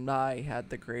 and I had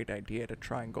the great idea to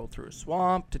try and go through a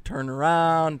swamp, to turn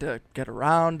around, to get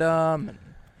around him, and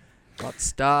got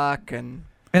stuck, and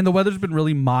the weather's been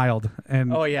really mild.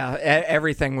 And oh yeah,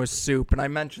 everything was soup, and I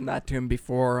mentioned that to him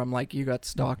before. I'm like, you got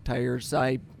stock tires,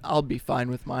 I'll be fine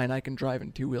with mine. I can drive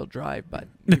in 2-wheel drive, but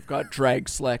you've got drag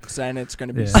slicks, and it's going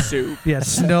to be soup. Yeah,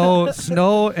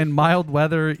 snow and mild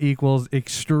weather equals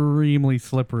extremely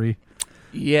slippery.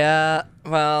 Yeah,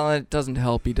 well, it doesn't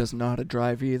help. He doesn't know how to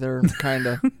drive either. Kind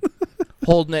of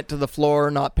holding it to the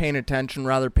floor, not paying attention,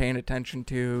 rather paying attention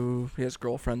to his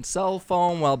girlfriend's cell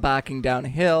phone while backing down a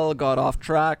hill, got off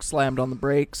track, slammed on the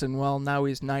brakes, and well, now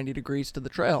he's 90 degrees to the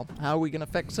trail. How are we going to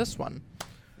fix this one?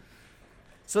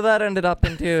 So that ended up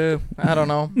into, I don't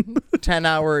know,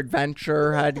 10-hour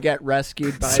adventure. Had to get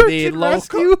rescued by the local...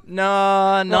 rescue?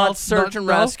 No, not search and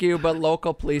rescue, but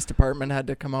local police department had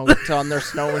to come out on their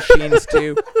snow machines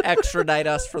to extradite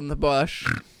us from the bush.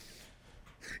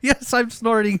 Yes, I'm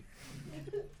snorting.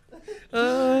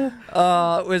 It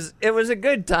was a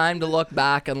good time to look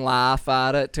back and laugh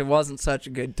at it. It wasn't such a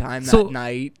good time that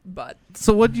night, but...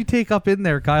 So what'd you take up in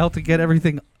there, Kyle, to get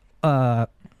everything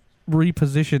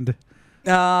repositioned?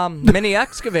 Mini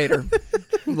excavator.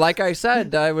 Like I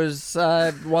said, I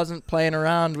wasn't playing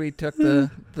around. We took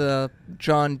the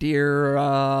John Deere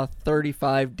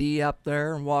 35D up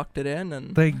there and walked it in.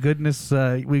 And thank goodness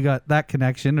we got that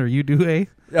connection, or you do, eh?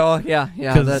 Oh yeah,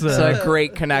 that's a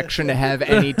great connection to have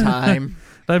any time.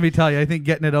 Let me tell you, I think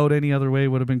getting it out any other way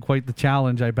would have been quite the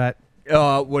challenge, I bet.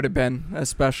 Oh, it would have been,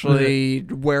 especially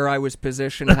where I was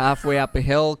positioned halfway up a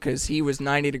hill, because he was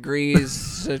 90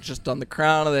 degrees just on the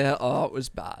crown of the hill. Oh, it was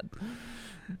bad.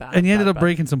 And you ended up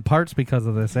breaking some parts because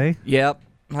of this, eh? Yep.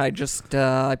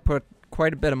 I put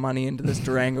quite a bit of money into this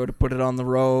Durango to put it on the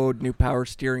road, new power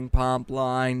steering pump,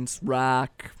 lines,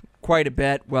 rack, quite a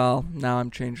bit. Well, now I'm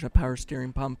changing a power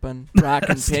steering pump and rack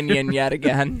and pinion yet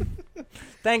again.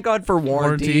 Thank God for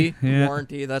warranty. Yeah.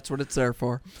 Warranty, that's what it's there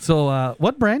for. So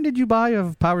what brand did you buy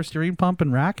of power steering pump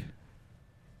and rack?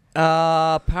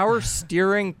 Power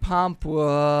steering pump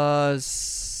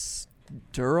was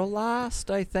Duralast,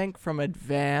 I think, from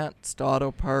Advanced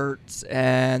Auto Parts,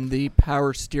 and the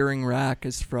power steering rack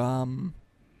is from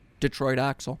Detroit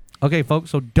Axle. Okay, folks,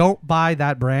 so don't buy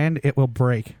that brand. It will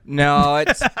break. No,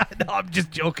 it's... No, I'm just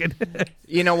joking.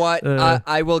 You know what?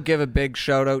 I will give a big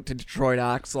shout out to Detroit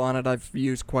Axle on it. I've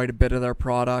used quite a bit of their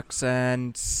products,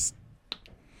 and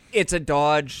it's a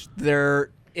Dodge.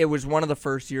 It was one of the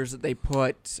first years that they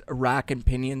put a rack and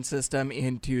pinion system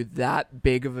into that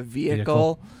big of a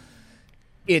vehicle.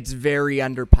 It's very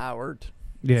underpowered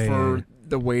for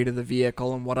the weight of the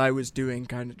vehicle, and what I was doing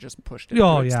kind of just pushed it.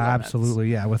 Oh yeah,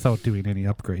 absolutely, yeah, without doing any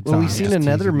upgrades. Well, we seen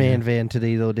another man van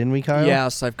today, though, didn't we, Kyle?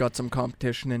 Yes, I've got some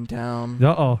competition in town.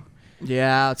 Uh-oh.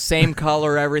 Yeah, same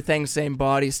color, everything, same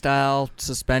body style,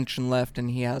 suspension lift,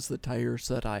 and he has the tires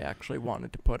that I actually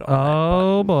wanted to put on.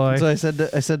 Oh boy! So I said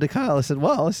to Kyle, I said,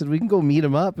 we can go meet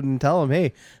him up and tell him,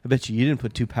 hey, I bet you didn't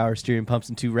put 2 power steering pumps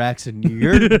and 2 racks in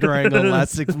your Durango the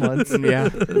last 6 months. Yeah.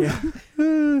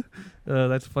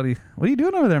 That's funny. What are you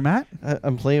doing over there, Matt?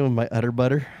 I'm playing with my Utter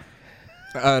Butter.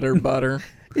 Utter Butter.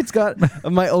 It's got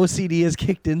my OCD has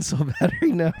kicked in so bad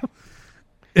right now.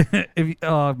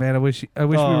 Oh man, I wish we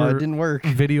were it didn't work.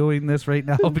 videoing this right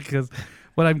now, because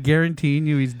what I'm guaranteeing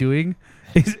you he's doing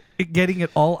is getting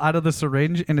it all out of the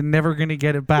syringe and never going to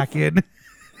get it back in.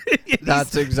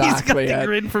 That's exactly He's got the it.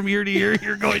 grin from ear to ear.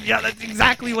 You're going, yeah, that's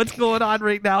exactly what's going on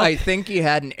right now. I think he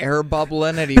had an air bubble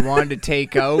in it he wanted to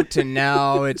take out, and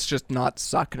now it's just not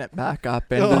sucking it back up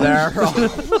into there.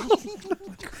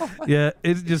 Yeah,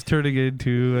 it's just turning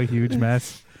into a huge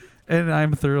mess, and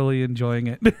I'm thoroughly enjoying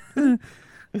it.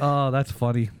 Oh, that's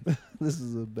funny. This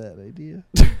is a bad idea.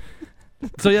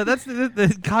 So yeah, that's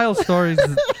the Kyle's story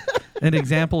is an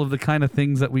example of the kind of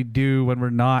things that we do when we're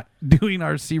not doing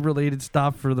RC related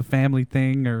stuff for the family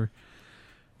thing or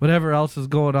whatever else is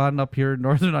going on up here in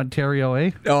Northern Ontario,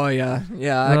 eh? Oh yeah,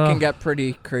 yeah, it can get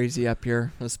pretty crazy up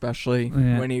here, especially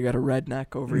when you got a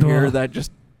redneck over here that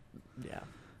just,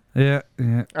 yeah.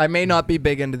 I may not be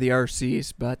big into the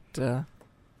RCs, but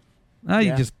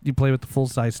you play with the full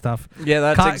size stuff. Yeah,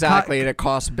 that's exactly it. It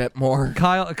costs a bit more.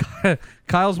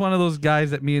 Kyle's one of those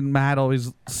guys that me and Matt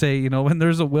always say, when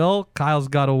there's a will, Kyle's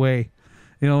got a way.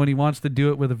 When he wants to do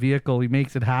it with a vehicle, he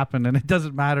makes it happen, and it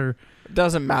doesn't matter. It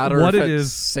doesn't matter what if it it's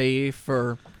is. safe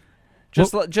or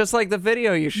just like the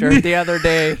video you shared the other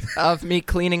day of me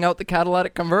cleaning out the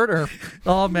catalytic converter.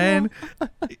 Oh man.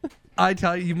 I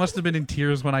tell you, you must have been in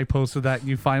tears when I posted that and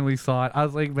you finally saw it. I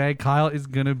was like, man, Kyle is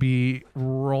going to be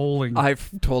rolling. I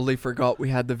totally forgot we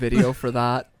had the video for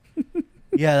that.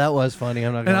 Yeah, that was funny.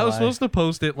 I'm not gonna And I was lie. supposed to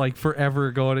post it like forever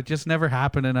ago, and it just never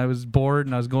happened, and I was bored,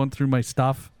 and I was going through my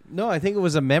stuff. No, I think it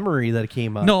was a memory that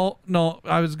came up. No,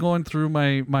 I was going through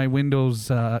my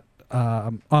Windows on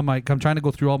my. I'm trying to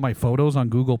go through all my photos on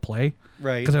Google Play,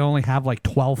 Right. Because I only have like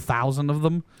 12,000 of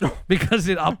them, because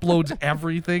it uploads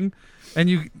everything,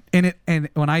 and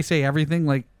when I say everything,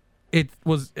 like it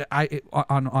was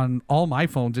on all my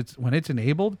phones. It's when it's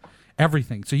enabled,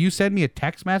 everything. So you send me a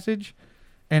text message,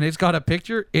 and it's got a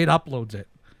picture, it uploads it.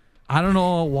 I don't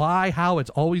know how it's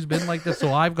always been like this.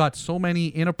 So I've got so many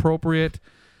inappropriate.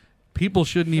 People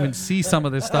shouldn't even see some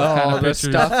of this stuff. Kind of the pictures.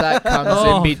 stuff that comes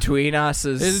in between us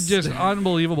is It's just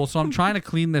unbelievable. So I'm trying to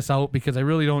clean this out because I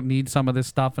really don't need some of this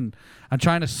stuff, and I'm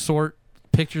trying to sort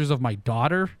pictures of my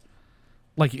daughter,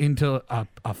 like into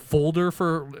a folder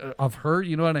of her.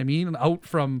 You know what I mean? And out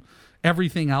from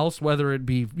everything else, whether it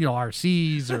be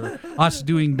RCs or us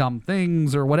doing dumb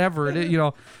things or whatever it is.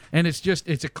 And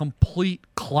it's a complete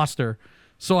cluster.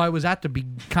 So I was at the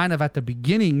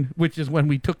beginning, which is when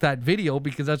we took that video,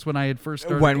 because that's when I had first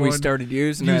started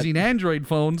using Android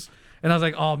phones, and I was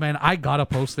like, oh man, I gotta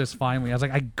post this finally. I was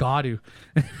like, I got to.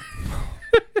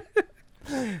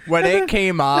 When it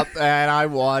came up and I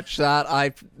watched that,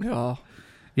 I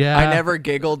never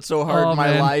giggled so hard in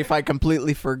my life. I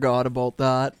completely forgot about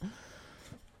that.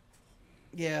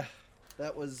 Yeah,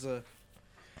 that was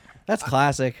that's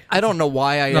classic. I don't know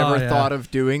why I ever thought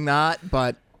of doing that,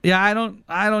 but yeah, I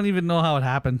don't even know how it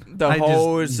happened. The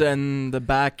hose and the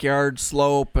backyard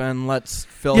slope, and let's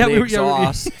fill the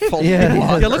exhaust. Full of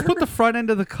water. Let's put the front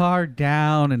end of the car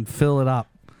down and fill it up.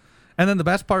 And then the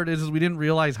best part is we didn't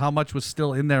realize how much was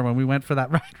still in there when we went for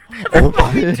that ride.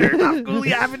 We turned off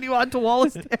Cooley Avenue onto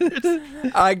Wallace Terrace.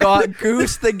 I got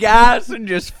Goose the gas and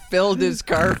just filled his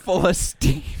car full of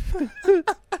steam.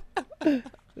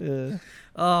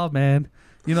 Oh man,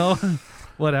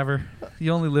 whatever.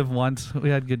 You only live once. We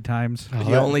had good times.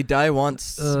 You only die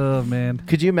once. Oh man.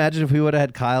 Could you imagine if we would have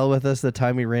had Kyle with us the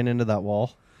time we ran into that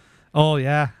wall? Oh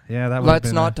yeah, that.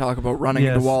 Let's not talk about running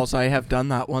into walls. I have done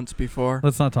that once before.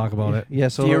 Let's not talk about it. Yeah.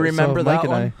 So do you remember Mike that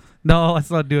and one? No, let's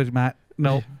not do it, Matt.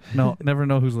 No. Never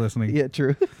know who's listening. Yeah,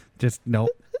 true. Just no.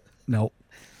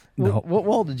 What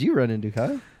wall did you run into,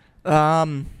 Kyle?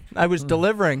 I was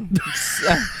delivering.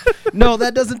 No,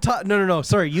 that doesn't talk. No.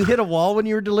 Sorry, you hit a wall when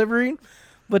you were delivering.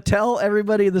 But tell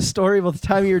everybody the story about the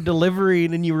time you were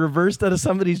delivering and you reversed out of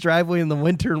somebody's driveway in the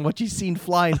winter and what you seen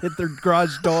fly and hit their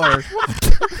garage door.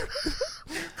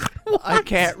 I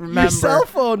can't remember. Your cell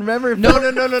phone, remember?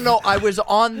 No. I was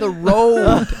on the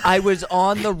road.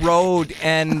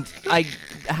 And I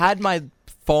had my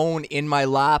phone in my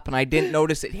lap, and I didn't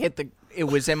notice it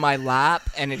was in my lap,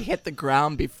 and it hit the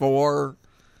ground before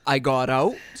I got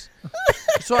out.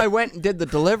 So I went and did the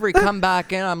delivery, come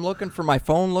back in. I'm looking for my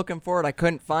phone, looking for it. I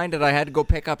couldn't find it. I had to go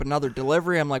pick up another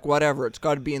delivery. I'm like, whatever. It's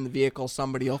got to be in the vehicle.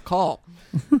 Somebody will call.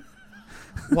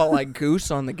 Well, I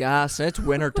goose on the gas, and it's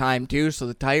wintertime too, so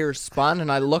the tires spun,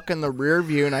 and I look in the rear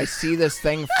view, and I see this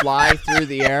thing fly through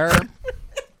the air.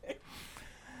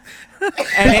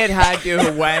 And it had to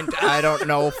have went, I don't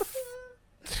know,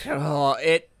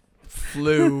 it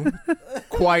flew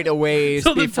quite a ways.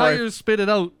 So the tires spit it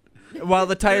out. While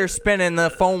the tires spinning, the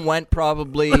phone went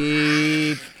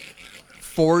probably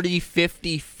 40,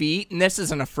 50 feet. And this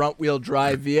isn't a front-wheel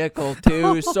drive vehicle,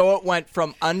 too. So it went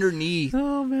from underneath.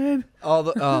 Oh, man.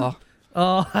 Oh,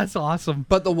 that's awesome.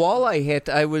 But the wall I hit,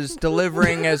 I was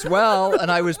delivering as well.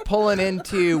 And I was pulling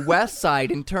into West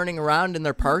Side and turning around in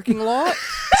their parking lot.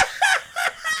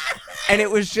 And it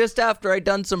was just after I'd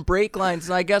done some brake lines,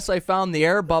 and I guess I found the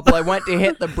air bubble. I went to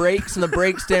hit the brakes, and the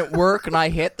brakes didn't work, and I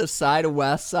hit the side of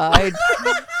West Side.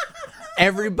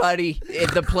 Everybody,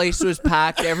 the place was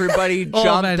packed. Everybody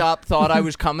jumped up, thought I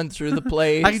was coming through the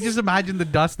place. I can just imagine the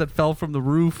dust that fell from the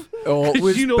roof. Oh, it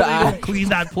was you know bad. They don't clean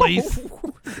that place.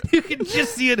 You can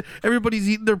just see it. Everybody's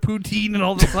eating their poutine, and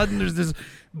all of a sudden there's this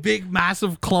big,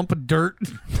 massive clump of dirt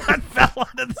that fell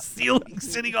out of the ceiling,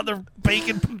 sitting on their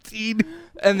bacon poutine.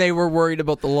 And they were worried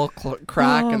about the little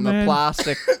crack in the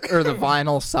plastic or the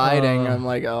vinyl siding. I'm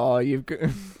like, oh, you've.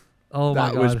 Oh my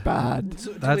that God. was bad.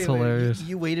 That's hilarious.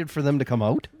 You waited for them to come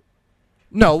out?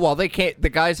 No, well, they can't. The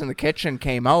guys in the kitchen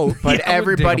came out, but Yeah, it would take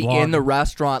everybody long. in the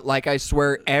restaurant, like I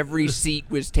swear, every seat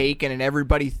was taken, and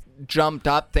everybody jumped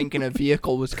up thinking a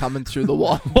vehicle was coming through the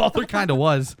wall. Well, there kind of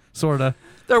was, sort of.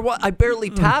 I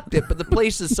barely tapped it, but the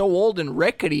place is so old and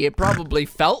rickety, it probably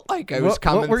felt like I was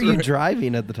coming. What were through you it.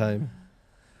 driving at the time?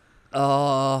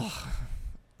 I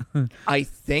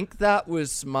think that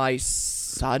was my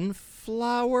Sunflower.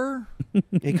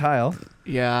 Hey, Kyle.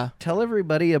 Yeah. Tell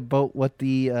everybody about what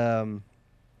the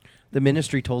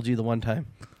ministry told you the one time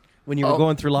when you were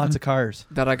going through lots of cars.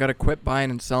 That I got to quit buying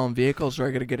and selling vehicles, or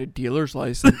I got to get a dealer's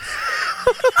license.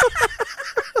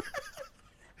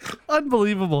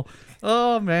 Unbelievable.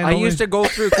 Oh, man. I used to go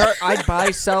through car. I'd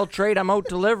buy, sell, trade. I'm out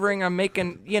delivering. I'm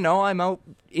making, I'm out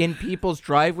in people's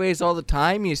driveways all the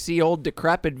time. You see old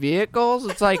decrepit vehicles.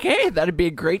 It's like, hey, that'd be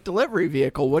a great delivery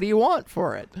vehicle. What do you want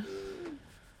for it?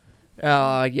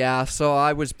 Yeah, so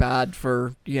I was bad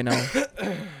for,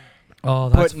 Oh,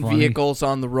 that's putting funny. vehicles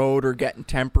on the road or getting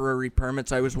temporary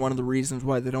permits. I was one of the reasons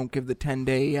why they don't give the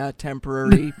 10-day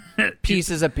temporary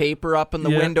pieces of paper up in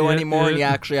the window anymore, and you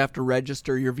actually have to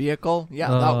register your vehicle. Yeah,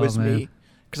 that was me.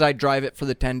 Because I'd drive it for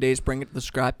the 10 days, bring it to the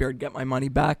scrapyard, get my money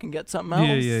back, and get something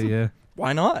else. Yeah.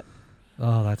 Why not?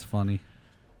 Oh, that's funny.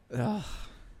 Ugh.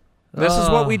 This is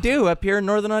what we do up here in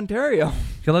Northern Ontario.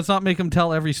 Okay, let's not make him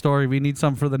tell every story. We need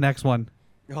some for the next one.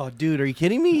 Oh, dude, are you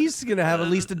kidding me? He's going to have at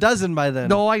least a dozen by then.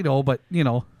 No, I know, but,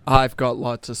 I've got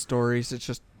lots of stories. It's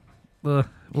just... He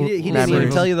didn't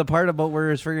even tell you the part about where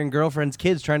his friggin' girlfriend's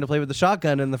kids trying to play with the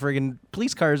shotgun and the friggin'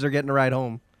 police cars are getting a ride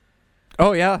home.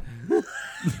 Oh, yeah.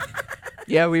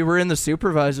 Yeah, we were in the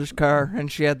supervisor's car, and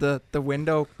she had the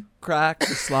window cracked,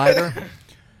 the slider.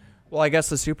 Well, I guess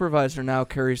the supervisor now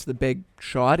carries the big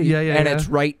shoddy, and it's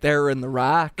right there in the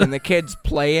rack, and the kid's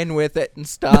playing with it and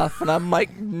stuff, and I'm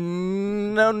like,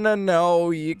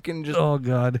 no, you can just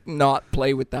not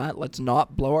play with that. Let's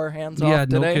not blow our hands off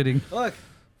today. Yeah, no kidding. Look.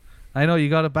 I know, you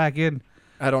got it back in.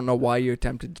 I don't know why you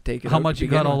attempted to take it out. How much you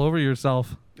got all over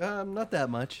yourself? Not that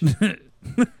much.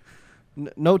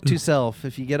 Note to self,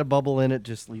 if you get a bubble in it,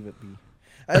 just leave it be.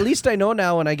 At least I know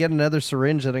now when I get another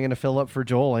syringe that I'm going to fill up for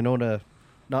Joel, I know to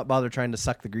not bother trying to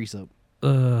suck the grease out.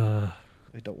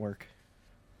 It don't work.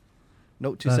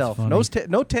 Note to self.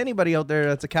 Note to anybody out there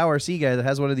that's a Cow RC guy that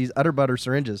has one of these Utter Butter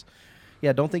syringes.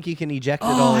 Yeah, don't think you can eject it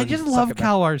all. I just love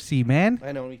Cow RC, man.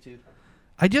 I know, me too.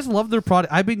 I just love their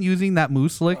product. I've been using that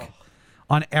Moose Slick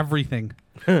on everything.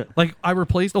 Like, I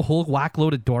replaced a whole whack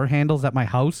load of door handles at my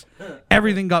house.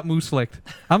 Everything got Moose Slicked.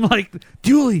 I'm like,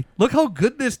 Julie, look how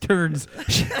good this turns.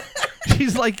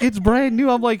 She's like, it's brand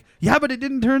new. I'm like, yeah, but it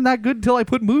didn't turn that good until I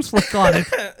put Moose Slick on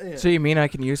it. So you mean I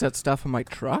can use that stuff in my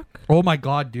truck? Oh my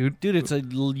God, dude. Dude, it's a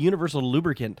universal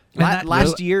lubricant. And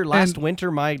Last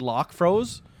winter, my lock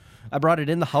froze. I brought it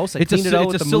in the house. I cleaned it out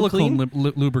with the silicone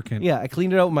Moo lubricant. Yeah, I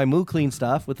cleaned it out with my Moo Clean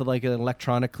stuff with like an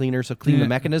electronic cleaner, so clean the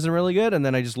mechanism really good, and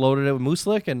then I just loaded it with Moose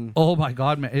Slick. And oh my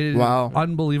God, man, it is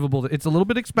unbelievable. It's a little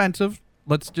bit expensive.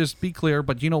 Let's just be clear,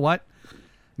 but you know what,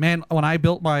 man? When I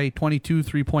built my 22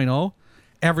 3.0,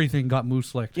 everything got Moose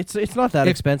Slick. It's not that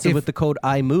expensive with the code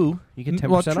IMOO. You get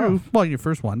 10% off. Well, your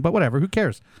first one, but whatever. Who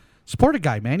cares? Support a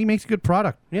guy, man. He makes a good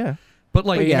product. Yeah. But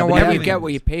like, But you know what? You get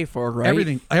what you pay for, right?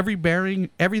 Everything, every bearing,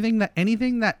 anything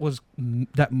that was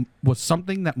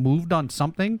something that moved on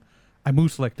something, I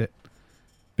moose licked it.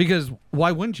 Because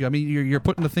why wouldn't you? I mean, you're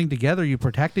putting the thing together, you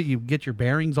protect it, you get your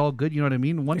bearings all good. You know what I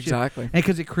mean? Exactly. And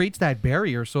because it creates that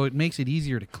barrier, so it makes it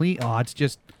easier to clean. Oh, it's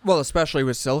just especially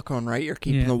with silicone, right? You're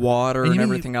keeping the water and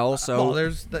everything else. So well,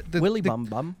 there's the Willy bum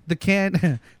bum. The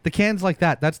cans like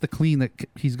that. That's the clean that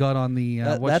he's got on the.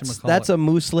 That's a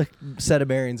moose lick set of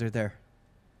bearings right there.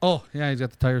 Oh yeah, he's got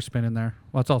the tire spin in there.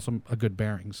 Well, it's also a good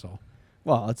bearing, so.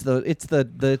 Well, it's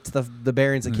the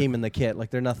bearings that came in the kit.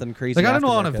 Like they're nothing crazy. Like I don't know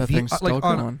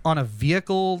on a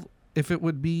vehicle if it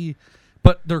would be,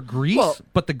 but they're grease.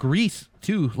 But the grease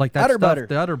too, like that udder stuff, butter.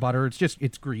 The udder butter.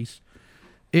 It's grease.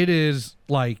 It is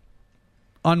like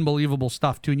unbelievable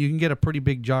stuff too, and you can get a pretty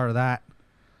big jar of that.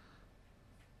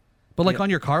 But like on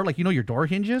your car, like your door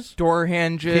hinges, your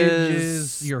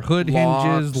hood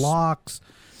hinges, locks,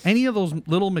 any of those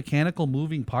little mechanical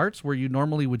moving parts where you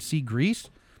normally would see grease.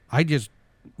 I just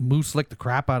moose lick the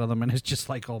crap out of them, and it's just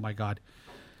like, oh my God.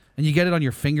 And you get it on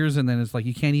your fingers, and then it's like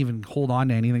you can't even hold on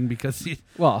to anything because.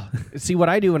 Well, see what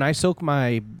I do when I soak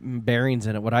my bearings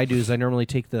in it. What I do is I normally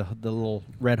take the little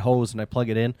red hose and I plug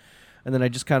it in, and then I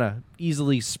just kind of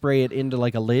easily spray it into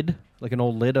like a lid, like an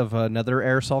old lid of another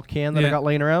aerosol can that I got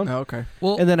laying around. Oh, okay.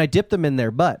 Well, and then I dip them in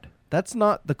there, but that's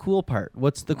not the cool part.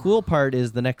 What's the cool part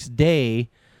is the next day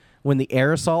when the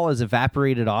aerosol is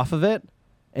evaporated off of it.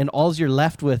 And all you're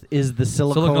left with is the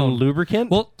silicone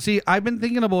lubricant. Well, see, I've been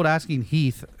thinking about asking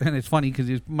Heath, and it's funny because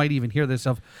you might even hear this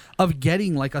of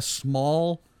getting like a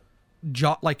small,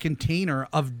 container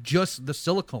of just the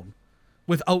silicone,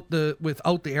 without the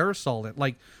aerosol in.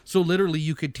 Like, so literally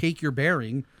you could take your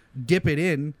bearing, dip it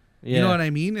in, you know what I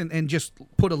mean, and just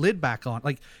put a lid back on.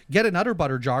 Like, get an udder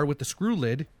butter jar with the screw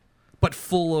lid, but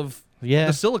full of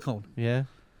the silicone. Yeah.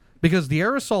 Because the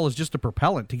aerosol is just a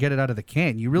propellant to get it out of the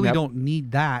can. You really don't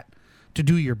need that to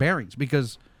do your bearings.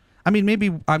 Because, I mean,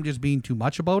 maybe I'm just being too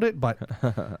much about it, but,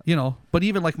 but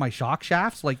even like my shock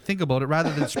shafts, like think about it.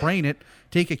 Rather than spraying it,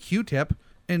 take a Q-tip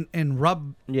and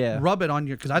rub it on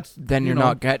your, because that's. Then you're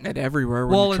not getting it everywhere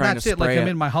when you're trying to spray it. Like I'm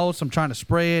in my house, I'm trying to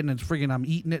spray it, and it's freaking, I'm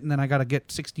eating it, and then I got to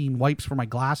get 16 wipes for my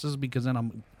glasses because then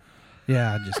I'm.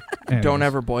 Yeah, just don't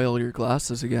ever boil your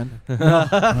glasses again.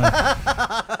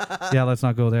 Yeah, let's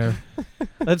not go there.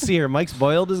 Let's see here. Mike's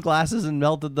boiled his glasses and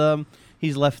melted them.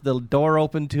 He's left the door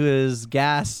open to his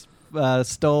gas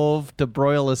stove to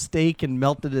broil a steak and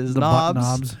melted his knobs.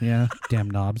 Knobs, yeah, damn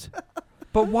knobs.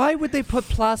 But why would they put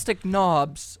plastic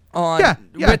knobs on?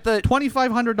 With the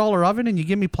 $2,500 oven, and you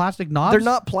give me plastic knobs? They're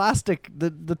not plastic.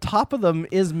 The top of them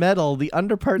is metal. The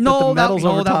underpart that the metal's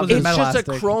over top is it's plastic.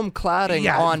 just a chrome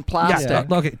cladding on plastic. Yeah,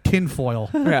 look at tin foil.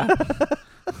 Yeah.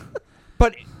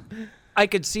 But I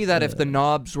could see that if the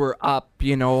knobs were up,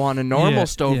 on a normal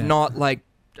stove, not like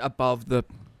above the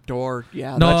door.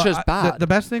 Yeah, that's just bad. The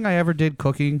best thing I ever did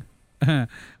cooking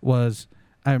was,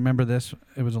 I remember this,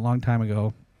 it was a long time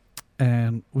ago,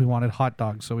 and we wanted hot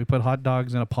dogs. So we put hot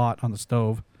dogs in a pot on the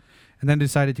stove and then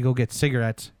decided to go get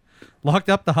cigarettes. Locked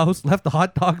up the house, left the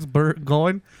hot dogs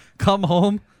going, come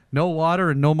home, no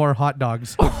water and no more hot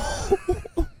dogs.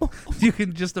 You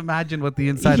can just imagine what the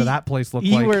inside of that place looked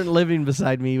like. You weren't living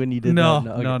beside me when you did that.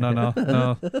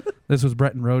 No. This was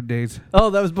Breton Road days. Oh,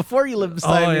 that was before you lived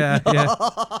beside me.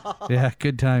 Yeah,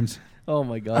 good times. Oh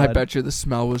my God. I bet you the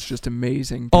smell was just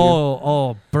amazing.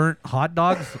 Oh, burnt hot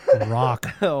dogs rock.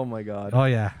 Oh my God. Oh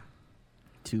yeah.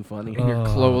 Too funny. Your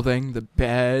clothing, the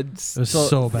beds. It was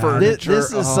so bad. Furniture.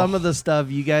 This is some of the stuff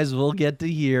you guys will get to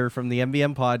hear from the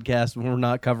MBM podcast when we're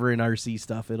not covering RC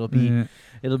stuff. It'll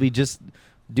be just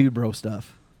dude bro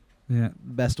stuff. Yeah.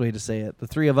 Best way to say it. The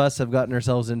three of us have gotten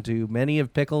ourselves into many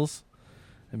of pickles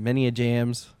and many of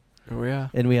jams. Oh yeah.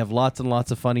 And we have lots and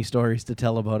lots of funny stories to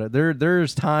tell about it.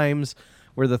 There's times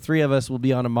where the three of us will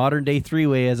be on a modern day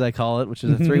three-way, as I call it, which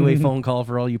is a three-way phone call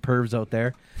for all you pervs out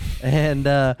there. And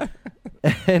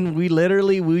and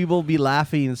we will be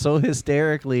laughing so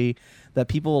hysterically that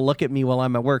people will look at me while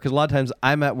I'm at work. Because a lot of times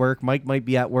I'm at work, Mike might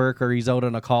be at work, or he's out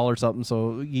on a call or something.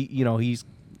 So, he's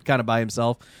kind of by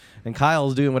himself. And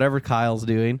Kyle's doing whatever Kyle's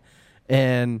doing.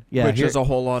 And which is a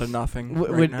whole lot of nothing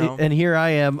right now. And here I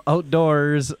am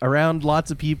outdoors around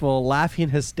lots of people laughing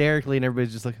hysterically, and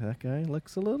everybody's just like, that guy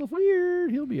looks a little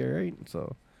weird. He'll be all right.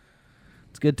 So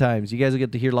it's good times. You guys will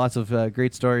get to hear lots of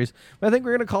great stories. But I think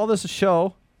we're going to call this a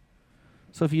show.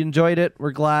 So if you enjoyed it,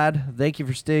 we're glad. Thank you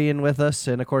for staying with us.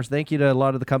 And, of course, thank you to a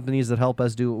lot of the companies that help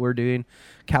us do what we're doing.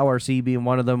 Cow RC being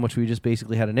one of them, which we just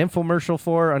basically had an infomercial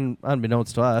for,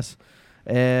 unbeknownst to us.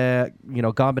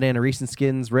 Gone Banana Recent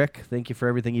Skins, Rick, thank you for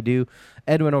everything you do.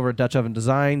 Edwin over at Dutch Oven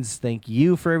Designs, thank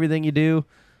you for everything you do.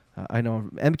 I know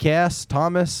MKS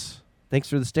Thomas. Thanks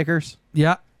for the stickers.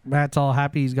 Yeah, Matt's all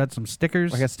happy. He's got some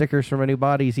stickers. I got stickers for my new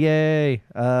bodies. Yay!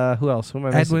 Who else? Who am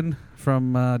I missing? Edwin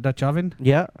from Dutch Oven.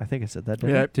 Yeah, I think I said that.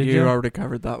 Yeah, Did you you? already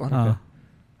covered that one.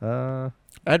 Oh.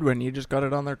 Edwin, you just got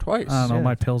it on there twice. I don't know.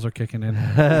 My pills are kicking in.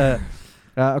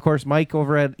 Of course, Mike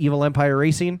over at Evil Empire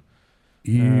Racing.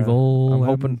 Evil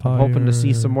I'm hoping to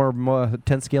see some more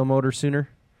 10 scale motors sooner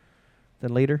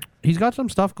than later. He's got some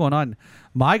stuff going on.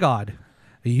 My God,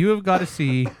 you have got to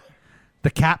see the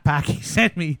cat pack he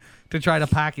sent me to try to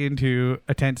pack into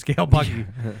a 10 scale buggy.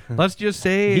 Let's just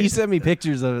say he sent me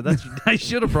pictures of it. That's I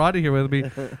should have brought it here with me.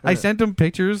 I sent him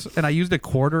pictures and I used a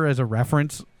quarter as a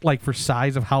reference, like for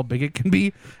size of how big it can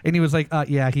be. And he was like,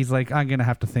 yeah, he's like, I'm gonna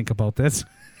have to think about this.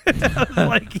 I was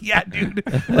like, yeah, dude,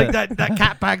 like that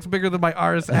cat pack's bigger than my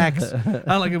RSX.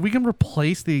 I'm like, if we can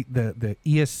replace the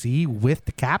ESC with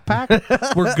the cat pack,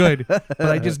 we're good. But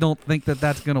I just don't think that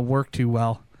that's gonna work too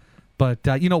well.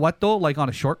 But you know what though, like on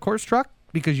a short course truck,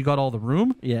 because you got all the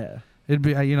room. Yeah, it'd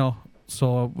be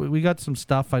So we got some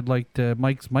stuff. I'd like to.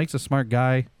 Mike's a smart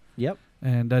guy. Yep.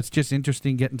 And it's just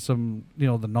interesting getting some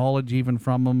the knowledge even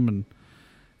from him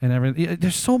and everything.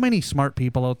 There's so many smart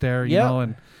people out there, you know,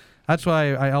 and that's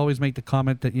why I always make the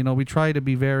comment that we try to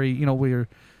be very we're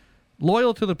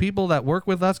loyal to the people that work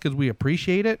with us because we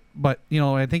appreciate it. But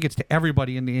I think it's to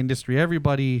everybody in the industry.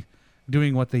 Everybody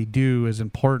doing what they do is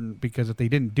important because if they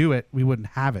didn't do it, we wouldn't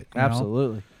have it.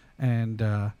 Absolutely. And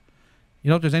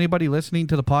if there's anybody listening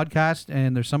to the podcast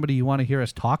and there's somebody you want to hear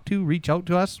us talk to, reach out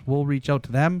to us. We'll reach out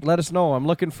to them. Let us know. I'm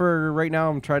looking for right now.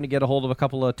 I'm trying to get a hold of a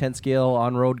couple of 10 scale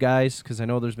on road guys because I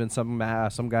know there's been some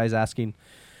guys asking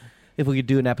if we could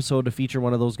do an episode to feature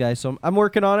one of those guys. So I'm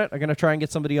working on it. I'm going to try and get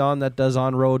somebody on that does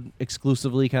on-road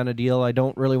exclusively kind of deal. I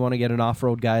don't really want to get an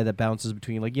off-road guy that bounces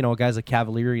between, guys like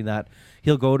Cavalieri and that.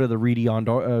 He'll go to the Reedy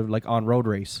on-road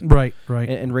race. Right.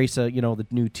 And race, the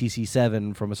new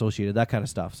TC7 from Associated, that kind of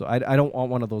stuff. So I don't want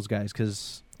one of those guys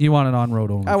because... You want an on-road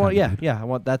only. I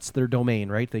want that's their domain,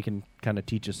 right? They can kind of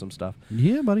teach us some stuff.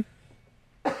 Yeah, buddy.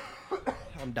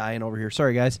 I'm dying over here.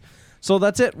 Sorry, guys. So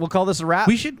that's it. We'll call this a wrap.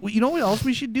 We should. You know what else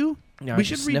we should do? Yeah, we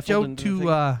should reach out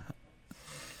to.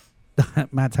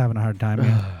 Matt's having a hard time.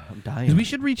 I'm dying. We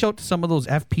should reach out to some of those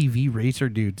FPV racer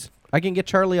dudes. I can get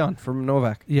Charlie on from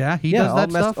Novak. Yeah, he does that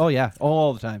stuff. Oh yeah,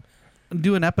 all the time.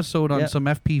 Do an episode on some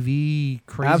FPV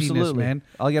craziness, Absolutely. man.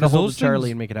 I'll get a hold of Charlie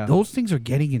and make it happen. Those things are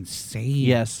getting insane.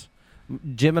 Yes.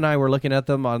 Jim and I were looking at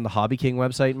them on the Hobby King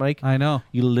website, Mike. I know.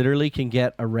 You literally can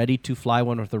get a ready-to-fly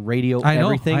one with a radio,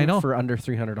 everything for under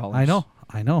 $300.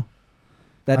 I know.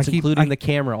 That's including the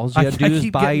camera. All you have to do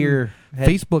is buy your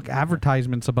Facebook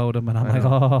advertisements about them, and I'm like,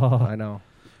 oh. I know.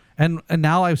 And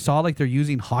now I saw they're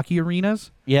using hockey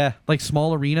arenas. Yeah. Like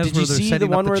small arenas. Did you see the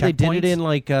one where they did it in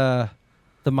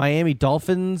the Miami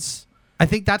Dolphins? I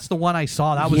think that's the one I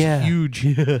saw. That was huge.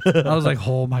 I was like,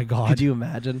 oh my God. Could you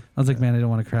imagine? I was like, man, I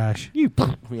don't want to crash.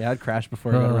 I'd crash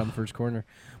before I got around the first corner.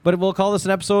 But we'll call this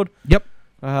an episode. Yep.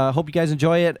 Hope you guys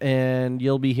enjoy it, and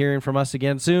you'll be hearing from us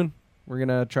again soon. We're going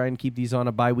to try and keep these on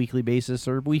a bi-weekly basis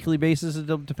or weekly basis.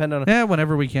 It'll depend on... Yeah,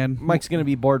 whenever we can. Mike's going to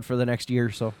be bored for the next year,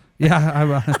 so...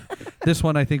 Yeah, this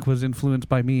one I think was influenced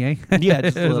by me, eh? Yeah,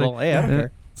 just a little. Hey, I don't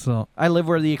care. So I live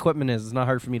where the equipment is. It's not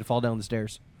hard for me to fall down the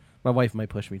stairs. My wife might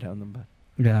push me down them, but...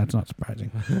 Yeah, it's not surprising.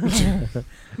 All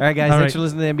right, guys. Thanks for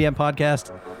listening to the MBM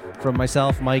podcast. From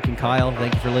myself, Mike, and Kyle,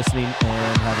 thank you for listening,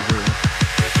 and have a great one.